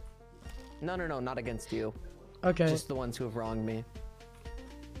 Nope. No, not against you. Okay. Just the ones who have wronged me.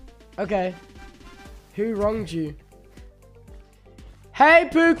 Okay. Who wronged you? Hey,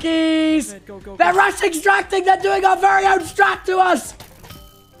 Pookies! They're rush extracting! They're doing our very own strat to us!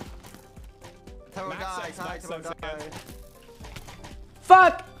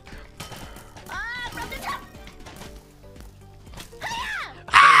 Fuck!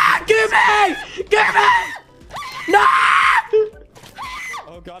 Ah! Give me! Give me! No!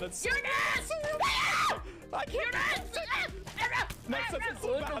 Oh god, it's. You're nuts! I can't.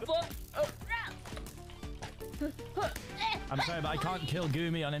 I'm sorry, but I can't kill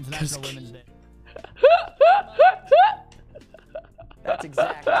Goomy on International Women's Day. That's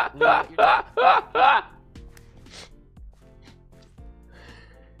exactly what you're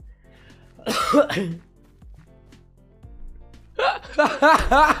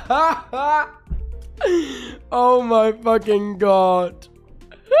Oh my fucking god.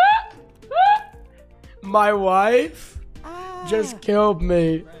 My wife just killed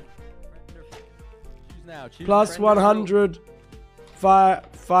me. Plus 100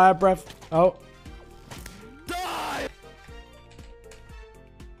 fire breath. Oh. Die!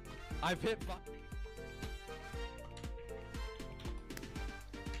 I've hit.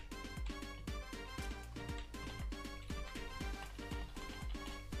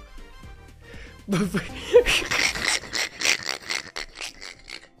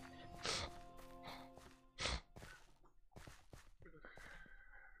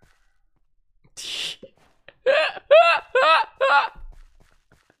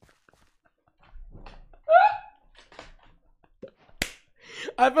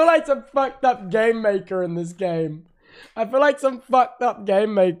 I feel like some fucked up game maker in this game. I feel like some fucked up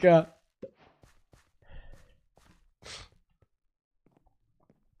game maker.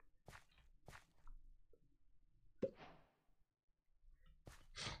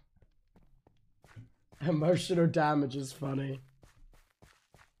 Emotional damage is funny.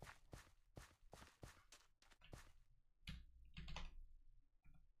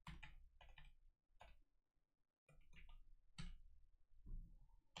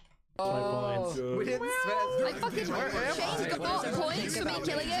 Oh, we didn't I fucking Shane's got points for me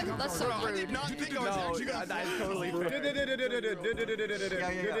killing him. That's so rude. That's totally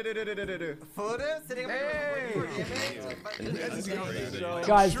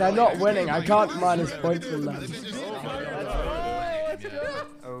Guys, they're not winning. I can't minus points from them.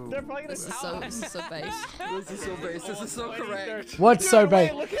 This is so base. This is so base. This is so correct. What's so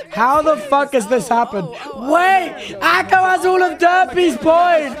big? How the fuck has this happened? Wait! Akko has all of Derpy's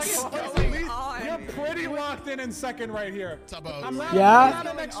points! You're pretty locked in second right here. I'm not, Yeah? I'm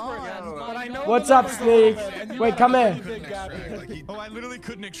not an expert, but I know What's up, Sneak? Wait, come here. Oh, I literally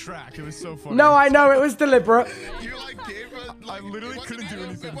couldn't extract. It was so funny. No, I know, it was deliberate. You like gave us, I literally couldn't do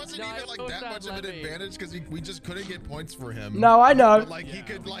anything. It wasn't even like that much of an advantage because we just couldn't get points for him. No, I know. But, like he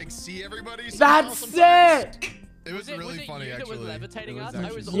could like see everybody. That's sick! It was really funny actually.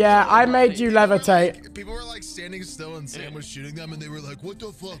 Yeah, I made you levitate. People were like standing still and Sam was shooting them and they were like, what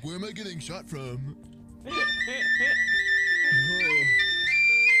the fuck? Where am I getting shot from? Yeah?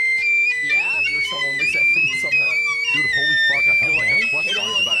 You're so only second somehow. Dude, holy fuck, I feel like a quest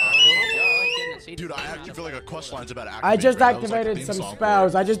line's about activate. Dude, I actually feel like a quest line's about activate. I just right? That was, activated like, some theme song.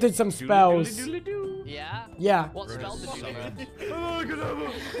 spells. I just did some spells. Yeah? Yeah. What spell did you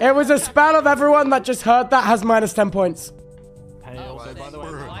do? It was a spell of everyone that just heard that has minus 10 points. Hey, also, by the way,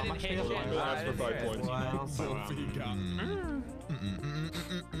 I didn't hit shit. That's for 5 points.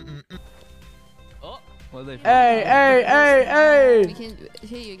 Oh. Hey, hey, hey, hey! We can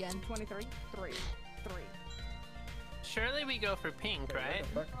hear you again. 23, 3, 3. Surely we go for pink, right?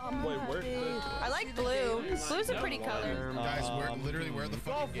 Wait, where? I like blue. Blue's a pretty color. Guys, where the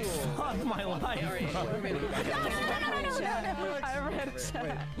fucking game? Fuck my life.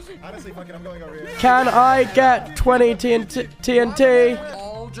 Honestly, fucking, I'm going over here. Can I get 20 TNT?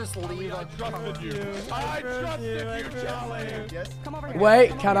 All just leave. I trusted you, Charlie. Yes. Come over here.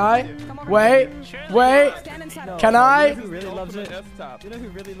 Wait, can I? Wait, wait. Can I? Who really loves it? You know who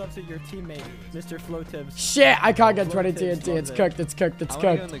really loves it? Your teammate, Mr. Flowtips. Shit, I can't get 20 TNT. It's cooked, it's cooked, it's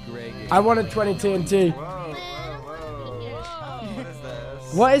cooked. I wanted 20 TNT.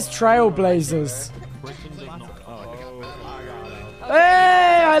 What is Trailblazers?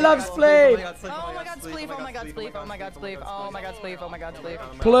 Hey, I love Spleef. Oh my god, Spleef, oh my god, Spleef, oh my god, Spleef, oh my god, Spleef, oh my god, Spleef.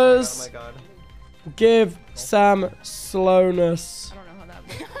 Plus, give Sam slowness. I don't know how that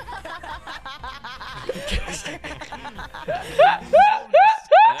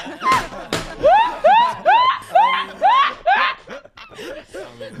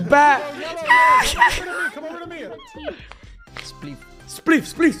Bat. Come over to me. Spleef. Spleef,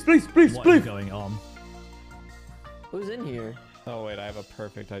 spleef, spleef, spleef, What is spleef. going on? Who's in here? Oh wait, I have a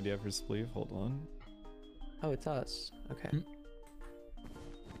perfect idea for Spleef. Hold on. Oh, it's us. Okay.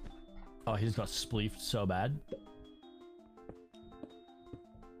 Oh, he just got spleefed so bad.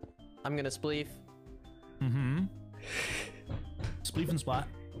 I'm gonna spleef. Mm-hmm. Spleef and splat.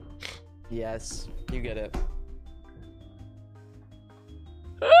 Yes, you get it.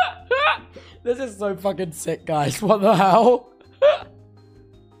 This is so fucking sick, guys. What the hell?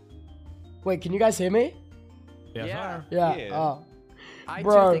 Wait, can you guys hear me? Yeah. Yeah. Oh. I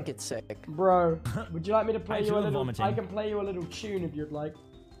Bro. do think it's sick. Bro, would you like me to play I you a feel little? vomiting. I can play you a little tune if you'd like.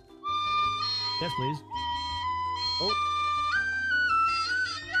 Yes, please.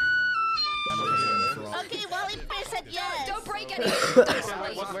 Okay, Wally Bear said yes. Don't break anything.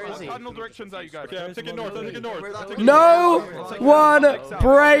 Where is he? Cardinal directions are you guys? Okay, I'm taking north. I'm taking north. No one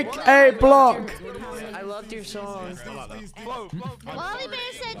break a block. I loved your song. Wally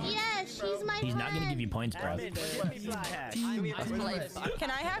Bear said yes. She's my He's not gonna give you points, bro.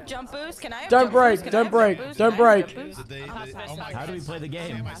 Can I have jump boost? Can I have Don't jump break. boost? Can I Don't have break. jump boost? Don't Can I have break. jump boost? How do we play the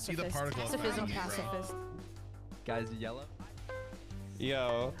game? I see the particle. Pacifism, pacifist. Guys, yellow.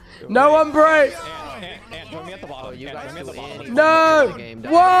 Yo. No one break. And join me at the bottom. You guys do anything. No. No.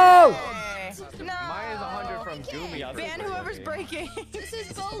 Whoa. Mine is 100 from Goomy. Ban whoever's breaking. This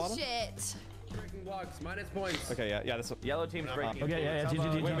is bullshit. Breaking blocks, -points. Okay, yeah, this Yellow team's breaking. Okay, yeah.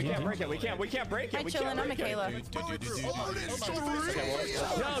 Wait, we can't break it. We can't break it. Hi, We chillin'. can't I'm break it. Michaela.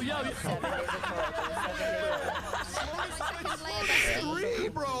 Three,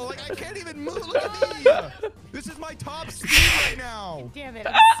 bro. Like I can't even move. Look at me. This is my top speed right now. Damn it,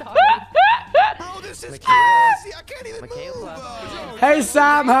 I'm sorry. Bro, this is Michaela. crazy. I can't even move. Hey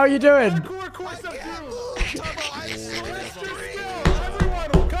Sam, how you doing?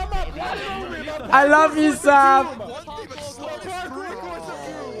 I love you, Sam.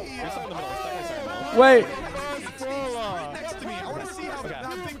 Wait. Next to me. I want to see how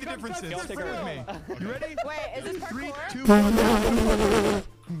big the difference is. Stay with me. You ready? Wait, is this parkour? 3, 2, 1.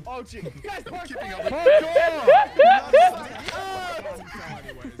 Oh, gee. Guys,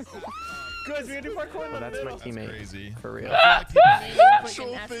 Guys, we gotta do parkour in the That's my middle. teammate. Crazy. For real.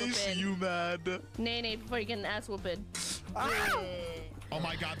 Show face, you mad. Nay, before you get an ass whooping. Oh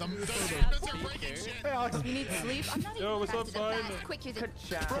my god, the are breaking shit. You need sleep? I'm not Yo, what's up, Fine? Quicker than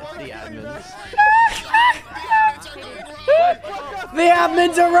The admins. The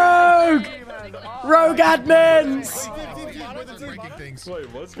admins are rogue. Rogue admins. Breaking things. Wait,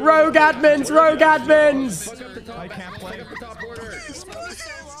 what's going Rogue admins. Rogue admins. I can't play.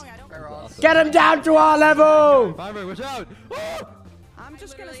 Get him down to our level. Watch out! I'm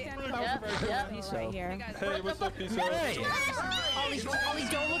just gonna stand Yep. right here. Hey, what's up, piece of? Ollie,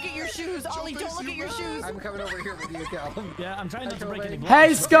 don't look at your shoes. Ollie, don't look at your shoes. I'm coming over here with you, Cal. Yeah, I'm trying not to break any blocks.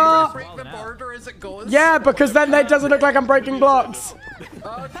 Hey Scott. Break the border as it goes. Yeah, because then it doesn't look like I'm breaking blocks.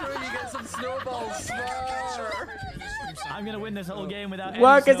 Oh, true. You get some snowballs. Smart. I'm gonna win this whole game without any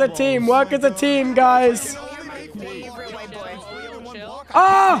Work as a snowballs. team. Work as a team, guys.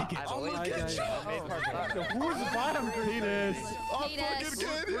 Ah! Who's the bottom greenest? Oh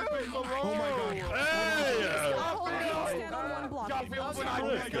my god. Hey!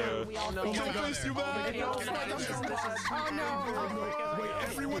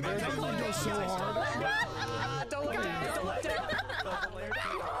 Wait, everyone goes so hard.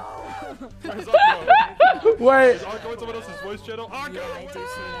 Wait. Is Arco in someone else's voice channel? Arco!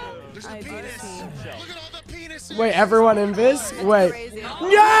 There's a penis. Look at all the penises. Wait, everyone in this? Wait.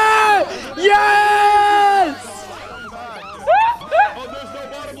 Yeah! Yes! Oh, there's no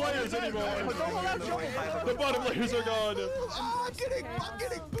bottom layers anymore. The bottom layers are gone. Oh, I'm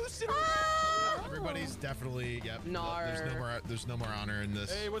getting boosted. Everybody's definitely, yep. There's no more honor in this.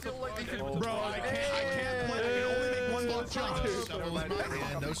 Hey, what's up? Bro, I can't play. I can only make one block jump.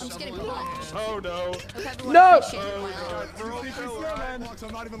 Oh no. No!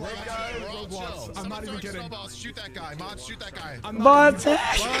 I'm not even like Roblox. I'm not even kidding. Shoot that guy. Mods, shoot that guy. Mods!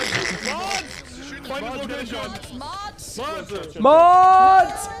 Find the location. Mods!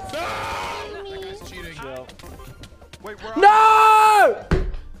 Mods! That guy's cheating. Wait, we're No!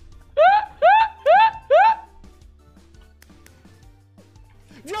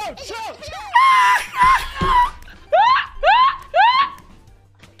 Yo, chill!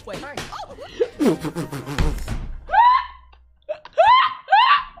 Wait.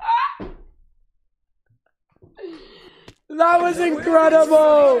 That was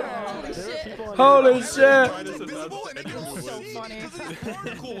incredible! Holy shit! So funny.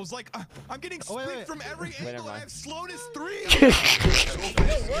 Cool. It was like I'm getting split from every angle. I have slowness 3.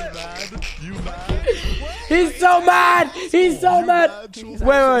 You mad? He's so mad! He's so mad!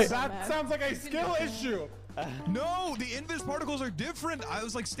 Wait. That sounds like a skill issue. No, the invis particles are different. I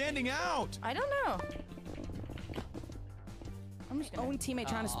was like standing out. I don't know. I'm just own teammate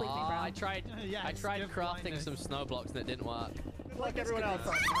trying to split me, bro. I tried crafting some snow blocks and it didn't work. Like everyone else.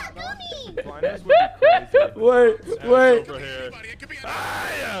 Wait.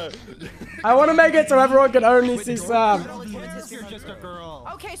 I want to make it so everyone can only see Sam.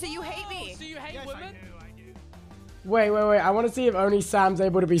 Okay, so you hate me. So you hate women? Wait. I want to see if only Sam's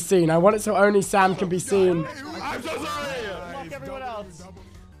able to be seen. I want it so only Sam can be seen. I'm so sorry. Like everyone else.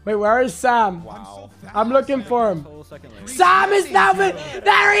 Wait, where is Sam? Wow. I'm looking for him. Sam is now.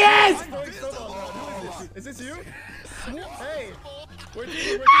 There he is. Is this you? Hey. We're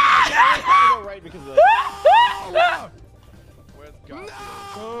right because of that. Where's Garfield?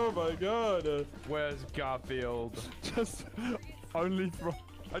 Oh my god. Where's Garfield? Just only from.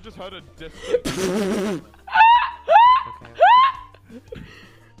 I just heard a distant.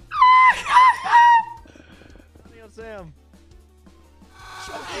 Sam.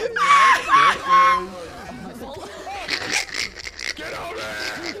 Get over!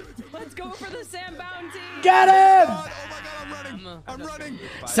 Let's go for the Sam bounty. Get him! Oh my god, I'm running!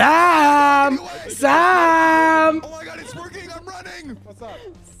 Sam! Sam! Oh my god, it's working! I'm running! What's up?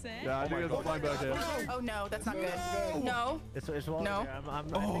 Yeah, I think there's a flying back here. Oh no, that's not good. No. It's one. No. I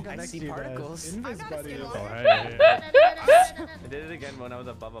think I'm next to you particles. I got a skin. Oh, hey. I did it again when I was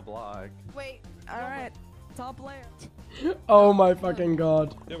above a block. Wait. All right. Top layer. Oh my fucking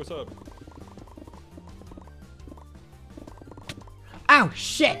god. Yeah, what's up? Ow,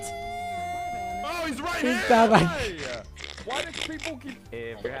 shit! Oh, he's right He's here! down like... Why do people keep...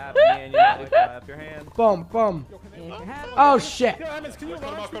 If you're happy and you want to clap your hands. Boom. Oh shit! Can you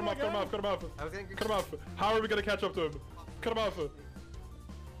Cut him off. Cut him off. How are we gonna catch up to him? Cut him off.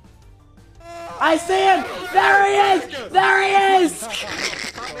 I see him! There he is! There he is! Make an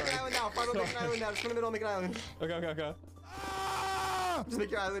island now. Make an island now. Just go in the middle, make an island. Okay. Just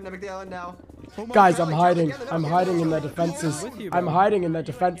make your island now. Make the island now. Guys, I'm hiding. I'm hiding in their defenses. I'm hiding in their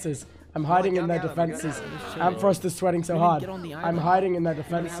defenses. I'm hiding in their defenses. Amfrost is sweating so hard. I'm hiding in their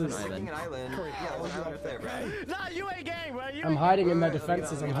defenses. I'm hiding in their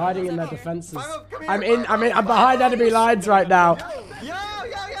defenses. I'm hiding in their defenses. I'm behind enemy lines right now. Yo!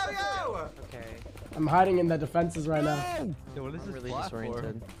 I'm hiding in their defenses right now. Yo, what is this really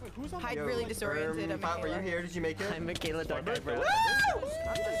disoriented? Hide really disoriented. I'm Were you here? Did you make it? I'm Michaela Duck. I'm just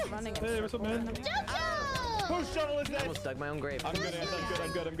running. Hey, what's up, man? Whose shovel is I that? almost dug my own grave. I'm good.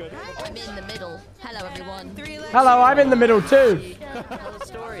 I'm in the middle. Hello, everyone. Hello, I'm in the middle too.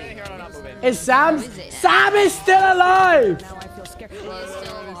 Story. Is Sam is still alive? Now I feel scared. He's still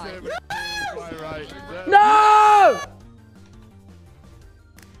alive. No!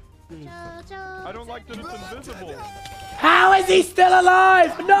 I don't like that it's invisible. How is he still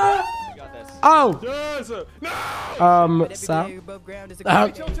alive? No! Oh! Yes! No! Sam?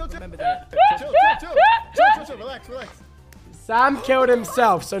 Chill, relax. Sam killed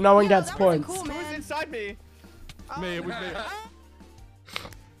himself, so no one gets points. Who's inside me? Me, it was me.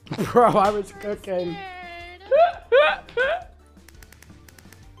 Bro, I was cooking.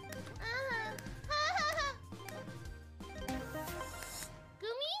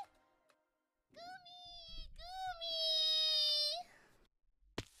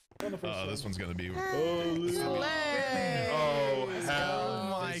 This one's gonna be. Oh, hell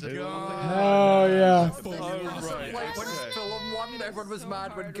my god. Oh, yeah. Film 1, everyone was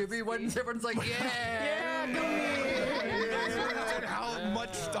mad. When Gooby wins, everyone's like, yeah! How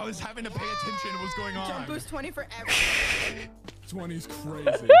much I was having to pay attention to what's going on. Jump boost 20 for everyone. 20's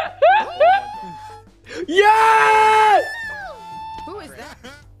crazy. Yeah! Who is that?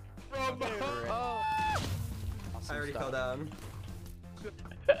 I already fell down.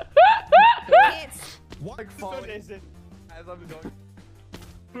 What phone is it? As I'm going.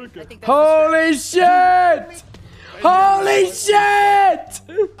 Holy shit! Holy shit!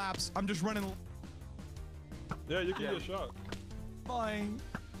 I'm just running. Yeah, you can get a shot. Fine.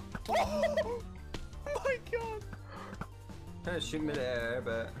 Oh my god. Trying to shoot mid-air,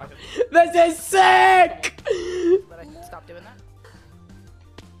 but... This is sick! Stop doing that.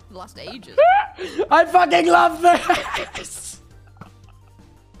 The last ages. I fucking love this!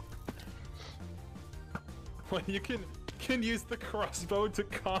 Well, you can use the crossbow to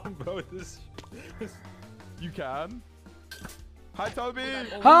combo this. You can. Hi, Toby.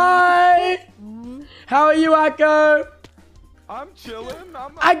 Hi! How are you, Akko? I'm chilling.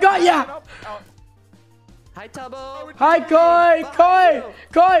 I got ya! Hi, Tubbo. Hi, Koi!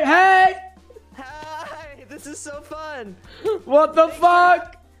 Koi, hey! Hi, this is so fun. What the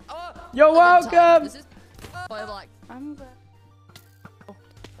fuck? You're welcome! I'm glad. Oh,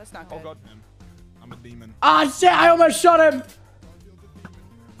 that's not good. Oh god. I'm a demon. Ah, shit, I almost shot him!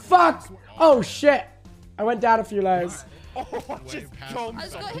 Fuck! Oh, shit. I went down a few layers. Oh, I just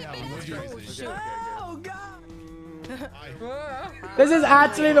jumped. Oh, God. This is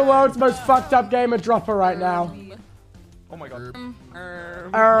actually the world's most fucked up game of dropper right now. Oh my god.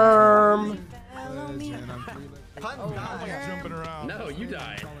 Jumping around. No, you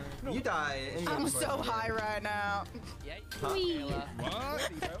die. You die. I'm so high right now. What?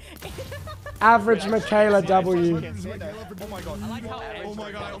 Average Michaela W. Oh my god. Oh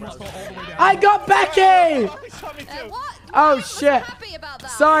my god, I almost fell all the way down. I got Becky! What? Oh shit.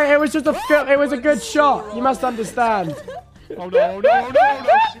 Sorry, it was just a it was a good shot. You must understand. Oh no, no, no,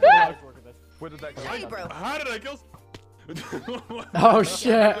 no. Where did that go? Hey, bro. How did I kill? Oh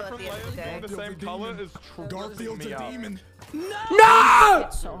shit. The same color is Garfield's a demon. No!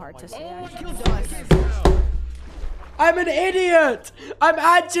 It's so hard to say. I'm an idiot. I'm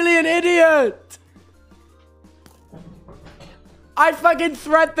actually an idiot. I fucking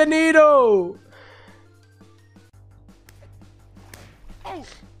thread the needle. Oh.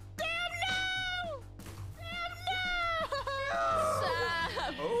 Damn no! Damn no!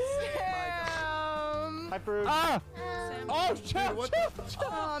 Hi, Fruit. Ah! Oh, shit!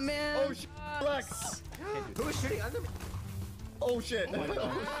 Oh, man. Oh, shit. Flex. Who is shooting? Oh, shit. Oh, shit.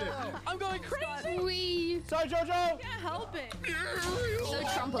 I'm going crazy. Wee. Sorry, Jojo. Can't help it. No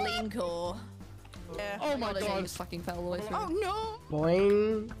trampoline core. Yeah. Oh my I god. just fucking fell all the way through. Oh, no.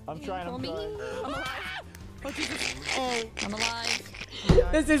 Boing. I'm trying. For me. I'm alive. Oh, Jesus. Oh, I'm alive.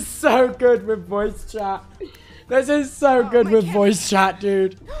 This is so good with voice chat. This is so good with voice chat,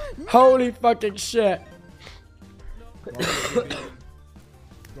 dude. Holy fucking shit.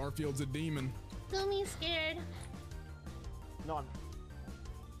 Garfield's a demon. Do me scared. No, I'm...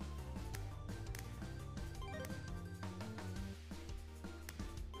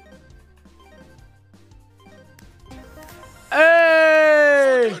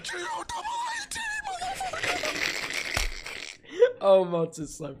 Hey! Oh, Mods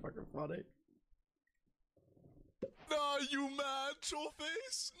is so fucking funny. Nah, you mad,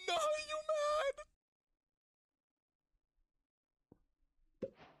 Trollface? Nah, you mad?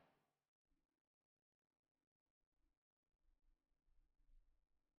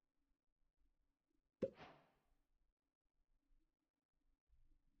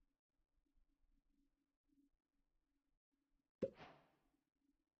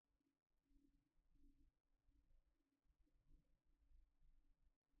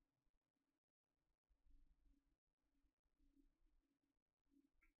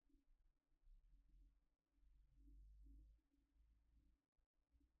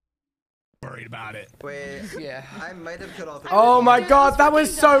 Worried about it. Wait, Yeah. I might have killed all three. Oh my god, that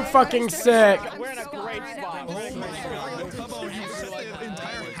was so fucking sick. We're in a great spot. Tubbo, you set the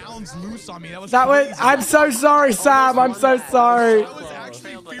entire hounds loose on me. That was. I'm so sorry, Sam. I'm so sorry. I was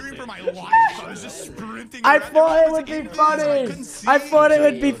actually fearing for my life. I was just sprinting. I thought it would be funny. I thought it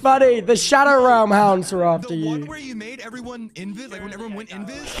would be funny. The Shadow Realm hounds were after The one you. where you made everyone invis, like when everyone went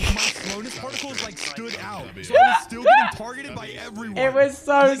invis, my slowness particles like stood out. So I was still getting targeted by everyone. It was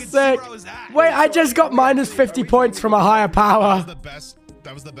so sick. Wait, I just got minus 50 points from a higher power.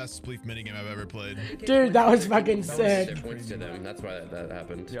 That was the best spleef minigame I've ever played. Dude, that was fucking sick. Points to them. That's why that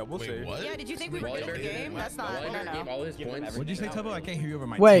happened. Yeah, we'll see. What? Yeah, did you think we were good at the game? That's not. Gave all his points. What'd you say, Tubbo? I can't hear you over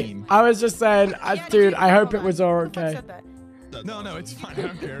my Wait, team. I was just saying, dude, I hope it was all okay. No, it's fine. I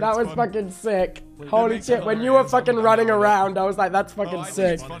don't care. That It's was fun. fucking sick. Holy shit, when you were fucking running around, I was like, that's fucking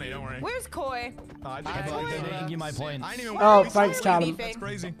sick. It's funny, don't worry. Where's Koi? I didn't give my points. I didn't even Oh, worry. thanks, Callum. That's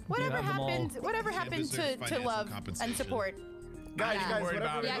crazy. Whatever happened to love and support? Guys, worried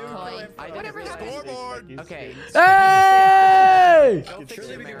about it. Whatever happened. Scoreboard. Okay. Hey!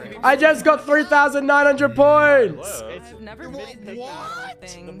 I just got 3,900 points. It's never been What?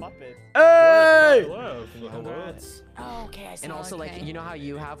 The Muppet. Hey! Oh, okay, I see. And also, like, you know how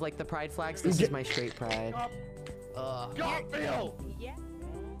you have like the pride flags? This is my straight pride. Garfield! Yeah.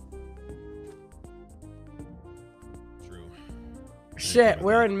 True. Shit,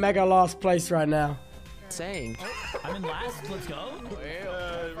 we're in mega last place right now. Saying. I'm in last. Let's go.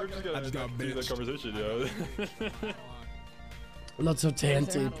 We're just gonna do the conversation, yo. Lots of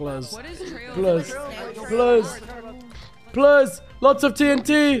TNT, plus. What is trail? Plus, lots of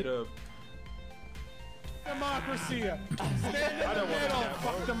TNT. Democracy. Stand in the middle.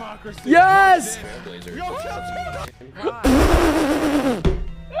 Fuck democracy. Yes!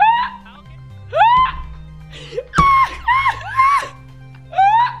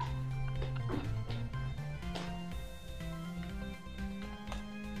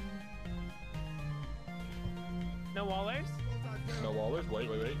 No wallers? No wallers? Wait.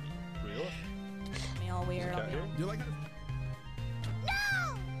 Real? Me all weird. Cat here? You like it?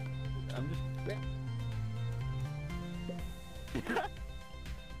 I'm just...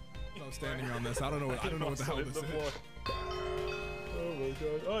 No standing on this. I don't know what the hell this is. Oh my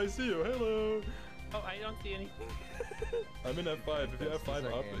god. Oh, I see you. Hello. Oh, I don't see anything. I'm in F5. If you have 5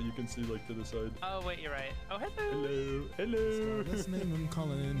 up, you can see like to the side. Oh, wait, you're right. Oh, hello. Hello. Hello. Let's name him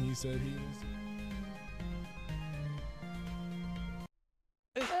Colin. He said he was.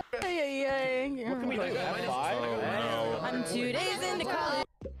 What can we do? F5? I'm 2 days into college.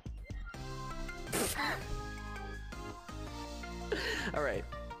 All right.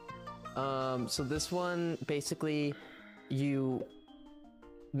 So this one, basically, you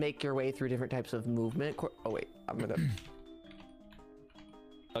make your way through different types of movement. Oh wait, I'm gonna.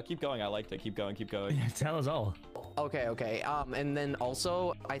 Oh, keep going. I liked it. Keep going. Keep going. Tell us all. Okay. And then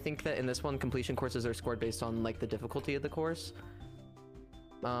also, I think that in this one, completion courses are scored based on like the difficulty of the course.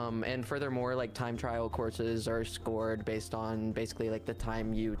 And furthermore, like time trial courses are scored based on basically like the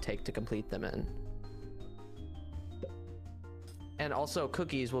time you take to complete them in. And also,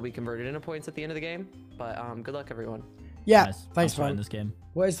 cookies will be converted into points at the end of the game. But good luck, everyone. Yeah, Nice. thanks, I'm man. this game.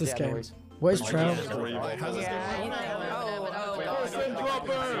 What is this Yeah, no game? worries. What is Trail? How's this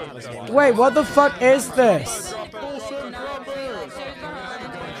going? Wait, what the fuck is this?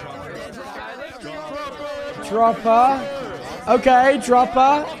 Dropper. Okay,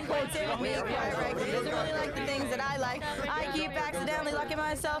 dropper. I keep accidentally locking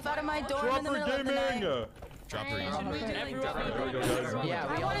myself out of my dorm in the middle of the night. Dropper. Yeah,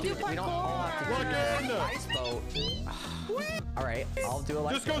 we don't all have to do ice boat. All right, I'll do a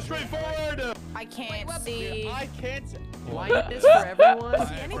light. Just go straight forward. I can't see. I can't. Blind is for everyone.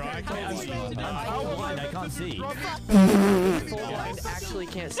 I can't see. Blind actually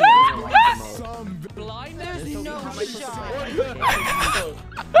can't see in the light remote. Blind? There's no shot.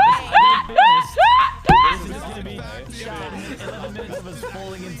 This is gonna be 11 minutes of us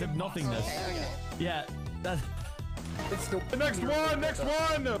falling into nothingness. Yeah, that's. The next one.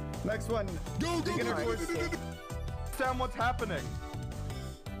 Next one. Go. Sam, what's happening?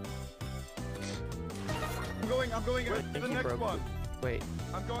 I'm going to the next one. Wait.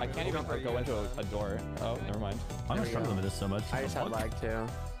 I'm going. I can't even go into a door. Oh, never mind. I'm not struggling with this so much. I just had lag too.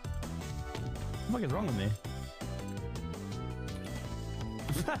 What the fuck is wrong with me?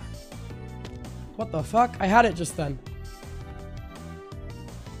 What the fuck? I had it just then.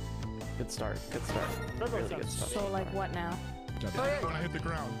 Good start. Really good start. So like what now? When I hit the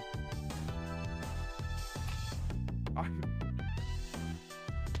ground.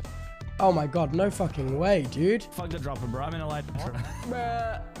 Oh my god, no fucking way, dude. Fuck the dropper, bro. I'm in a light.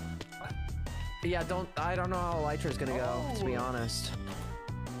 Yeah, I don't know how Elytra's gonna go, to be honest.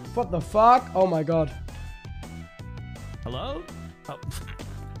 What the fuck? Oh my god. Hello? Oh.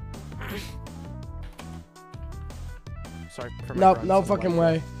 Sorry for my No, runs no on the fucking Elytra.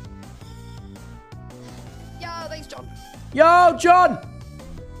 way. Yo, thanks, John. Yo, John!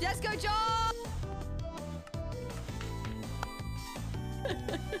 Let's go, John!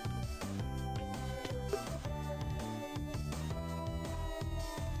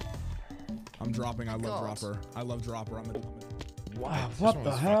 I'm dropping. I love God. dropper. I love dropper. Wow, what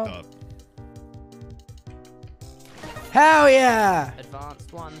the hell? Hell yeah!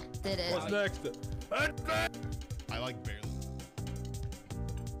 Advanced one. Did it. What's next? I like barely.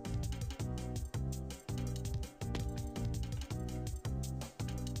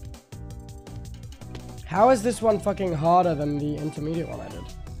 How is this one fucking harder than the intermediate one I did?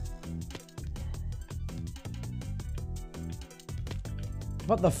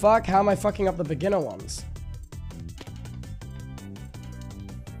 What the fuck? How am I fucking up the beginner ones?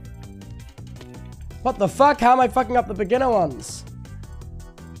 What the fuck? How am I fucking up the beginner ones?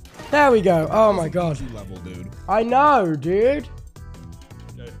 There we go. Oh my god. Level, dude. I know, dude.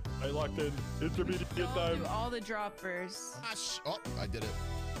 Okay, I locked in. Intermediate time. All the droppers. Oh, I did it.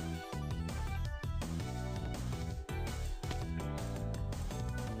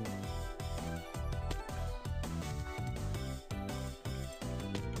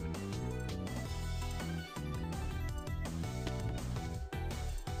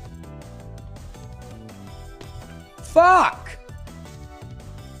 Fuck!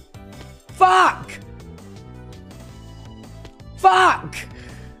 Fuck! Fuck!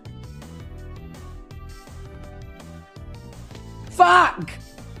 Fuck!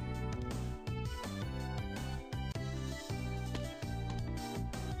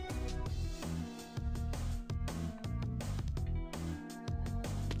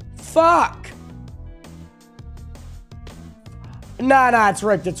 Fuck! Nah, it's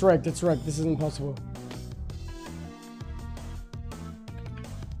rigged, it's rigged, it's rigged. This is impossible.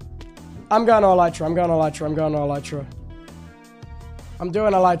 I'm going to Elytra, I'm going to Elytra, I'm going to Elytra. I'm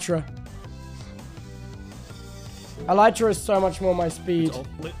doing Elytra. Elytra is so much more my speed.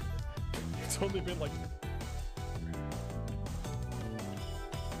 It's only been like...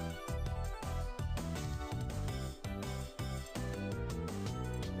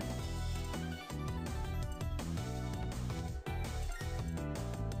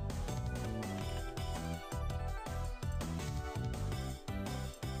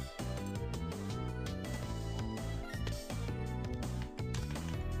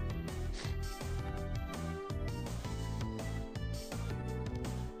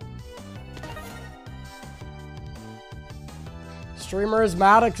 Streamer is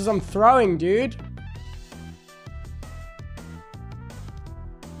mad because I'm throwing, dude.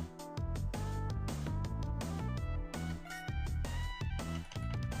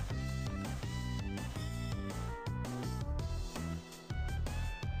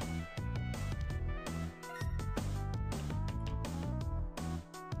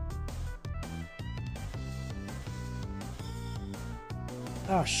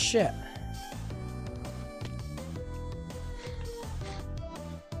 Oh, shit.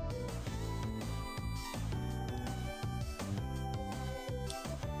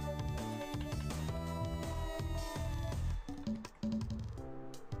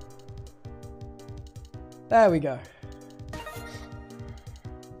 There we go.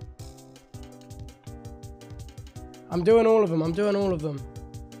 I'm doing all of them. I'm doing all of them.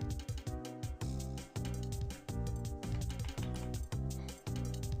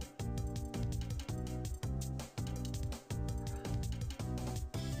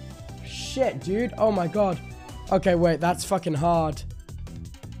 Shit, dude. Oh my god. Okay, wait. That's fucking hard.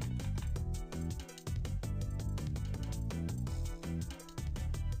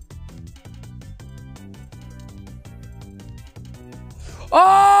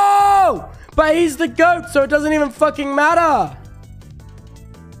 Oh! But he's the GOAT, so it doesn't even fucking matter.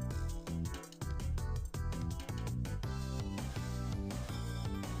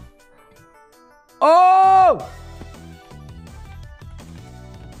 Oh!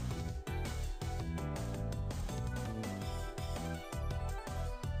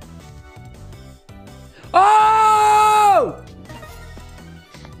 Oh!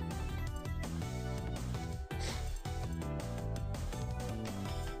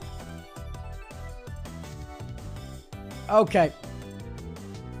 Okay.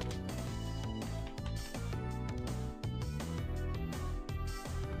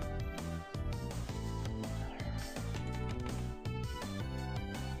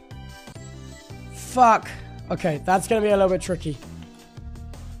 Fuck. Okay, that's gonna be a little bit tricky.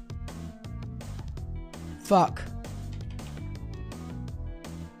 Fuck.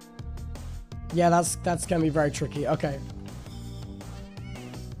 Yeah, that's gonna be very tricky. Okay.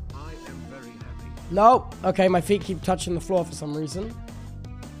 Nope. Okay, my feet keep touching the floor for some reason.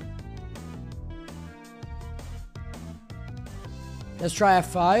 Let's try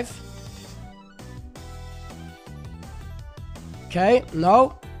F5. Okay,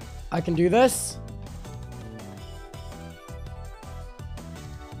 no. I can do this.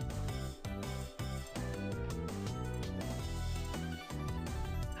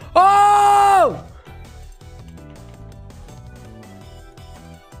 Oh!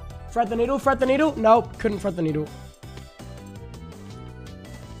 Thread the needle, thread the needle. Nope, couldn't thread the needle.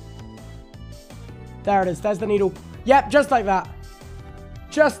 There it is, there's the needle. Yep, just like that.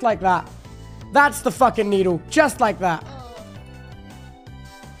 Just like that. That's the fucking needle, just like that.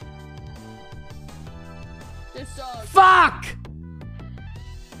 Fuck!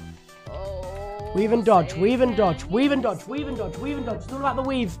 Weave and dodge, weave and dodge, weave and dodge, weave and dodge, weave and dodge. It's all about the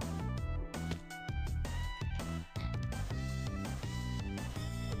weave.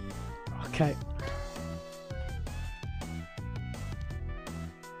 Okay.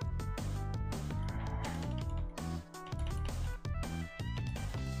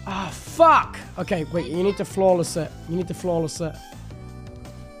 Ah, fuck! Okay, wait, you need to flawless it. You need to flawless it.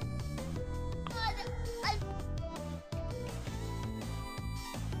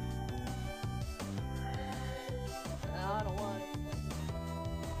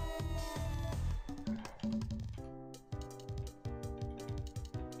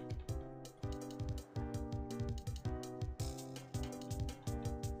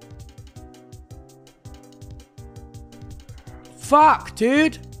 Fuck,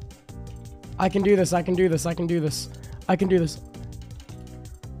 dude! I can do this, I can do this, I can do this. I can do this.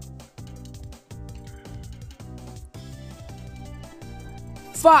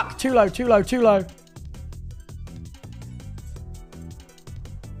 Fuck! Too low, too low, too low.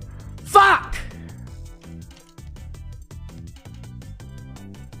 Fuck!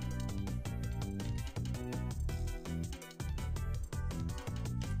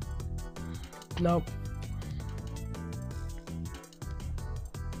 Nope.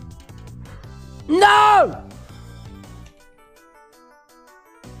 No!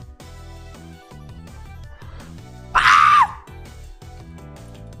 Ah!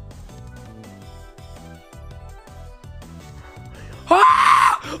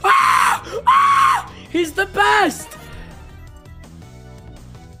 Ah! Ah! Ah! He's the best!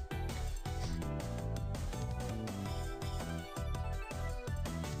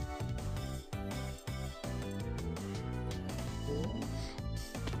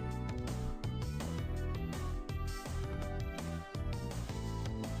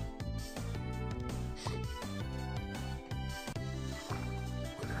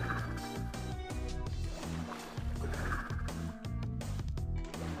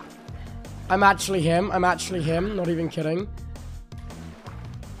 I'm actually him. I'm actually him. Not even kidding.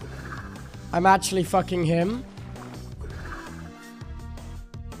 I'm actually fucking him.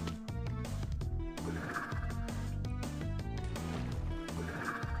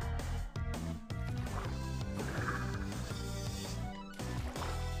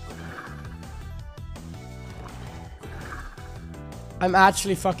 I'm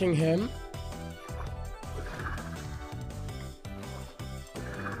actually fucking him.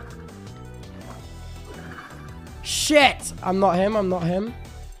 Shit! I'm not him, I'm not him.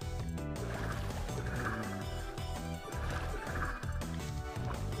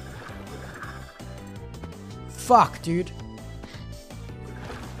 Fuck, dude.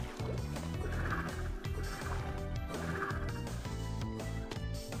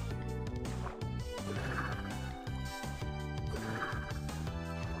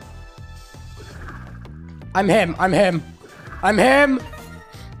 I'm him, I'm him. I'm him!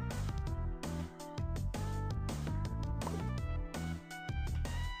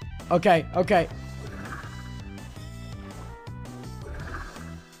 Okay, okay.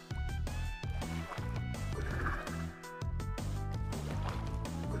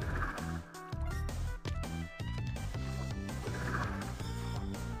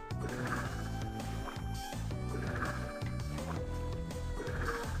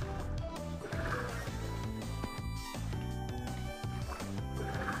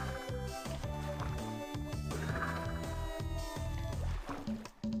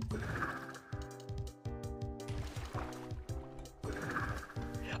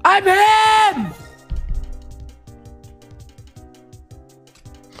 I'm him!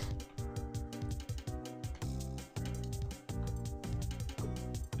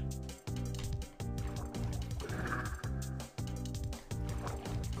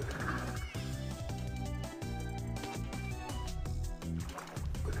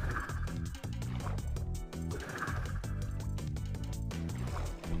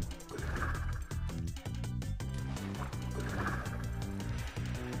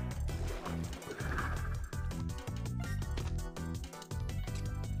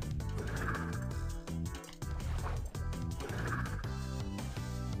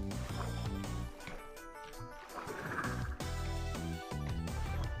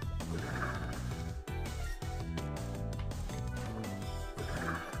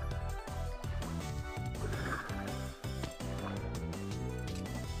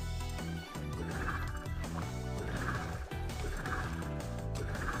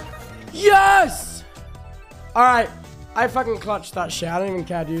 Yes! Alright, I fucking clutched that shit. I don't even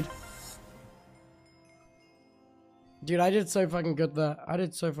care, dude. Dude, I did so fucking good there. I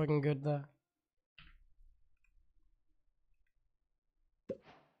did so fucking good there.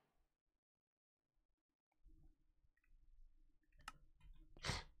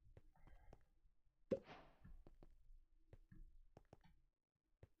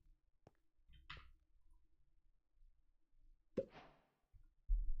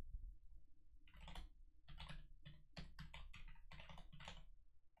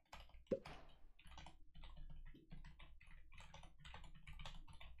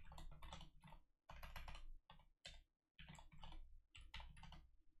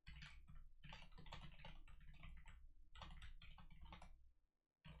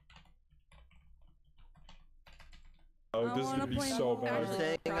 Oh, this is gonna be so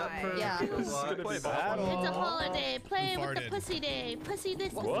bad. Yeah. This is gonna be bad. It's a holiday. Play with the pussy day. Pussy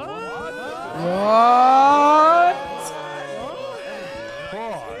this. What? What?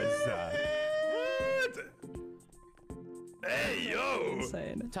 Pause. Hey, yo!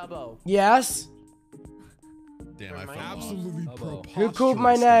 Tubbo. Yes? Damn, I absolutely preposterous. Who called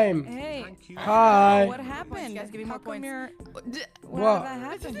my name? Hey. Hi. What happened? Guys, give me How more come points. you're... What? That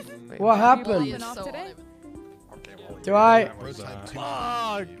happened? What happened? You off today? Do I?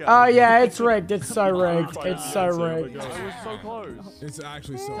 Fuck! Oh yeah, it's rigged. It's so rigged. It's so rigged. It was so close. It's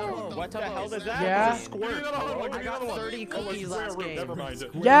actually so close. What the hell does that? Yeah. I got 30 cookies last game. Never mind.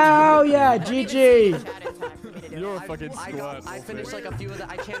 Yeah, oh yeah, GG. You're a fucking squat. I finished like a few of the.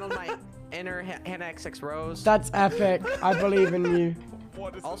 I channeled my inner Hannah XX Rose. That's epic. I believe in you.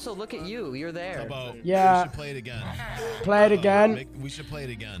 Also, look at you. You're there. Yeah. We should play it again. Play it again. We should play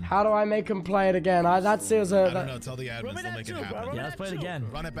it again. How do I make him play it again? That seals I don't know. Tell the admins. They'll make it happen. Yeah, let's play it again.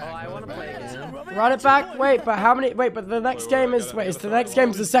 Run it back. Oh, I want to play it again. Run it back. Wait, but how many? Wait, but the next game is. Wait, the next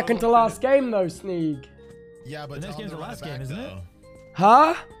game's the second to last game though, Sneak. Yeah, but The next game's the last game, isn't it?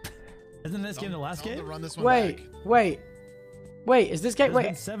 Huh? Isn't this game the last game? Run this one Wait, back. wait, is this game? There's Wait,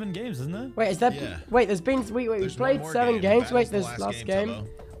 been 7 games, isn't it? wait, is that? Yeah. Wait, there's been. Wait, we There's played one more 7 game. games. That Wait, was the this last last game, game.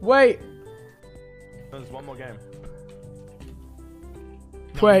 Tubbo. Wait, There's one more game.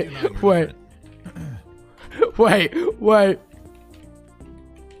 No, wait, we do not. wait, wait.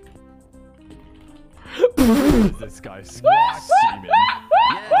 This guy squat steaming.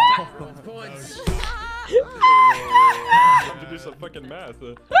 Yeah, points. Have to do some fucking math.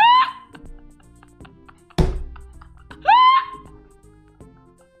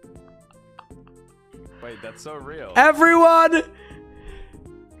 Wait, that's so real. Everyone,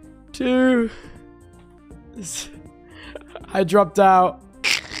 I dropped out.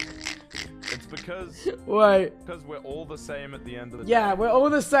 It's because Wait. because we're all the same at the end of the Yeah, day. we're all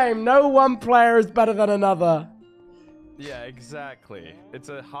the same. No one player is better than another. Yeah, exactly. It's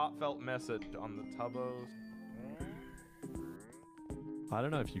a heartfelt message on the Tubbos. I don't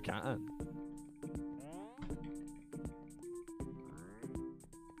know if you can.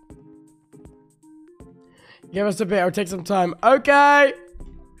 Give us a bit. It'll take some time. Okay.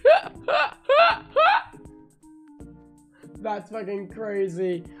 That's fucking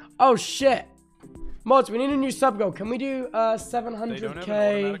crazy. Oh shit. Mods, we need a new sub goal. Can we do They don't have an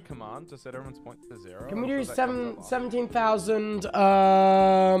 700k? automatic command to set everyone's points to 0. Can we or do does that come up? 17,000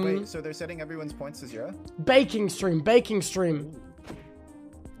 Wait, so they're setting everyone's points to 0? baking stream.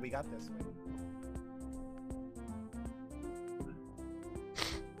 We got this.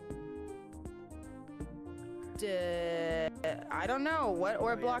 I don't know. What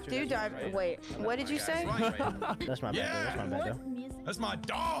or block do? Wait, what did you say? That's my bad. That's my bad, though. That's my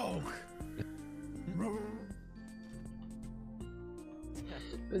dog.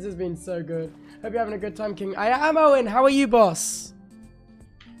 This has been so good. Hope you're having a good time, King. I am Owen. How are you, boss?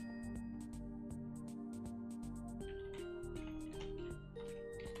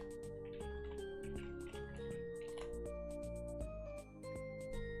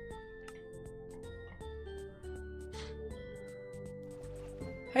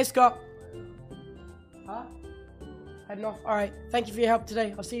 Hey, Scott. Huh? Heading off. All right. Thank you for your help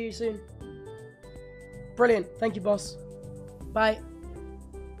today. I'll see you soon. Brilliant. Thank you, boss. Bye.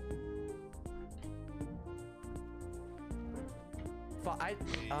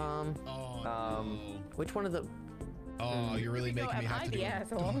 Which one of the? Oh, you're really making me have to do it.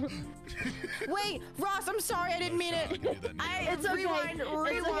 Wait, Ross, I'm sorry, I didn't mean it. It's okay.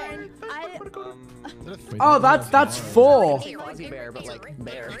 Rewind. Oh, that's 4. Fuzzy bear, but like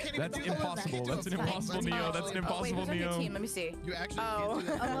bear. That's impossible. That's an impossible Neo. That's an impossible Neo. Let me see. You actually Oh,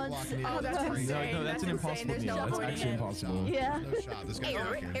 that's insane. No, that's an impossible Neo. That's actually impossible. Yeah. No shot. This guy's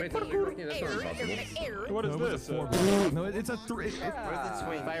not here. Wait, that's not impossible. What is No, this? No, it's a 3.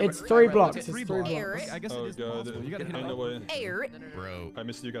 It's 3 blocks. It's It's 3 3 blocks. blocks. I guess it Oh is god. possible. You gotta hit Ain't no way. Bro. I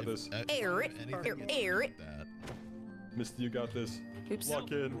missed you got this. Missed you got this. Oops.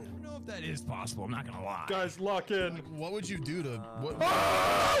 Lock in. I don't know if that is possible. I'm not gonna lie. Guys, lock in. What would you do to what?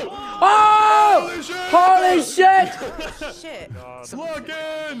 Oh! Holy shit! Shit. Lock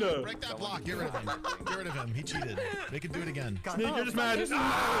in. Break that block. Get rid of him. Get rid of him. He cheated. Make him do it again. Sneak, you're just mad. There's no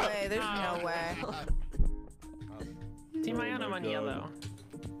way. There's no way. Team Ion on yellow.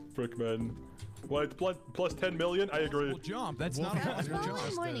 Frick, man. Wait, plus 10 million? I agree. Jump. That's not a possible jump.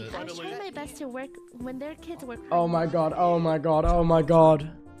 Tomorrow morning, I try my best to work when their kids work. Oh my god. Oh my god. Oh my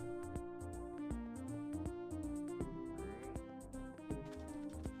god.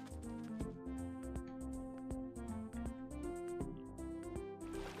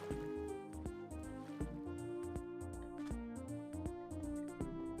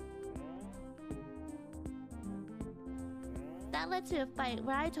 That led to a fight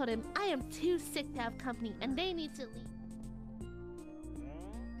where I told him I am too sick to have company and they need to leave.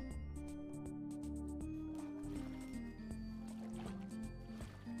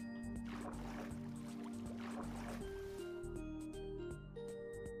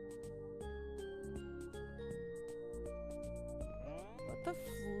 What the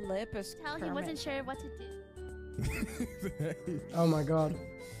flip is Tell he Kermit? wasn't sure what to do. Oh my god.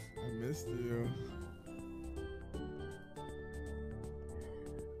 I missed you.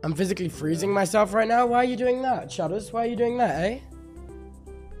 I'm physically freezing myself right now. Why are you doing that, Shudders? Why are you doing that, eh?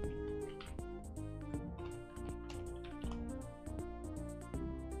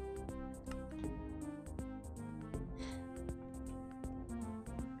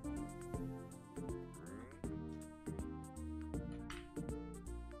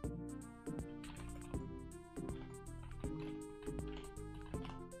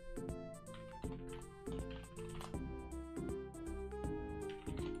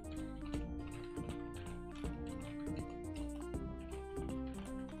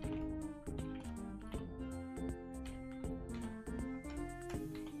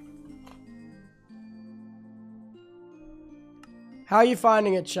 How are you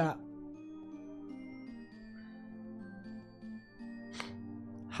finding it, chat?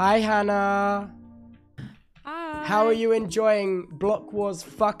 Hi, Hannah. Hi. How are you enjoying Block Wars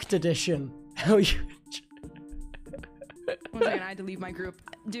Fucked Edition? How are you? One second, I had to leave my group.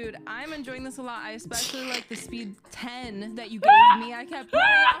 Dude, I'm enjoying this a lot. I especially like the speed 10 that you gave me. I kept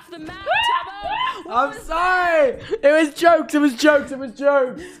running off the map, Tubbo. I'm sorry. It was jokes. It was jokes. It was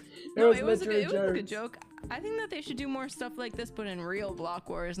jokes. It was literally it was a good joke. I think that they should do more stuff like this, but in real Block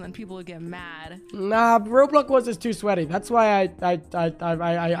Wars, and then people would get mad. Nah, real Block Wars is too sweaty. That's why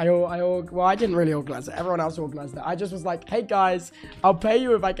well, I didn't really organize it. Everyone else organized it. I just was like, hey guys, I'll pay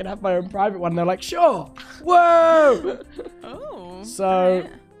you if I can have my own private one. And they're like, sure. Whoa. Oh. So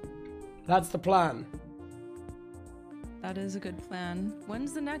that's the plan. That is a good plan.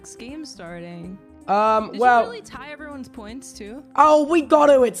 When's the next game starting? Well, Did you really tie everyone's points too? Oh, we got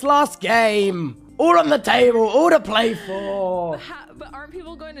to. It's last game. All on the table. All to play for. But aren't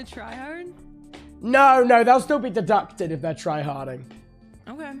people going to try hard? No, they'll still be deducted if they're tryharding.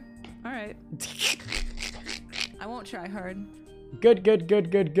 Okay. All right. I won't try hard.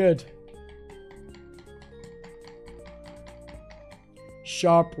 Good.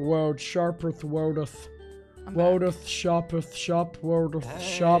 Sharp world, sharpeth worldeth. Worldeth, sharpeth, sharp worldeth,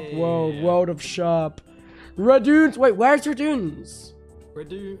 sharp world, world of sharp. Radoons! Wait, where's Radoons?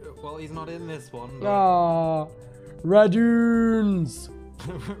 Well, he's not in this one. Ah, Radoons!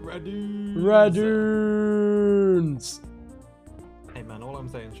 Radoons! Hey man, all I'm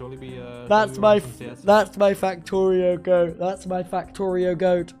saying, surely be That's my Factorio goat. That's my Factorio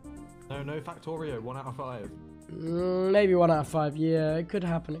goat. No Factorio. 1 out of 5. Maybe 1 out of 5. Yeah, it could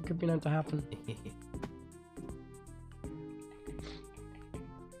happen. It could be known to happen.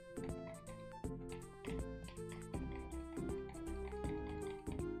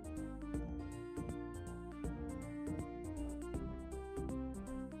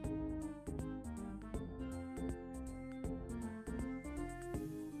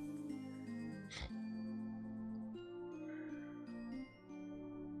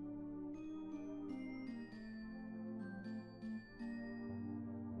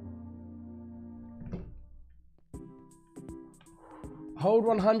 Hold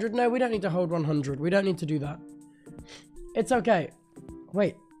 100? No, we don't need to hold 100. We don't need to do that. It's okay.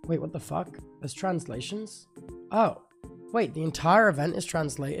 Wait, what the fuck? There's translations? Oh, wait, the entire event is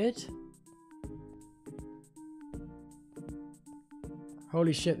translated?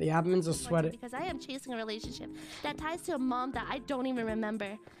 Holy shit, the admins are sweating. Because I am chasing a relationship that ties to a mom that I don't even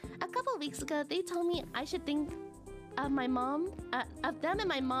remember. A couple weeks ago, they told me I should think of my mom, of them and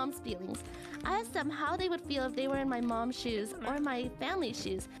my mom's feelings. I asked them how they would feel if they were in my mom's shoes or my family's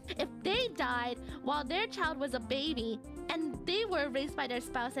shoes. If they died while their child was a baby and they were raised by their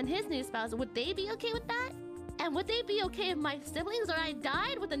spouse and his new spouse, would they be okay with that? And would they be okay if my siblings or I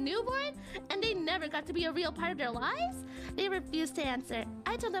died with a newborn and they never got to be a real part of their lives? They refused to answer.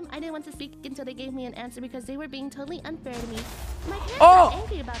 I told them I didn't want to speak until they gave me an answer because they were being totally unfair to me. My parents got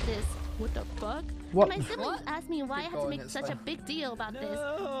angry about this. What the fuck? What? And my siblings asked me why I had to make such a big deal about this.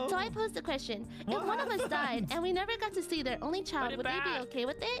 So I posed the question. If one of us died and we never got to see their only child, would they be okay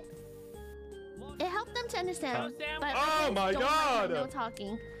with it? It helped them to understand. But oh my god! No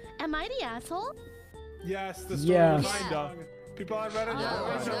talking. Am I the asshole? Yes, the story Yes. behind Dung. People on Reddit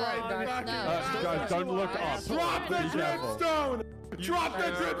Guys, don't look up. Drop the dripstone! Drop the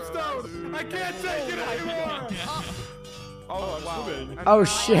dripstone! I can't take it anymore! Oh, wow. Oh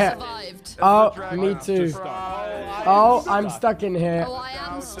shit. Oh, me too. Oh, I'm stuck in here. Oh, I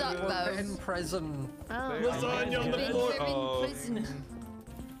am stuck though. In prison. Lasagna on the floor.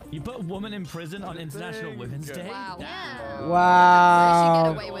 You put a woman in prison on International Women's Day? Wow.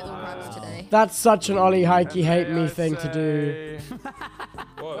 Wow. Get away with all raps today. That's such an Ollie Hikey hate me thing to do.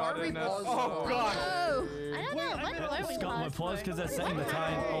 What? Oh god. I don't know. What were we Scott, my paused pause for? because they're saying the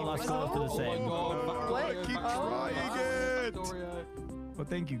time. All our scores are the same. What? Keep trying it. Well,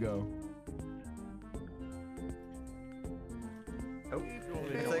 thank you, Go. Oh.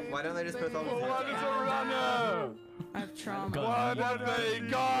 It's like, why don't they just put all the What is a runner? I have trauma. What have they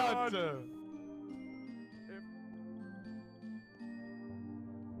got?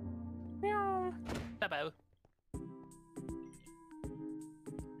 Meow. Tubbo.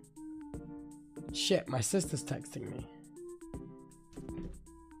 Shit, my sister's texting me.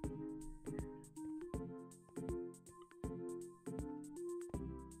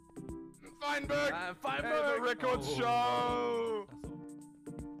 Feinberg! Feinberg! Record show!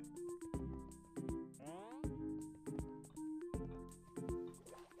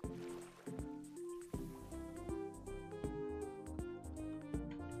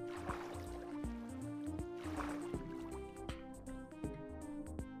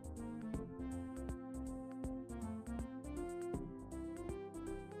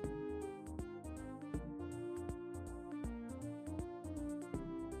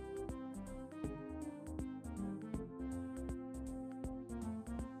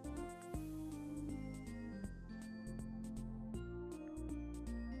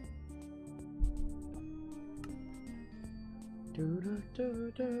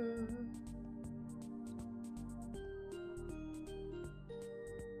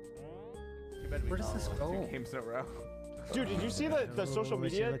 Where does this go? Games in a row. Dude, did you see the social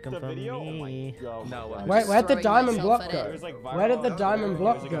media, the video? Oh my god. No. Where'd the diamond block go? Where did the diamond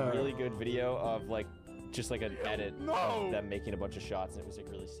block It was go? like a really good video of like, just like an edit of them making a bunch of shots, and it was like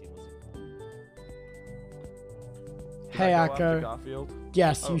really seamless. Hey, Can I go after Akko. Garfield?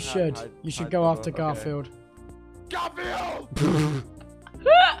 Yes, Oh, you should. You should go after okay. Garfield. Garfield!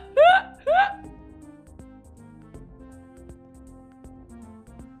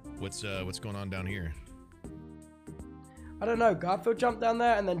 What's going on down here? I don't know. Garfield jumped down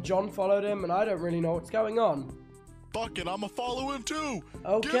there, and then John followed him, and I don't really know what's going on. Fuck it, I'ma follow him too.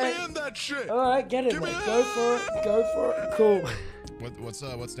 Okay. Get me in that shit. All right, get in there. Go for it. Go for it. Cool.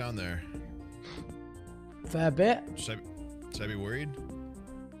 What's down there? Fair bit. Should I be worried?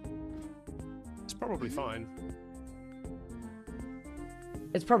 It's probably fine.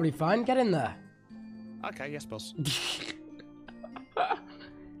 It's probably fine. Get in there. Okay, yes, boss.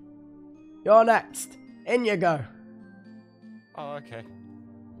 You're next. In you go. Oh, okay.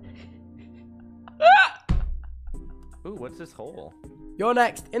 Ooh, what's this hole? You're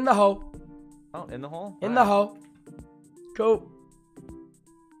next. In the hole. Oh, in the hole? In the hole. Cool.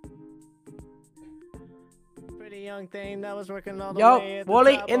 Pretty young thing that was working all the Yo, way.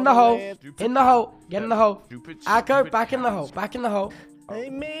 Wally, in the hole. In the hole. Get in the hole. Akko, back in the hole. Back in the hole.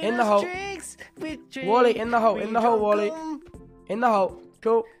 In the hole. Wally, in the hole. In the hole, Wally. In the hole.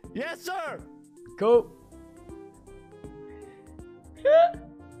 Cool. Yes, sir. Cool.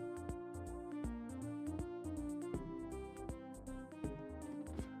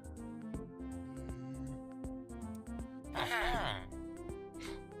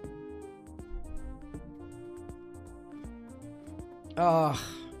 I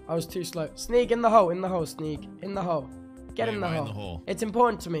was too slow. Sneak in the hole, Sneak. In the hole. Get in the hole. It's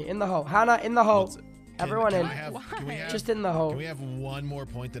important to me. In the hole. Hannah, in the hole. Everyone in. Just in the hole. Can we have one more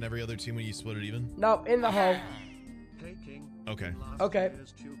point than every other team when you split it even? No, in the hole. Hey King. Okay. Okay.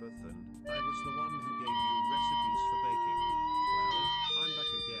 Tubbathon. I was the one who gave you recipes for baking. Well, I'm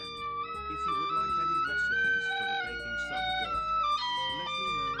back again. If you would like any recipes for the baking sub girl, let me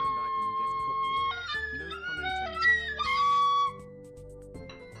know and I can get cooking. No pun intended.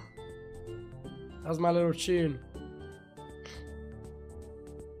 That was my little tune.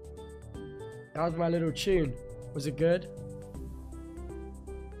 That was my little tune. Was it good?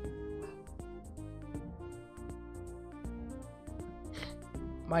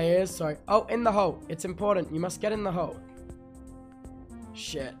 My ears, sorry. Oh, in the hole. It's important. You must get in the hole.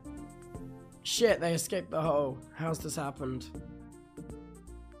 Shit. Shit, they escaped the hole. How's this happened?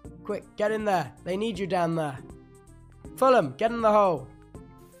 Quick, get in there. They need you down there. Fulham, get in the hole.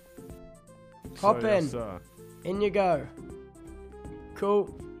 Hop in. Yes, sir. In you go.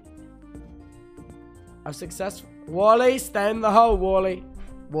 Cool. I'm successful. Wally, stay in the hole, Wally.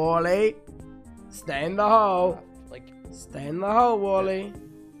 Wally, stay in the hole. Stay in the hole, Wally.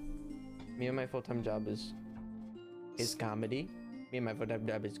 Me and my full-time job is comedy. Me and my full-time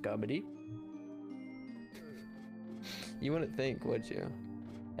job is comedy. You wouldn't think, would you?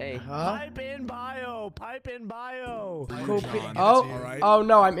 Hey. Pipe in bio. Pipe in bio. Cool. Oh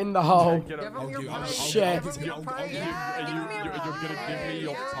no, I'm in the hole. Shit. You're gonna give me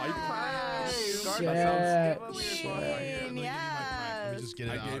your pipe? Shit. Yes. just get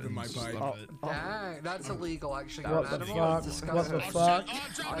it out. I gave him my pipe. Dang, that's illegal, actually. What the fuck? What the fuck?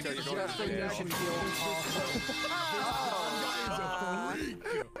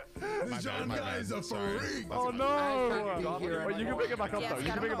 This John guy is a freak. Oh no! Wait, you can pick it back up though.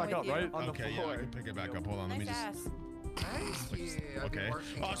 You can pick it back up, right? Okay, yeah, I can pick it back up. Hold on, let me just. Okay.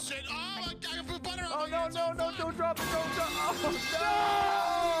 Oh shit! Oh, I put butter on my hands. No! Don't drop it! Don't drop!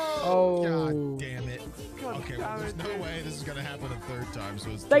 Oh. God damn it. Okay, well, there's no way this is gonna happen a third time. So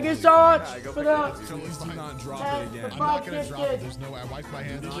it's. Thank you so much for that. Please do not drop it again. I'm not gonna drop it. There's no way. I wiped my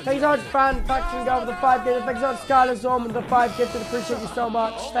hands. Thank you so much, Fan Faction Go with the 5 gifted. Thank you so much, Skylar Zorn with the 5 gifted. Appreciate you so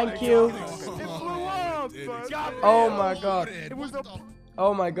much. Thank you. Oh my god.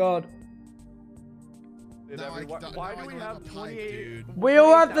 Oh my god. Why do we have 28? We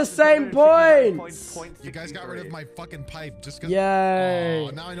all have the same points. You guys got rid of my fucking pipe just because. Yay. Oh,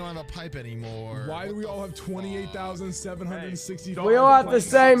 now I don't have a pipe anymore. Why do we all have 28,760? We all have the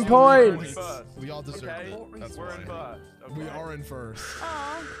same points. We all deserve it. That's We're in why. first. We are in first.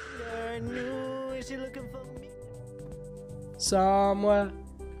 Is she looking for me? Somewhere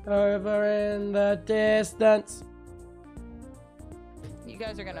over in the distance. You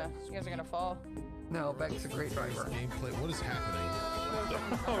guys are gonna fall. No, Beck's a great driver. Gameplay. What is happening?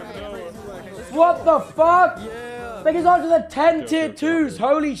 What the fuck? Yeah. Thank you so much for the 10 tier 2s.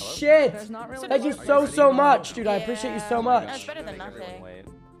 Holy shit. Thank you so much, dude. I appreciate you so much. That's better than nothing.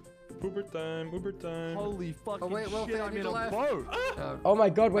 Uber time. Holy fucking wait, shit, I'm in a boat. Oh my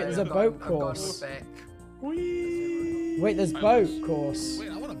god, wait, there's a boat course. Wait, there's boat course. Wait,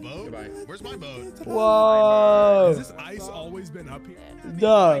 I want a boat. Where's my boat? Whoa. Has this ice always been up here?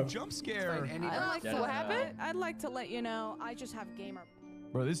 No. Jump scare. What happened? I'd like to let you know I just have gamer.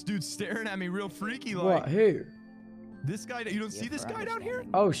 Bro, this dude's staring at me real freaky like. What? Who? This guy. You don't see this guy down here?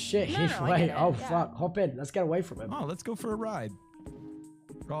 Oh shit. No, I Wait. get it, Oh yeah. fuck. Hop in. Let's get away from him. Oh, let's go for a ride.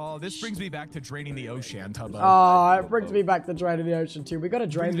 Oh, this brings me back to draining the ocean, Tubbo. Oh, it brings me back to draining the ocean too. We gotta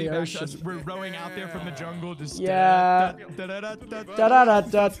drain the ocean. We're rowing out there from the jungle, just Yeah.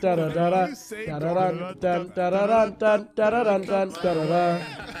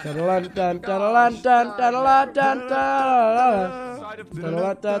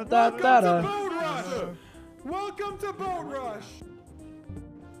 Welcome to Boat Rush.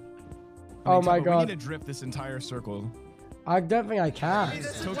 Oh my We god. need to drift this entire circle. I don't think I can.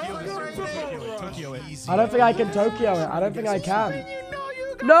 Tokyo it. I don't think I can Tokyo it. I don't think I can.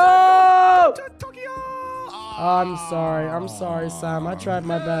 No! I'm sorry, Sam. I tried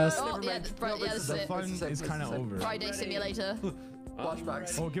my best. Oh, yeah, this The is fun is kind of over. Friday Simulator.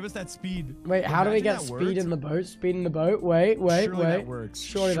 Flashbacks. Oh, give us that speed. Wait, how do we get Imagine that speed worked. in the boat? Speed in the boat? Wait. Surely that works.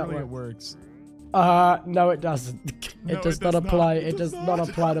 Surely that it works. works. No, it doesn't. It does not apply. It does not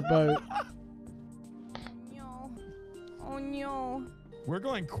apply to boat. Oh no. We're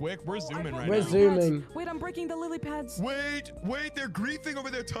going quick. We're zooming right We're now. zooming. Wait, I'm breaking the lily pads. Wait, they're griefing over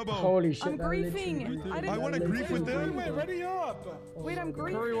there, Tubbo. Holy shit. I'm they're griefing. literally- I want to grief with them. Wait, ready up. Wait, I'm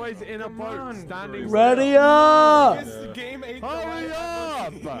griefing. Curryway's in a boat, standing. Ready up! This game ain't Hurry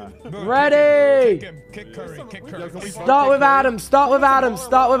up! Ready! Kick Curry. Start with Adam. Start with Adam.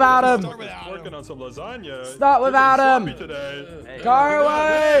 Working on some lasagna. Start with Adam. Sloppy today. Go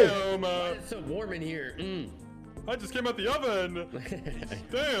away! Damn, It's so warm in here. I just came out the oven.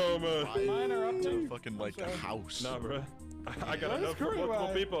 Damn. Mine are up to Fucking like a house. Nah, bro. I got enough for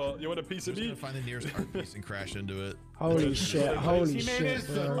multiple people. You want a piece of Just me? gonna find the nearest art piece and crash into it. Holy shit, bro.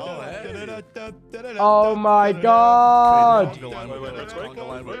 Oh, Oh my god! Conga line with boats. Conga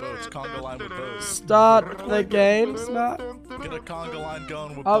line with boats. Start the game, Matt. Get a conga line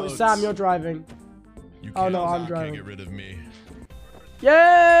going with Oh, boats. Sam, you're driving. You Oh no, cannot I'm driving. get rid of me.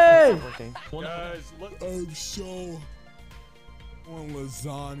 Yay! Guys, let's... I'm so on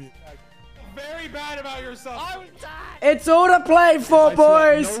lasagna. very bad about yourself. It's all to play for,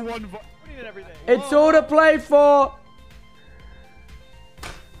 boys! No one everything. It's all to play for!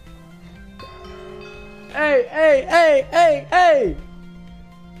 Hey!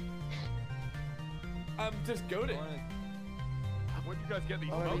 I'm just goaded. Where'd you guys get these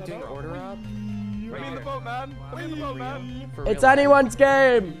Are we boats? doing order up? Let me in the boat, man. Let me in the boat, man. It's anyone's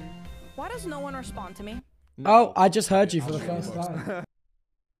game! Why does no one respond to me? Oh, I just heard you for the first time.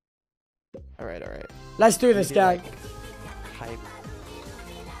 Alright. Let's do this, gang. Hype.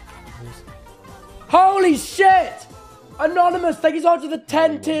 Holy shit! Anonymous, thank you so much for the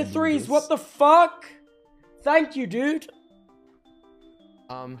 10 tier 3s. What the fuck? Thank you, dude.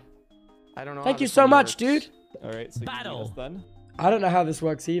 I don't know. Thank you so much, dude. All right, so Battle. then. I don't know how this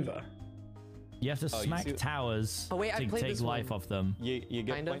works either. You have to smack towers Oh, wait, I to played take this life one. off them. You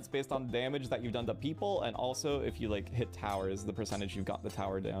get points based on damage that you've done to people, and also if you like hit towers, the percentage you've got the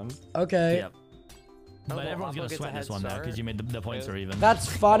tower down. Okay. Yep. But everyone's gonna sweat this one now because you made the points are even. That's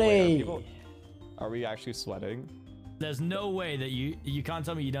funny. Are we actually sweating? There's no way that you can't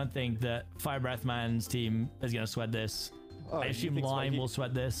tell me you don't think that Fire Breath Man's team is gonna sweat this. I assume Lime will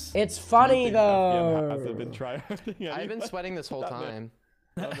sweat this. It's funny Hasn't though. been tryharding I've been sweating this whole time.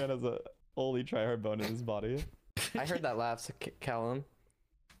 That man has a only tryhard bone in his body. I heard that laugh, Callum.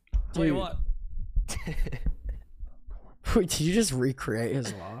 Tell you what. Wait, did you just recreate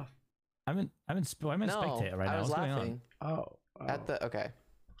his laugh? I'm in spectator right now. I was What's laughing. going on? Oh.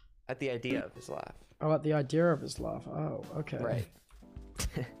 At the idea of his laugh. Oh, at the idea of his laugh. Oh, okay. Right.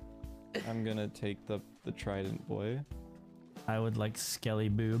 I'm gonna take the trident boy. I would like Skelly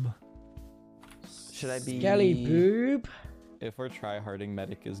Boob. Should I be Skelly Boob? If we're tryharding,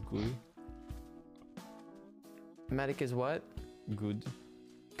 medic is good. Medic is what? Good.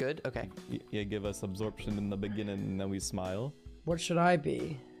 Good? Okay. Yeah, give us absorption in the beginning and then we smile. What should I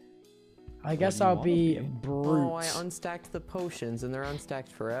be? I guess do you I'll wanna be be? Brute. Oh, I unstacked the potions and they're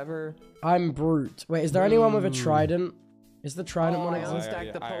unstacked forever. I'm Brute. Wait, is there anyone with a trident? Is the trident one I exist?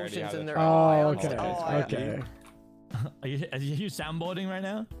 unstacked the potions and they're okay. okay. Are you soundboarding right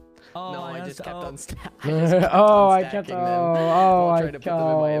now? Oh, No, I just kept unstacking. Oh, I kept. them Oh, while I trying to put them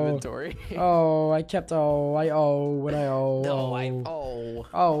in my inventory. Oh, I kept. Oh, I owe when I owe. No, I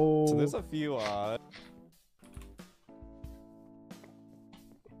Oh. So there's a few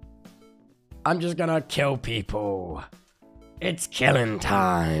I'm just gonna kill people. It's killing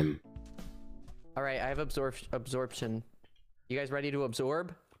time. All right, I have absorption. You guys ready to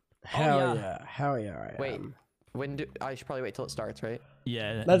absorb? Hell yeah. Hell yeah, I Wait, am. when do I should probably wait till it starts, right?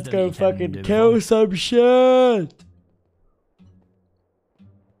 Yeah. Let's go fucking kill some shit.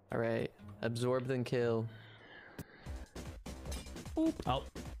 All right, absorb then kill. Oh,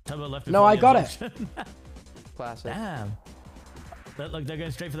 Tubbo left. No, I got it. Classic. Damn. Look, they're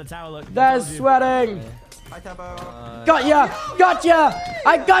going straight for the tower. Look. They're sweating. Hi, Tubbo. Got ya! Got ya!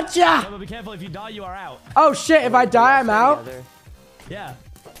 I got ya! Tubbo, be careful. If you die, you are out. Oh shit! If I die, I'm out. Yeah.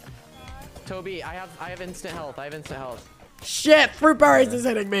 Toby, I have instant health. Shit! Fruit berries is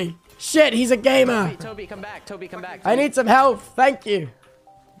hitting me. Shit! He's a gamer. Toby, come back. Toby, come back. I need some health. Thank you.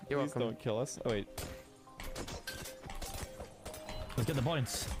 You're Please welcome. don't kill us. Oh wait. Let's get the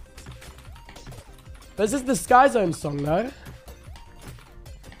points. This is the Sky Zone song, though.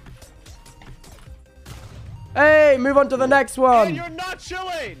 Hey, move on to the next one. And you're not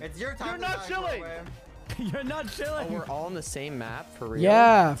chilling. It's your time. You're not chilling. You're not chilling. Oh, we're all on the same map for real.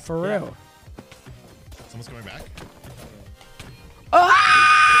 Yeah, for real. Someone's coming back.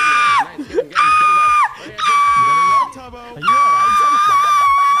 Ah! Are you alright,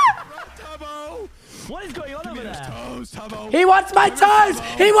 Tubbo? What is going on over there? He wants my toes!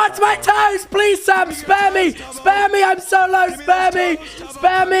 He wants my toes! Please, Sam, spare me! Spare me! I'm so low! Spare me!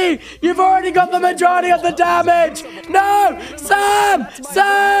 Spare me! You've already got the majority of the damage! No! Sam!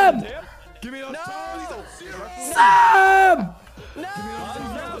 Sam! Give me those toes! Sam!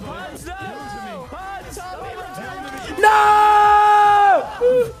 No!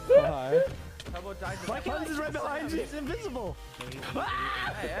 My Hans is right behind you. He's invisible.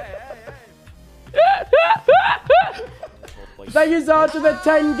 Thank you so much for the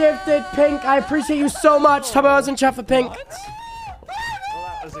 10 gifted, Pink. I appreciate you so much. Tubbo, I was in chat for Pink. Well,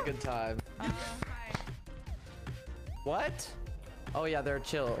 that was a good time. What? Oh yeah, they're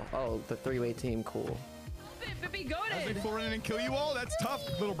chill. Oh, the three-way team, cool. As we fall in and kill you all, that's tough,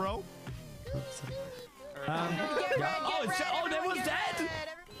 little bro. everyone's dead.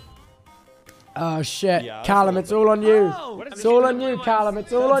 Oh shit, Yeah, Callum, it's all on you. Oh, It's all on you, Callum.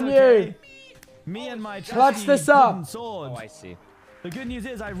 It's all on you. Me and my Clutch trusty this up. wooden sword. Oh, I see. The good news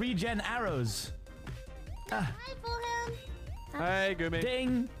is I regen arrows. Hey, Gumi.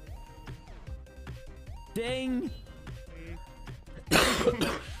 Ding. Ding.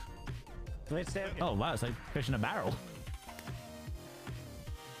 Oh wow, it's like fishing a barrel.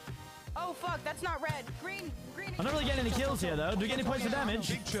 Oh fuck, that's not red. Green. I'm not really getting any kills here though. Do we get any points for damage?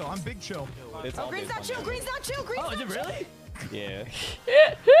 Big chill. I'm big chill. It's Oh, all green's based not on chill. damage. Green's not chill. Green's Oh, is not it really? Yeah.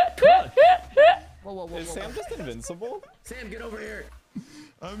 Whoa. Is Sam just invincible? Sam, get over here.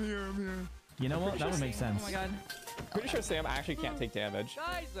 I'm here. You know what? That would make sense. Oh my god. Pretty sure Sam actually can't take damage.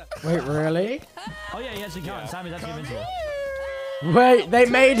 Wait, really? Oh yeah, he actually can't. Sam is actually invincible. Wait, they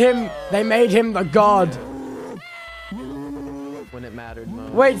made him the god. When it mattered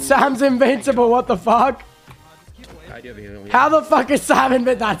most. Wait, Sam's invincible. What the fuck? How the fuck is Sam in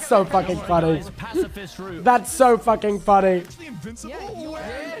mid? That's so fucking funny. Pacifist route. That's so fucking funny.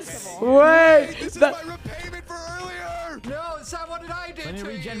 Yes. Wait. This is my repayment for earlier. No, Sam, what did I do? Let me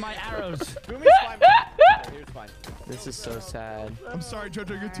regen my arrows. This is so sad. I'm sorry,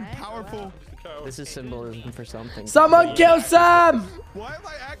 Jojo, you're too powerful. This is symbolism for something. Someone kill Sam! Why am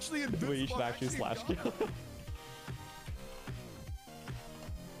I actually in this? We should actually slash kill.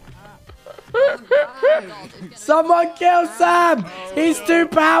 Someone kill Sam! He's too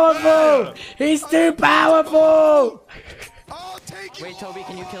powerful! He's too powerful! Wait, Toby,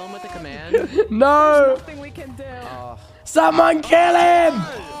 can you kill him with a command? No! Nothing we can do. Someone kill him!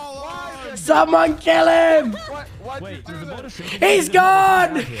 Someone kill him! Wait, He's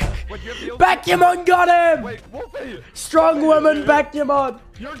gone! Backgammon got him! Wait, Wolfie! Strong woman Backgammon!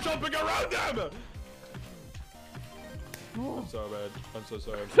 You're jumping around them! I'm so bad. I'm so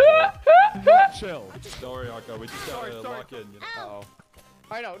sorry. I'm so sorry. Chill. Don't worry, Akko. We just gotta lock in. You know?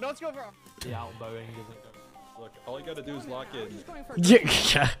 I know. No, let's go for. The elbowing isn't. Look, all you gotta do is lock in.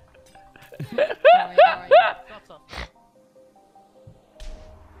 Yeah.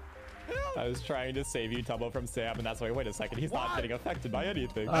 I was trying to save you, Tubbo, from Sam, and that's why. Wait a second, he's not getting affected by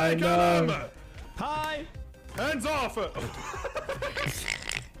anything. I know. Hi! Hands off!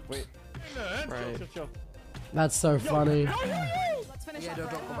 Wait. Right. That's so funny. Let's finish don't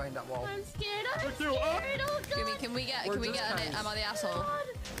go behind that wall. I'm scared. I'm scared. Oh, God. Can we get an am I the asshole?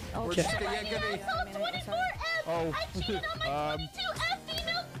 Okay. Oh. I cheated on my 22F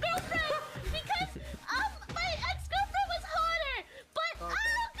female girlfriend because my ex-girlfriend was hotter. But oh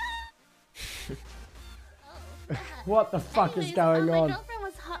God. What the fuck is going My on? girlfriend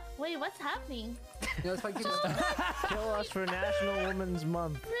was hot. Wait, what's happening? Kill us for National Women's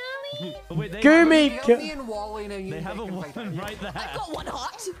Month. Really? Wait, they Gumi! Kill me and Wally and you They have a can fight woman right there. I've got one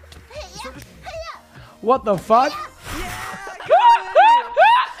hot. What the fuck?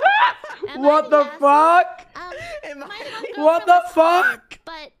 What the fuck? What the fuck?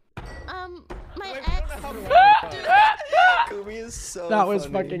 But my ex. Gumi is so That was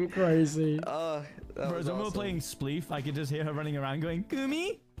funny. fucking crazy. That Bro, was when we were awesome. playing Spleef, I could just hear her running around going,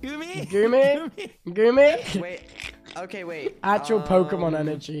 Gumi, Gumi, Gumi? Gumi? Wait. Okay, wait. Actual Pokemon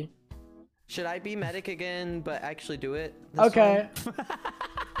energy. Should I be medic again, but actually do it? This Okay.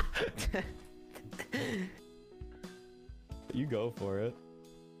 time? You go for it.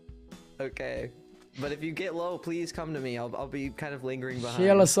 Okay. But if you get low, please come to me. I'll be kind of lingering behind.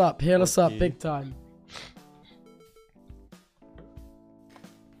 Heal us up big time.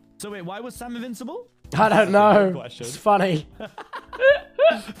 So wait, why was Sam invincible? I don't know. Question. It's funny.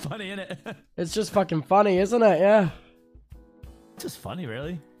 Funny, innit? It's just fucking funny, isn't it? Yeah. Just funny,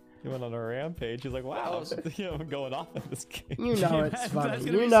 really. He went on a rampage. He's like, wow, I'm going off in this game. You know it's That's funny.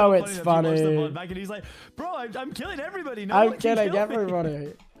 gonna You be know so it's funny. If you watch the funny. blood back and he's like, bro, I'm killing everybody. No I'm one can kidding kill me."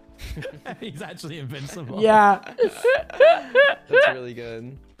 everybody. He's actually invincible. Yeah. That's really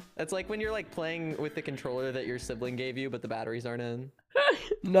good. That's like when you're like playing with the controller that your sibling gave you, but the batteries aren't in.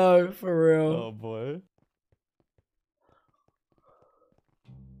 No, for real. Oh boy.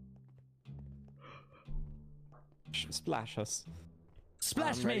 Splash us.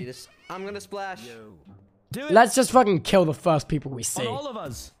 Splash I'm ready me. to I'm gonna splash. Do it. Let's just fucking kill the first people we see. On all of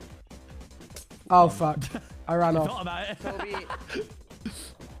us. Oh fuck. I ran Thought off. about it. Toby.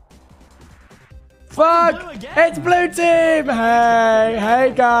 Fuck! Blue again. It's blue team! Hey!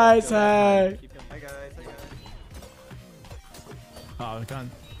 Hey guys, hey! Hi guys. Oh, I can't.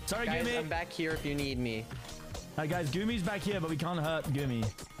 Sorry, Guys, Gumi. I'm back here if you need me. Guys, Gumi's back here, but we can't hurt Gumi.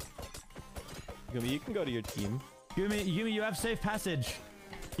 Gumi, you can go to your team. Gumi, you have safe passage.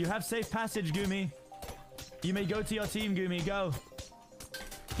 You have safe passage, Gumi. You may go to your team, Gumi. Go.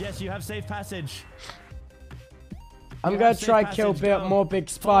 Yes, you have safe passage. I'm You gonna have safe try kill passage, bit go. more big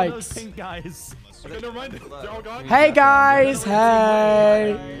Follow those spikes. pink guys. Okay, never mind. They're all gone. Hey guys,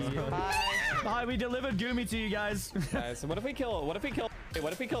 hey! Hi, we delivered Gumi to you guys. Guys, so what if we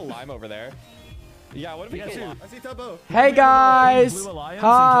kill Lime over there? Yeah, what if we Yeah, kill too. Lime? I see Tubbo. Hey guys! Blue Alliance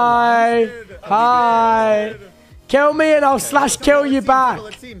Hi! Hi! Kill me and I'll slash kill you back!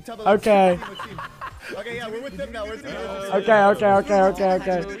 Okay. Okay, yeah, we're with them now. We're with them now. Okay.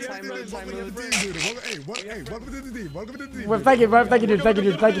 Well, thank you, dude.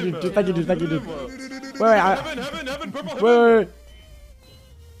 Wait, wait.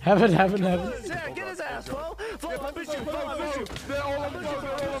 Heaven. Yeah, get his ass, Flo. Flo, I'll push you. They're all on the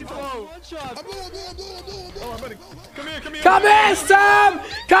floor. Come here, Sam!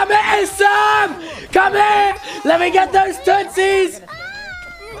 Come here! Let me get those tootsies!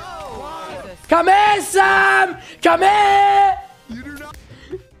 Come here, Sam! Come here!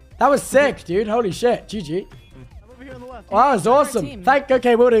 That was sick, dude. Holy shit. GG. you on the left. Wow, that was awesome.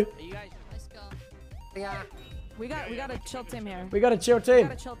 Okay, we'll do. Yeah. We got a chill team here. We got a chill team.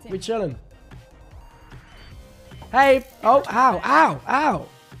 got a chill team. We chilling. Hey. Oh, ow, ow, ow.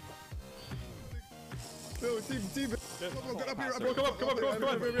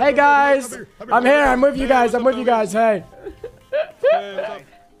 Hey guys, I'm here. I'm with you guys. I'm with you guys. Hey.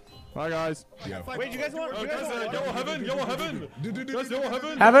 Hi guys. Wait, you guys want? Yellow heaven, yellow heaven. Guys, yellow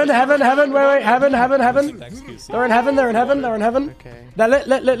heaven. Heaven. Wait, heaven. They're in heaven. They're in heaven. Okay. They're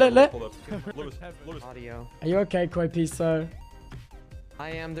lit. Audio. Are you okay, Koi Piso? I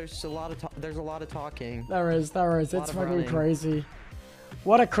am. There's a lot of talking. There is. A lot It's of fucking running. crazy.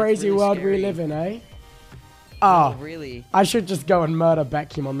 What a crazy really world scary. we live in, eh? Oh, Oh, really? I should just go and murder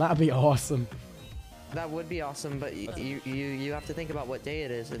Beckham. That'd be awesome. That would be awesome, but you have to think about what day it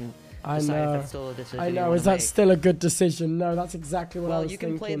is and I decide if know. that's still a decision. I you know. wanna Is that make. still a good decision? No, that's exactly what I Well, was you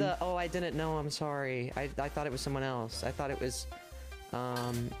can thinking. play the. Oh, I didn't know. I'm sorry. I thought it was someone else. I thought it was.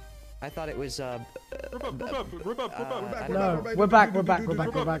 I thought it was. No, we're back.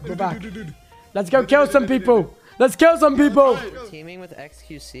 Let's go kill some people. Teaming with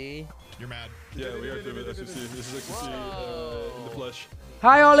XQC. You're mad. Yeah, we are doing SQC. This is XQC in the flesh.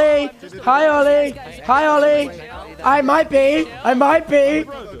 Hi, Ollie. I might be. I might be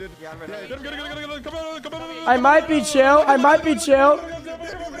chill.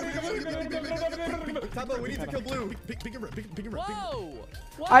 Tubbo, we need to kill blue.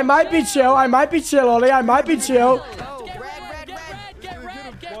 I might be chill, Ollie. I might be chill.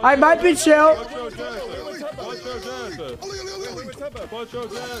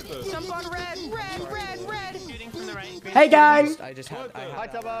 Jump on red. Hey, gang. I Hi,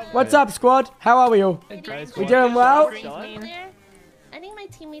 Tubbo. What's up, squad? How are we all? We doing well? I think my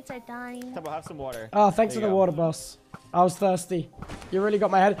teammates are dying. Tubbo, have some water. Oh, thanks for the water, boss. I was thirsty. You really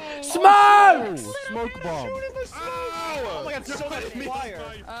got my head. Smoke! Smoke bomb. Oh my god, so much fire.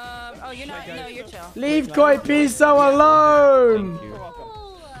 Oh, you're not. No, you're chill. Leave Koi Piso alone.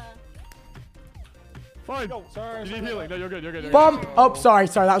 Fine. You need healing. No, you're good. Bump. Oh, sorry.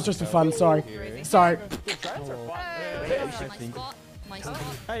 That was just for fun. Sorry.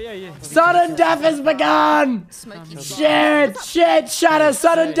 Hey. Sudden death has begun. Shit. Shadow.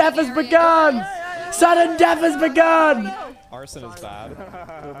 Sudden death has begun. Arson is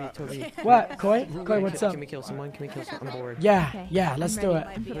bad. Toby. What, Koi? What's up? Can we kill someone? I'm bored. Yeah. Let's do it.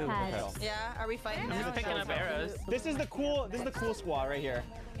 Yeah, are we fighting? I'm picking up arrows. This is the cool squad right here.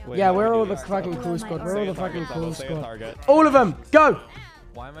 Wait, Yeah, how do we're we all do the this? fucking cool squad. We're all the fucking cool Say a squad. target. All of them. Go.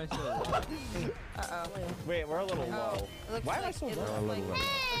 Why am I so low? Uh-oh. Wait, we're a little low. Why am I so low?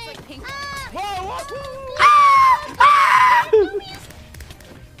 Looks like pink.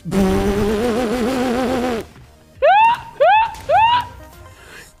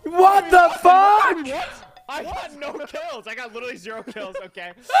 What the fuck? I got no kills. I got literally 0 kills.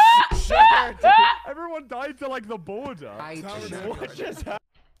 Okay. Everyone died to like the border. What just happened?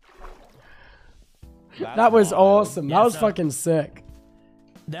 That was awesome. That was sir. fucking sick.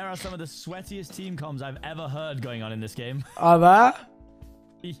 There are some of the sweatiest team comms I've ever heard going on in this game. Are there?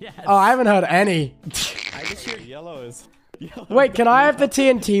 Yes. Oh, I haven't heard any. I just hear yellow is. Wait, can I have the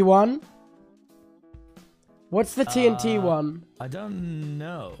TNT one? What's the TNT one? I don't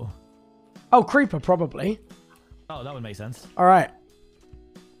know. Oh, Creeper, probably. Oh, that would make sense. All right.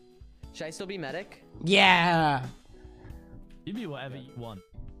 Should I still be medic? Yeah. You be whatever you want.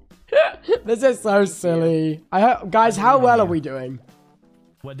 This is so silly. Guys, how well are we doing?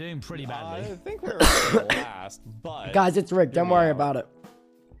 We're doing pretty badly. I think we're last, but Guys, it's rigged. Don't worry about it.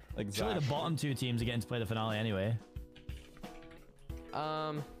 Surely the bottom 2 teams are getting to play the finale anyway.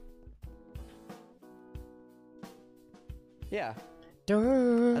 Yeah.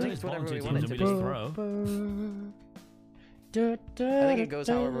 I think it's whatever we want it to be. I think it goes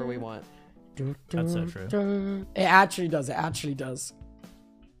however we want. That's so true. It actually does. It actually does.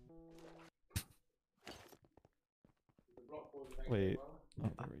 Wait.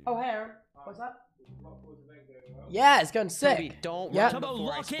 Oh, hey, Aaron. What's that? Yeah, it's going sick. Toby, don't Yeah. run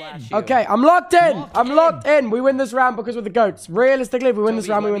before I splash you. Okay, I'm locked in. I'm locked in. We win this round because we're the goats. Realistically, if we win this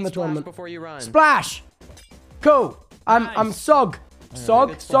round, we win the tournament. Before you run. Splash. Cool. I'm sogged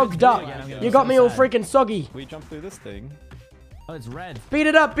up. You got me all freaking soggy. We jump through this thing. Oh, it's red. Beat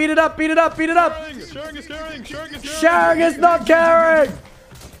it up. Sharing is caring. Sharing is not caring.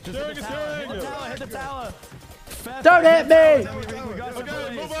 Sharing is caring. Hit the tower. Don't hit me.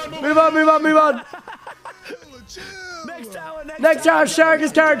 Move on. Next tower. Sharing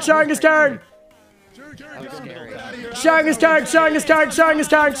is caring.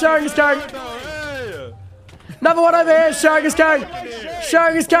 Another one over here. Sharing is caring.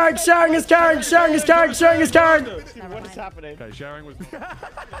 Sharing is caring. Sharing is caring. Sharing is caring. Sharing is caring. What is happening? Okay, sharing was.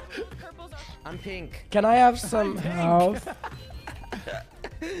 I'm pink. Can I have some health?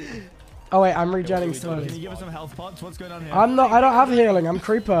 Oh wait, I'm regenerating slowly. Can you give us some health pots? What's going on here? I'm not. I don't have healing. I'm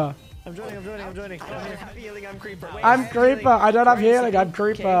creeper. I'm joining. I don't have healing, I'm creeper. Wait, I'm creeper. I don't have healing. I'm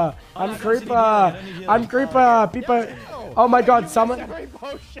creeper. I'm creeper. I'm creeper. People. Oh my god, someone. It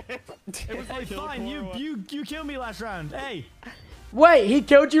was like, fine, you killed me last round. Hey. Wait, he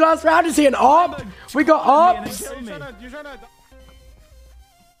killed you last round? Is he an op? We got ops.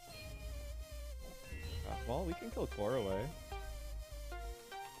 Well, we can kill Core away.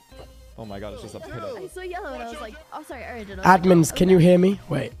 Oh my god, it's just a pit of... I saw yellow and I was like, oh sorry, original. Admins, can you hear me?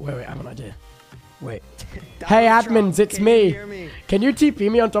 Wait, I have an idea. Wait. Hey admins, it's me. Can you TP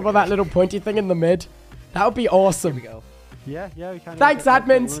me on top of that little pointy thing in the mid? That would be awesome. Here we go. Yeah, we can. Thanks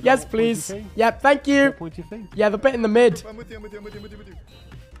admins. Yes, please. Yep, thank you. Yeah, the bit in the mid. I'm with you.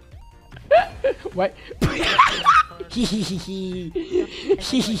 Wait.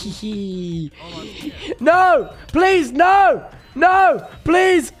 No! Please, no! No!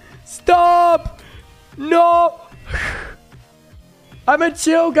 Please! Stop! No! I'm a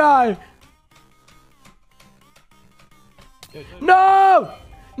chill guy. No!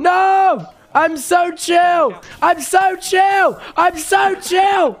 No! I'm so chill! I'm so chill! I'm so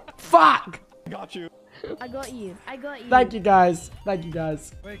chill! Fuck! Got you. I got you. Thank you guys. Thank you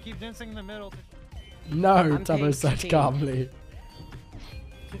guys. Wait, keep dancing in the middle. No, Tubbo said calmly.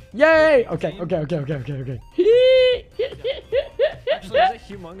 Yay! Okay. Actually, there's a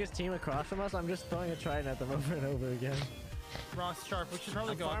humongous team across from us. I'm just throwing a trident at them over and over again. Ross Sharp, we should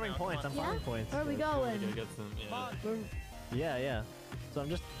probably go. Farming points. I'm farming points. Where are we going? Yeah. So I'm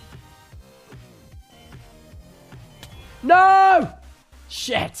just. No!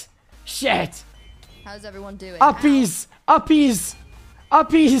 Shit! How's everyone doing? Uppies!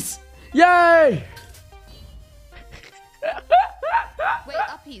 Yay! Wait,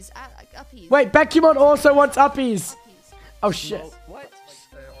 uppies. Wait, Bekimon also wants uppies. Oh shit. What?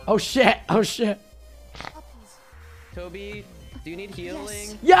 Oh shit. Toby, do you need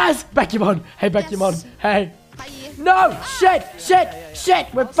healing? Yes! Bekimon! Hey, Bekimon. Yes. Hey. Hi. No! Shit!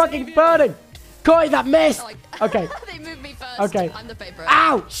 We're fucking burning! Koi, that missed! Okay. They moved me first. Okay. I'm the favorite.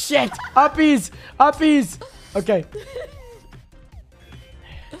 Ow! Shit! Uppies! Okay.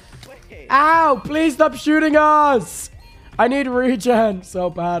 Ow! Please stop shooting us! I need regen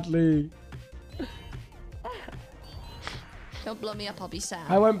so badly. Don't blow me up, I'll be sad.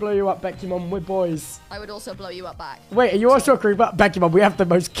 I won't blow you up, Bekimon. We're boys. I would also blow you up back. Wait, are you also a creeper? Bekimon, we have the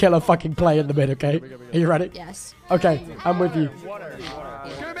most killer fucking play in the mid, okay? Are you ready? Yes. Okay, I'm with you. Water.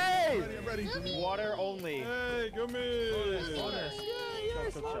 Water only. Hey, go me. I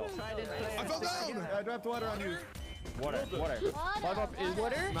fell down. I dropped water on you. Water. Climb up is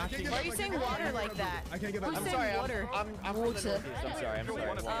Water? Why are you saying water like that? I can't get Who's back. saying water? I'm Water. I'm sorry.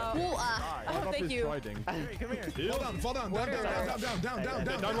 Water. Oh, thank you. Fall down.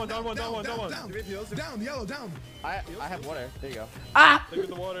 Down, yellow, down. I have water. There you go. Ah! Look at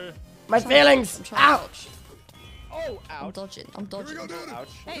the water. My feelings! Ouch! Oh, I'm dodging. Ouch.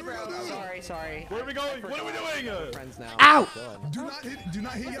 Hey, bro. Sorry. Where are we going? What are we doing? Friends now. Ow! Do not hit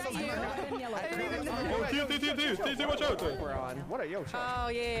yellow. T, watch out. We're on. What are you? Oh,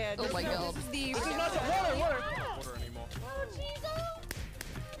 yeah. Oh my god. This is Not water. anymore.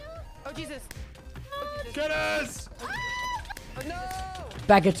 Oh, Jesus. Get us! Oh, no.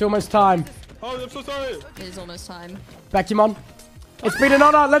 Back, it's almost time. Oh, I'm so sorry. It is almost time. Bekimon. It's been an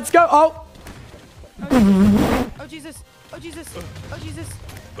honor. Let's go. Oh! Oh, Jesus. Oh, Jesus. Oh, Jesus.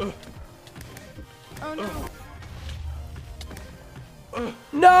 Oh, no.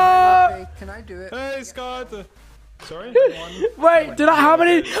 No! Okay, can I do it? Hey, Scott. Sorry. Wait, did I? How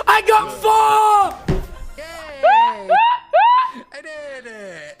many? I got 4! Yay! I did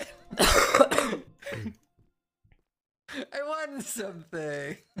it! I won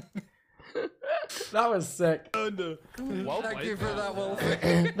something. That was sick. Thank you for that, Wolf.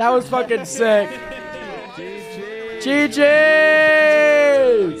 That was fucking sick. GG's!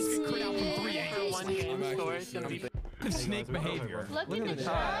 Snake behavior. Look in the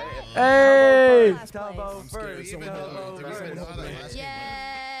chat. Hey!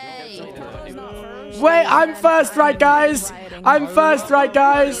 Yay! Wait, I'm first, right, guys? I'm first, right,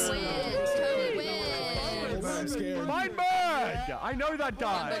 guys? Mine bag! I know that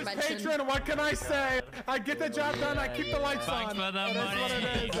guy. Patron, what can I say? I get the job done. I keep the lights on. For the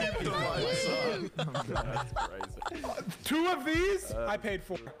money. 2 of these, I paid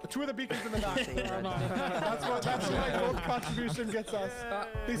for. 2 of the beacons in the back. That's what my gold contribution gets us.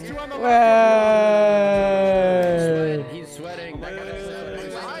 These 2 on the left. He's sweating. That guy is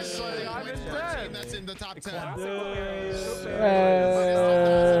sweating. I'm sweating. I'm in dead. That's in the top 10.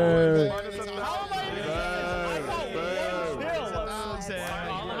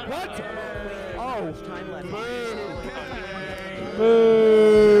 What? Oh.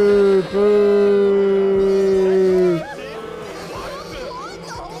 Boo. Boo.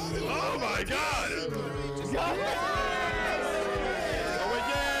 Oh my god!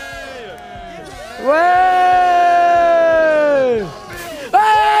 Way!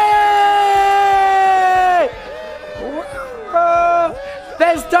 Hey!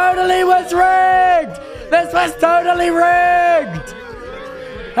 This totally was rigged! This was totally rigged!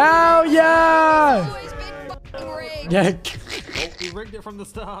 Hell yeah! Yeah. We rigged it from the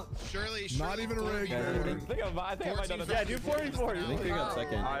start. Surely, not even a rig. I think I might have done it. Yeah, do 44. I think we got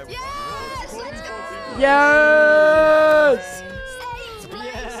second. Yes! Let's go! Yes!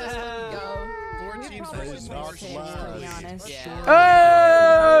 Four teams versus four teams, to be honest. Hey!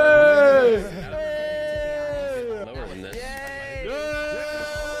 Lower than this.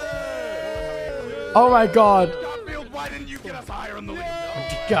 Oh my god. Why didn't you get us higher on the league?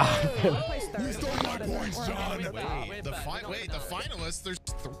 God. You stole my points, John. Wait, the finalists. There's.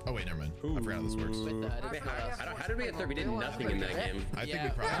 Oh wait, never mind. I forgot how this works. How did we get third? We did nothing in that game. I think we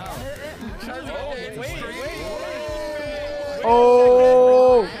probably.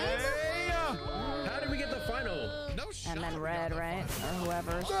 Oh. How did we get the final? No shot. And then red, right? Or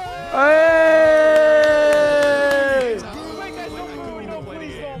whoever. Hey!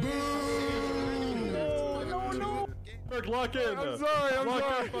 Lock in. I'm sorry.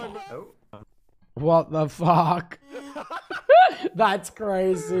 Oh. What the fuck? That's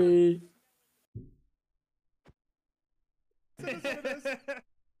crazy.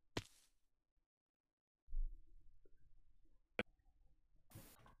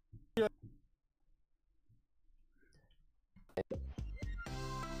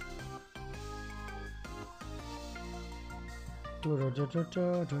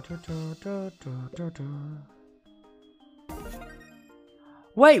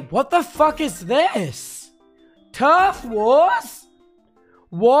 Wait, what the fuck is this? Turf Wars?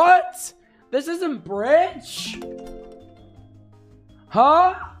 What? This isn't Bridge?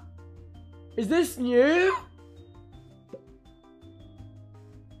 Huh? Is this new?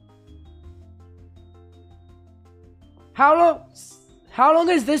 How long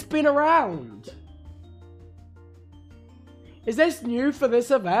has this been around? Is this new for this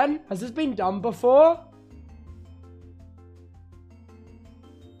event? Has this been done before?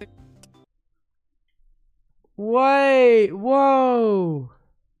 Wait, whoa.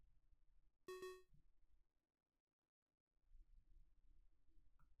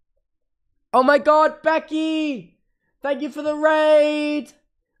 Oh my god, Becky! Thank you for the raid!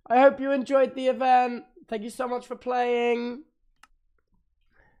 I hope you enjoyed the event. Thank you so much for playing.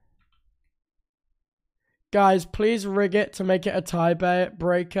 Guys, please rig it to make it a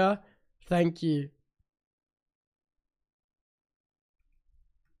tiebreaker. Thank you.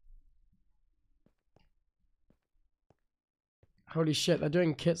 Holy shit, they're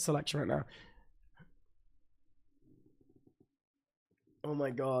doing kit selection right now. Oh my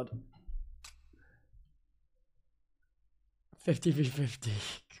god. 50v50.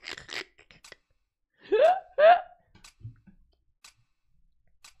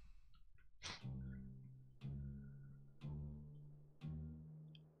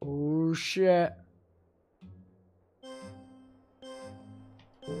 Oh shit.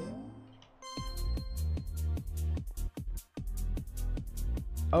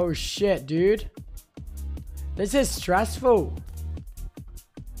 Oh shit, dude. This is stressful.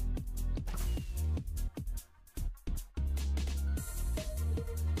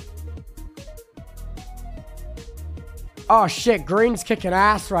 Oh shit, green's kicking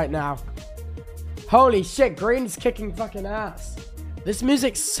ass right now. Holy shit, green's kicking fucking ass. This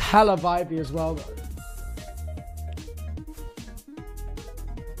music's hella vibey as well though.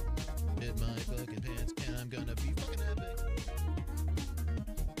 Hit my fucking pants and I'm gonna be fucking epic.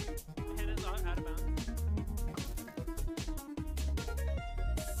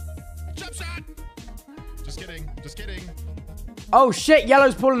 Jump shot! Just kidding, just kidding. Oh shit,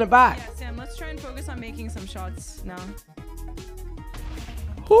 yellow's pulling it back. Yeah, Sam, let's try and focus on making some shots now.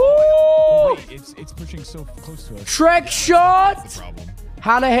 Ooh! Wait, it's pushing so close to us. Trick shot!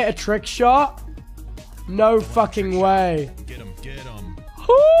 Hannah hit a trick shot? No fucking way. Get him, get him.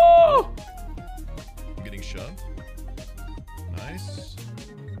 I'm getting shoved. Nice.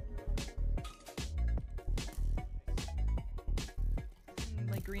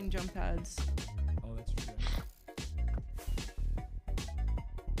 Like green jump pads. Oh, that's true.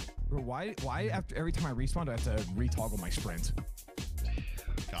 Bro, why after every time I respawn do I have to retoggle my sprint?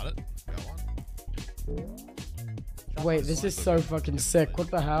 Got it. Got one. Wait, this is so fucking sick. What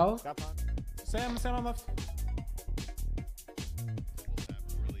the hell? Sam on left.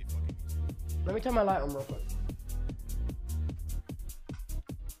 Let me turn my light on real quick.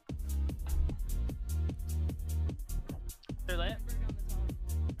 They're lit.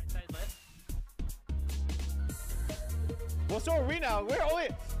 Right side lit. Well, so are we now. We're only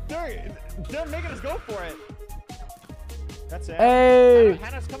they're making us go for it. That's it. Hey!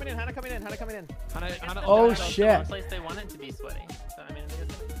 Hannah's coming in. Hannah coming in. Hannah coming in. Hannah, Oh shit! The place they want it to be sweaty. So I mean, I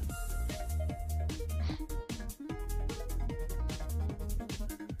guess.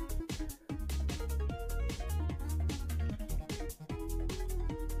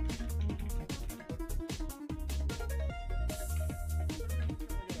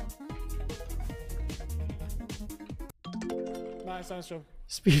 Nice job.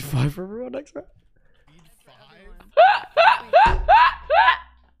 Speed 5 for everyone next round.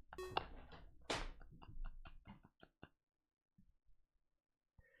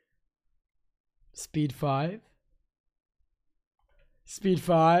 Speed 5. Speed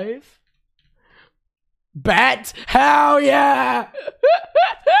 5. Bet. Hell yeah.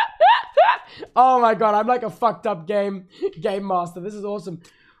 Oh my god, I'm like a fucked up game master. This is awesome.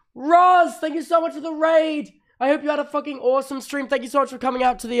 Roz, thank you so much for the raid. I hope you had a fucking awesome stream. Thank you so much for coming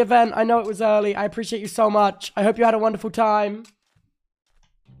out to the event. I know it was early. I appreciate you so much. I hope you had a wonderful time.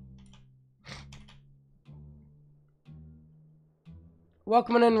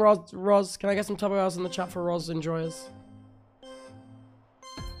 Welcome in, Roz. Can I get some Tubbo else in the chat for Roz enjoyers?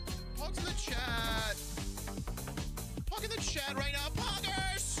 Plug in the chat. Plug in the chat right now,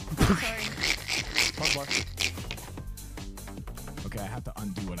 poggers. Okay, I have to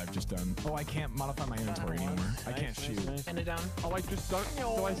undo what I've just done. Oh, I can't modify my inventory anymore. I can't shoot. Hand it down. Oh, I just don't.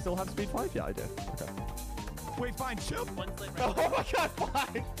 Do I still have speed 5? Yeah, I do. Okay. Wait, fine, chill. One slate Oh right. my god,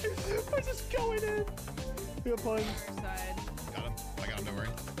 fine. We're just going in. Good punch. Side. Got him. I got him. Don't worry.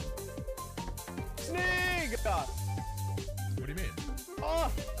 Sneak! What do you mean? Oh!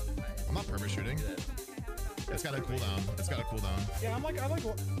 I'm not perma shooting. It's got a cooldown. It's got a cooldown. Yeah, I like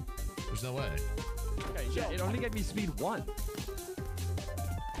what? There's no way. Okay, yeah, it only gave me speed 1.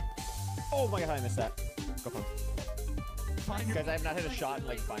 Oh my god, I missed that. Go for him. Guys, I have not hit a shot in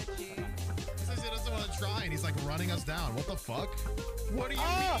like 5. He says he doesn't want to try, and he's like running us down. What the fuck? What do you mean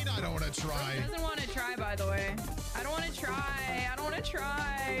I don't want to try? He doesn't want to try, by the way. I don't want to try. I don't want to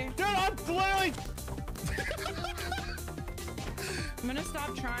try. Dude, I'm literally. I'm gonna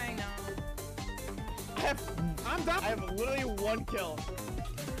stop trying now. I'm done. I have literally 1 kill.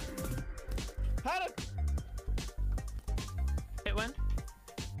 How to Hit one.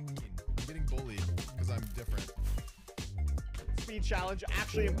 I'm getting bullied because I'm different. speed challenge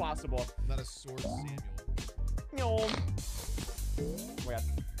actually impossible? Not a source, Samuel. No. Wait.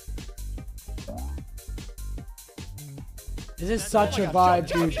 This is such a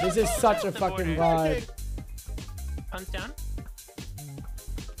vibe, dude. This is such a fucking vibe. Punch down.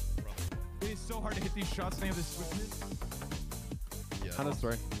 It is so hard to hit these shots and they have this swiftness. Yeah. Hannah's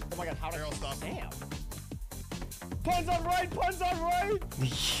throwing. Oh my god, how did I stop? Damn. Puns on right, puns on right.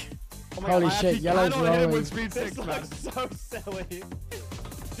 Oh my Holy god, shit, yellow's rolling. With speed 6, this looks so silly.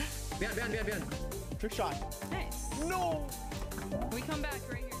 Behind. Trick shot. Nice. No. We come back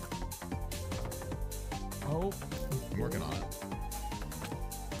right here. Oh. I'm working on it.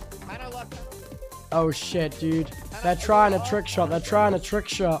 Hannah left. Oh shit, dude. They're trying a trick shot. They're trying a trick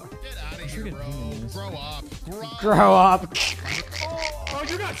shot. Get out of here, bro. Grow up. Grow up. Oh,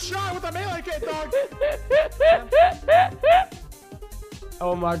 you got shot with a melee kit, dog.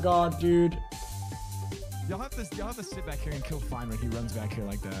 Oh my god, dude. Y'all have to sit back here and kill Fine when he runs back here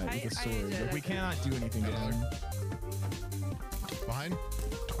like that with a sword. Like, we cannot do anything to him. Behind.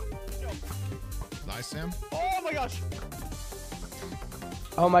 Nice, Sam. Oh my gosh.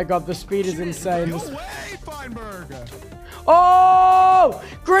 Oh my god, the speed is insane. Go away, Feinberg. Oh!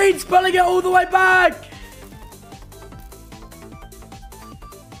 Green spelling it all the way back!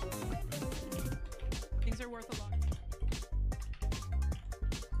 Things are worth a lot.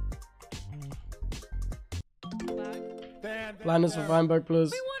 Blindness for Feinberg,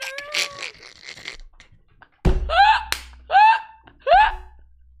 please.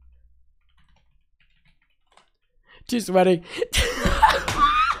 Too sweaty.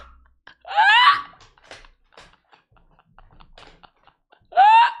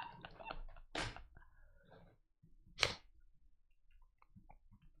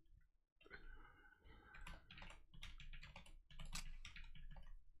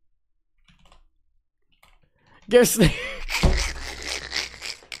 Give Sneak.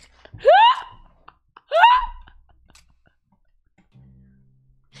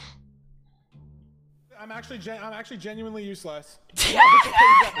 I'm actually genuinely useless.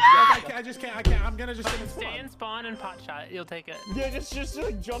 I just can't. I'm gonna just sit and Stay in spawn and pot shot. You'll take it. Yeah, just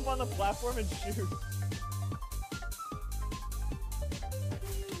like jump on the platform and shoot.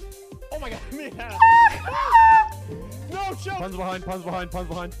 Oh my god, yeah. No, show. Puns behind, puns behind, puns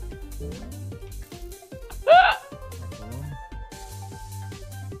behind.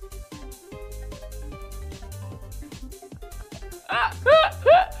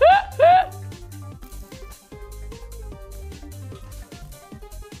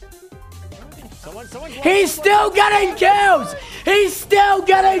 He's still getting kills! He's still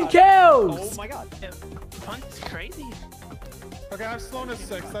getting kills! Oh my god. Punt's crazy. Okay, I've slowness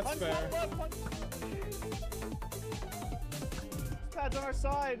 6. That's fair. Pad's on our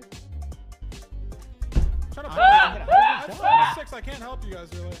side. Trying to I'm slowness 6. I can't help you guys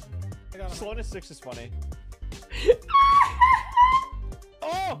really. I got him. Slowness 6 is funny.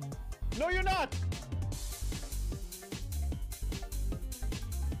 Oh! No, you're not!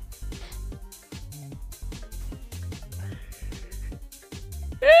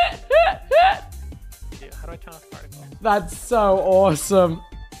 Dude, how do I turn off particles? That's so awesome.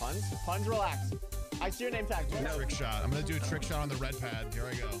 Puns, relax. I see your name tag. Trick shot. I'm gonna do a trick shot on the red pad. Here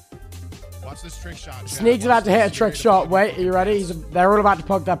I go. Watch this trick shot. Sneak's about to hit a trick shot. Wait, are you ready? They're all about to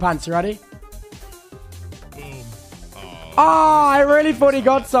pog their pants. You ready? Boom. Oh, I really thought he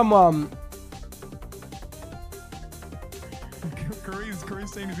got someone. Curry's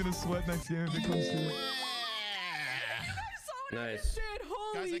saying he's gonna sweat next game if it comes to it. Nice.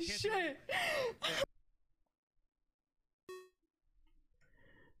 Holy shit.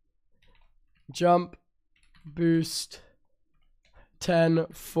 Jump, boost, 10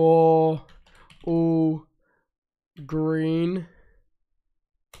 for all green.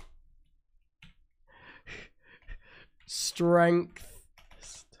 Strength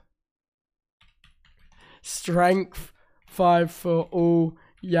 5 for all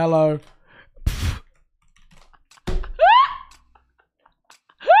yellow.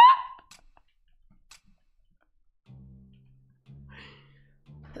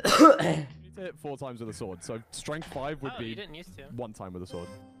 You need to hit 4 times with a sword, so strength 5 would be you didn't used to. 1 time with a sword.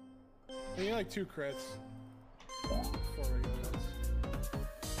 You need like 2 crits. 4 regular ones.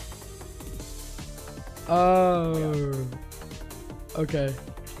 Oh. Okay.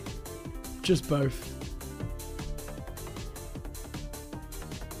 Just both.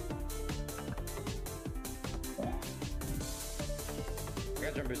 I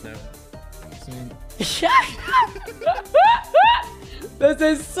got jump boost now. This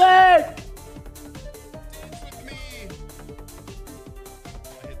is sick!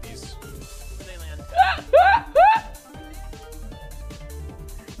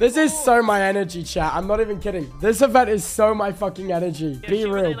 This is so my energy, chat. I'm not even kidding. This event is so my fucking energy. Be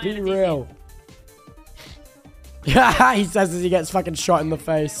real, be real. Yeah, he says as he gets fucking shot in the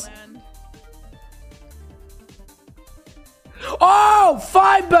face. Oh,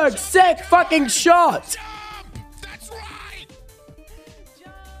 Feinberg, sick fucking shot. That's right.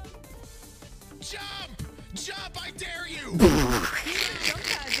 Jump! I dare you. Jump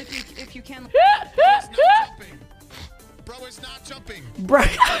pads if you can. Bro, it's not jumping. Bro.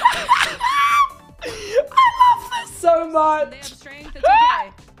 I love this so much. They have strength. It's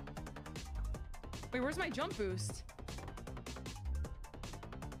okay. Wait, where's my jump boost?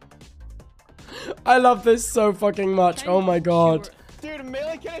 I love this so fucking much. Oh my god. Dude,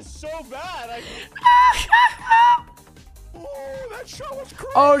 melee kill is so bad. Oh, that shot was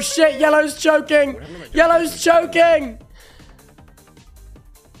crazy. Oh shit, yellow's choking. Yellow's choking.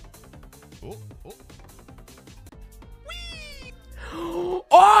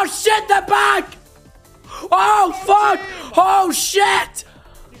 Oh shit, they're back. Oh fuck. Oh shit.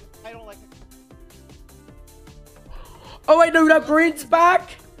 I don't like it. Oh wait, no, green's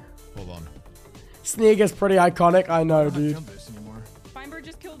back. Hold on. Sneak is pretty iconic, I know, dude. Feinberg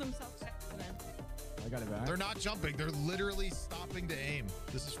just killed himself. I got it back. They're not jumping. They're literally stopping to aim.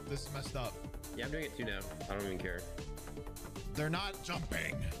 This is messed up. Yeah, I'm doing it too now. I don't even care. They're not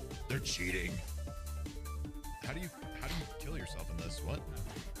jumping. They're cheating. How do you kill yourself in this? What?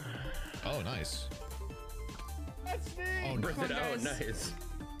 Oh, nice. That's me. Oh, no. Oh, nice.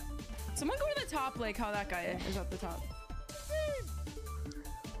 Someone go to the top, like how that guy is at the top.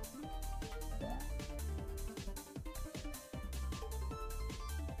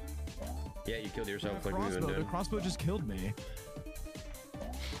 Yeah, you killed yourself like Crossbow, we the did. crossbow just killed me.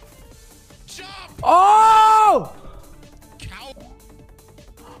 Oh!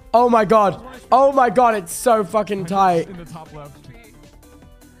 Oh my god. Oh my god, it's so fucking tight. In the top left.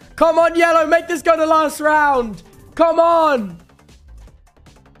 Come on, yellow, make this go to last round. Come on.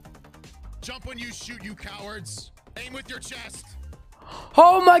 Jump when you shoot, you cowards. Aim with your chest.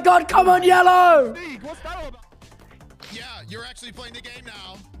 Oh my god, come on, yellow. What's that all about? Yeah, you're actually playing the game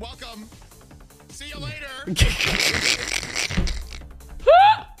now. Welcome. See you later.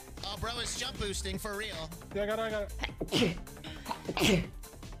 Oh, bro, it's jump boosting for real. Yeah, I got it.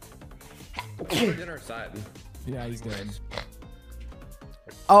 Dinner side. Yeah, he's dead.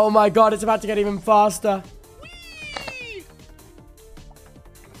 Oh my god, it's about to get even faster.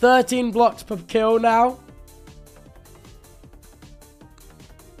 13 blocks per kill now.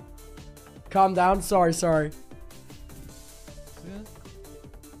 Calm down. Sorry.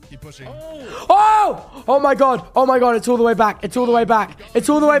 Keep pushing. Oh! Oh my god. Oh my god. It's all the way back. It's all the way back. It's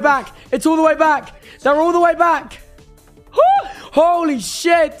all the way back. It's all the way back. They're all the way back. Holy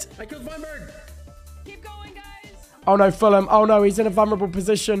shit. I killed Feinberg. Keep going, guys. Oh no, Fulham. Oh no, he's in a vulnerable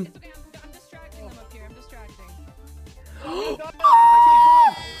position. It's okay. I'm distracting them up here. I'm distracting.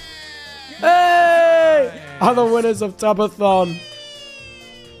 Hey! Are the winners of Tubbathon.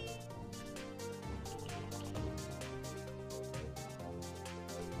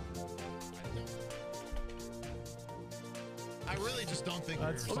 I really just don't think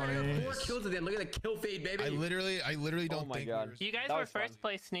that's Oh, funny. I got 4 kills at the end. Look at the kill feed, baby. I literally don't think. God. You guys were first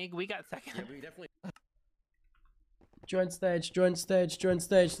place, Sneak. We got second. Yeah, we definitely. Join stage.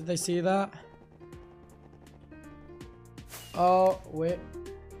 Did they see that? Oh, wait.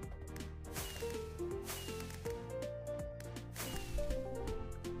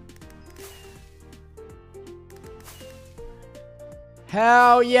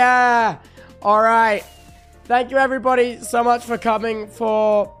 Hell yeah! All right. Thank you everybody so much for coming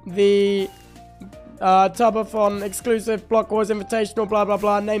for the Tubbathon exclusive Block Wars Invitational, blah, blah,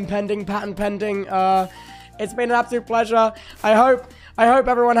 blah, name pending, patent pending. It's been an absolute pleasure. I hope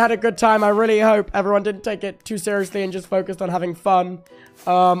everyone had a good time. I really hope everyone didn't take it too seriously and just focused on having fun.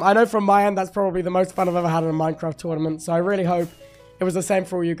 I know from my end, that's probably the most fun I've ever had in a Minecraft tournament. So I really hope it was the same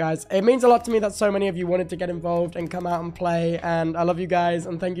for all you guys. It means a lot to me that so many of you wanted to get involved and come out and play. And I love you guys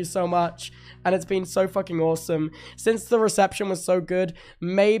and thank you so much. And it's been so fucking awesome. Since the reception was so good,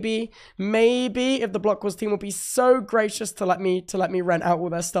 maybe if the Block Wars team will be so gracious to let me rent out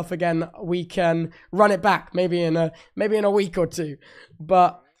all their stuff again, we can run it back maybe in a week or two.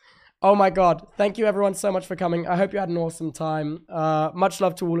 But oh my god, thank you everyone so much for coming. I hope you had an awesome time. Much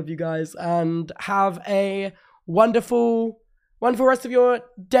love to all of you guys and have a wonderful rest of your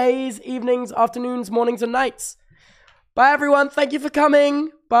days, evenings, afternoons, mornings, and nights. Bye, everyone. Thank you for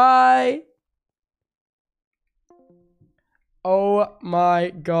coming. Bye. Oh, my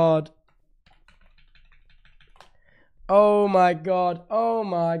God. Oh, my God. Oh,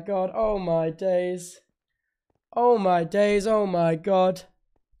 my God. Oh, my days. Oh, my days. Oh, my God.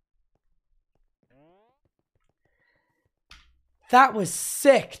 That was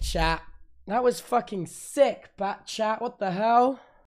sick, chat. That was fucking sick, chat. What the hell?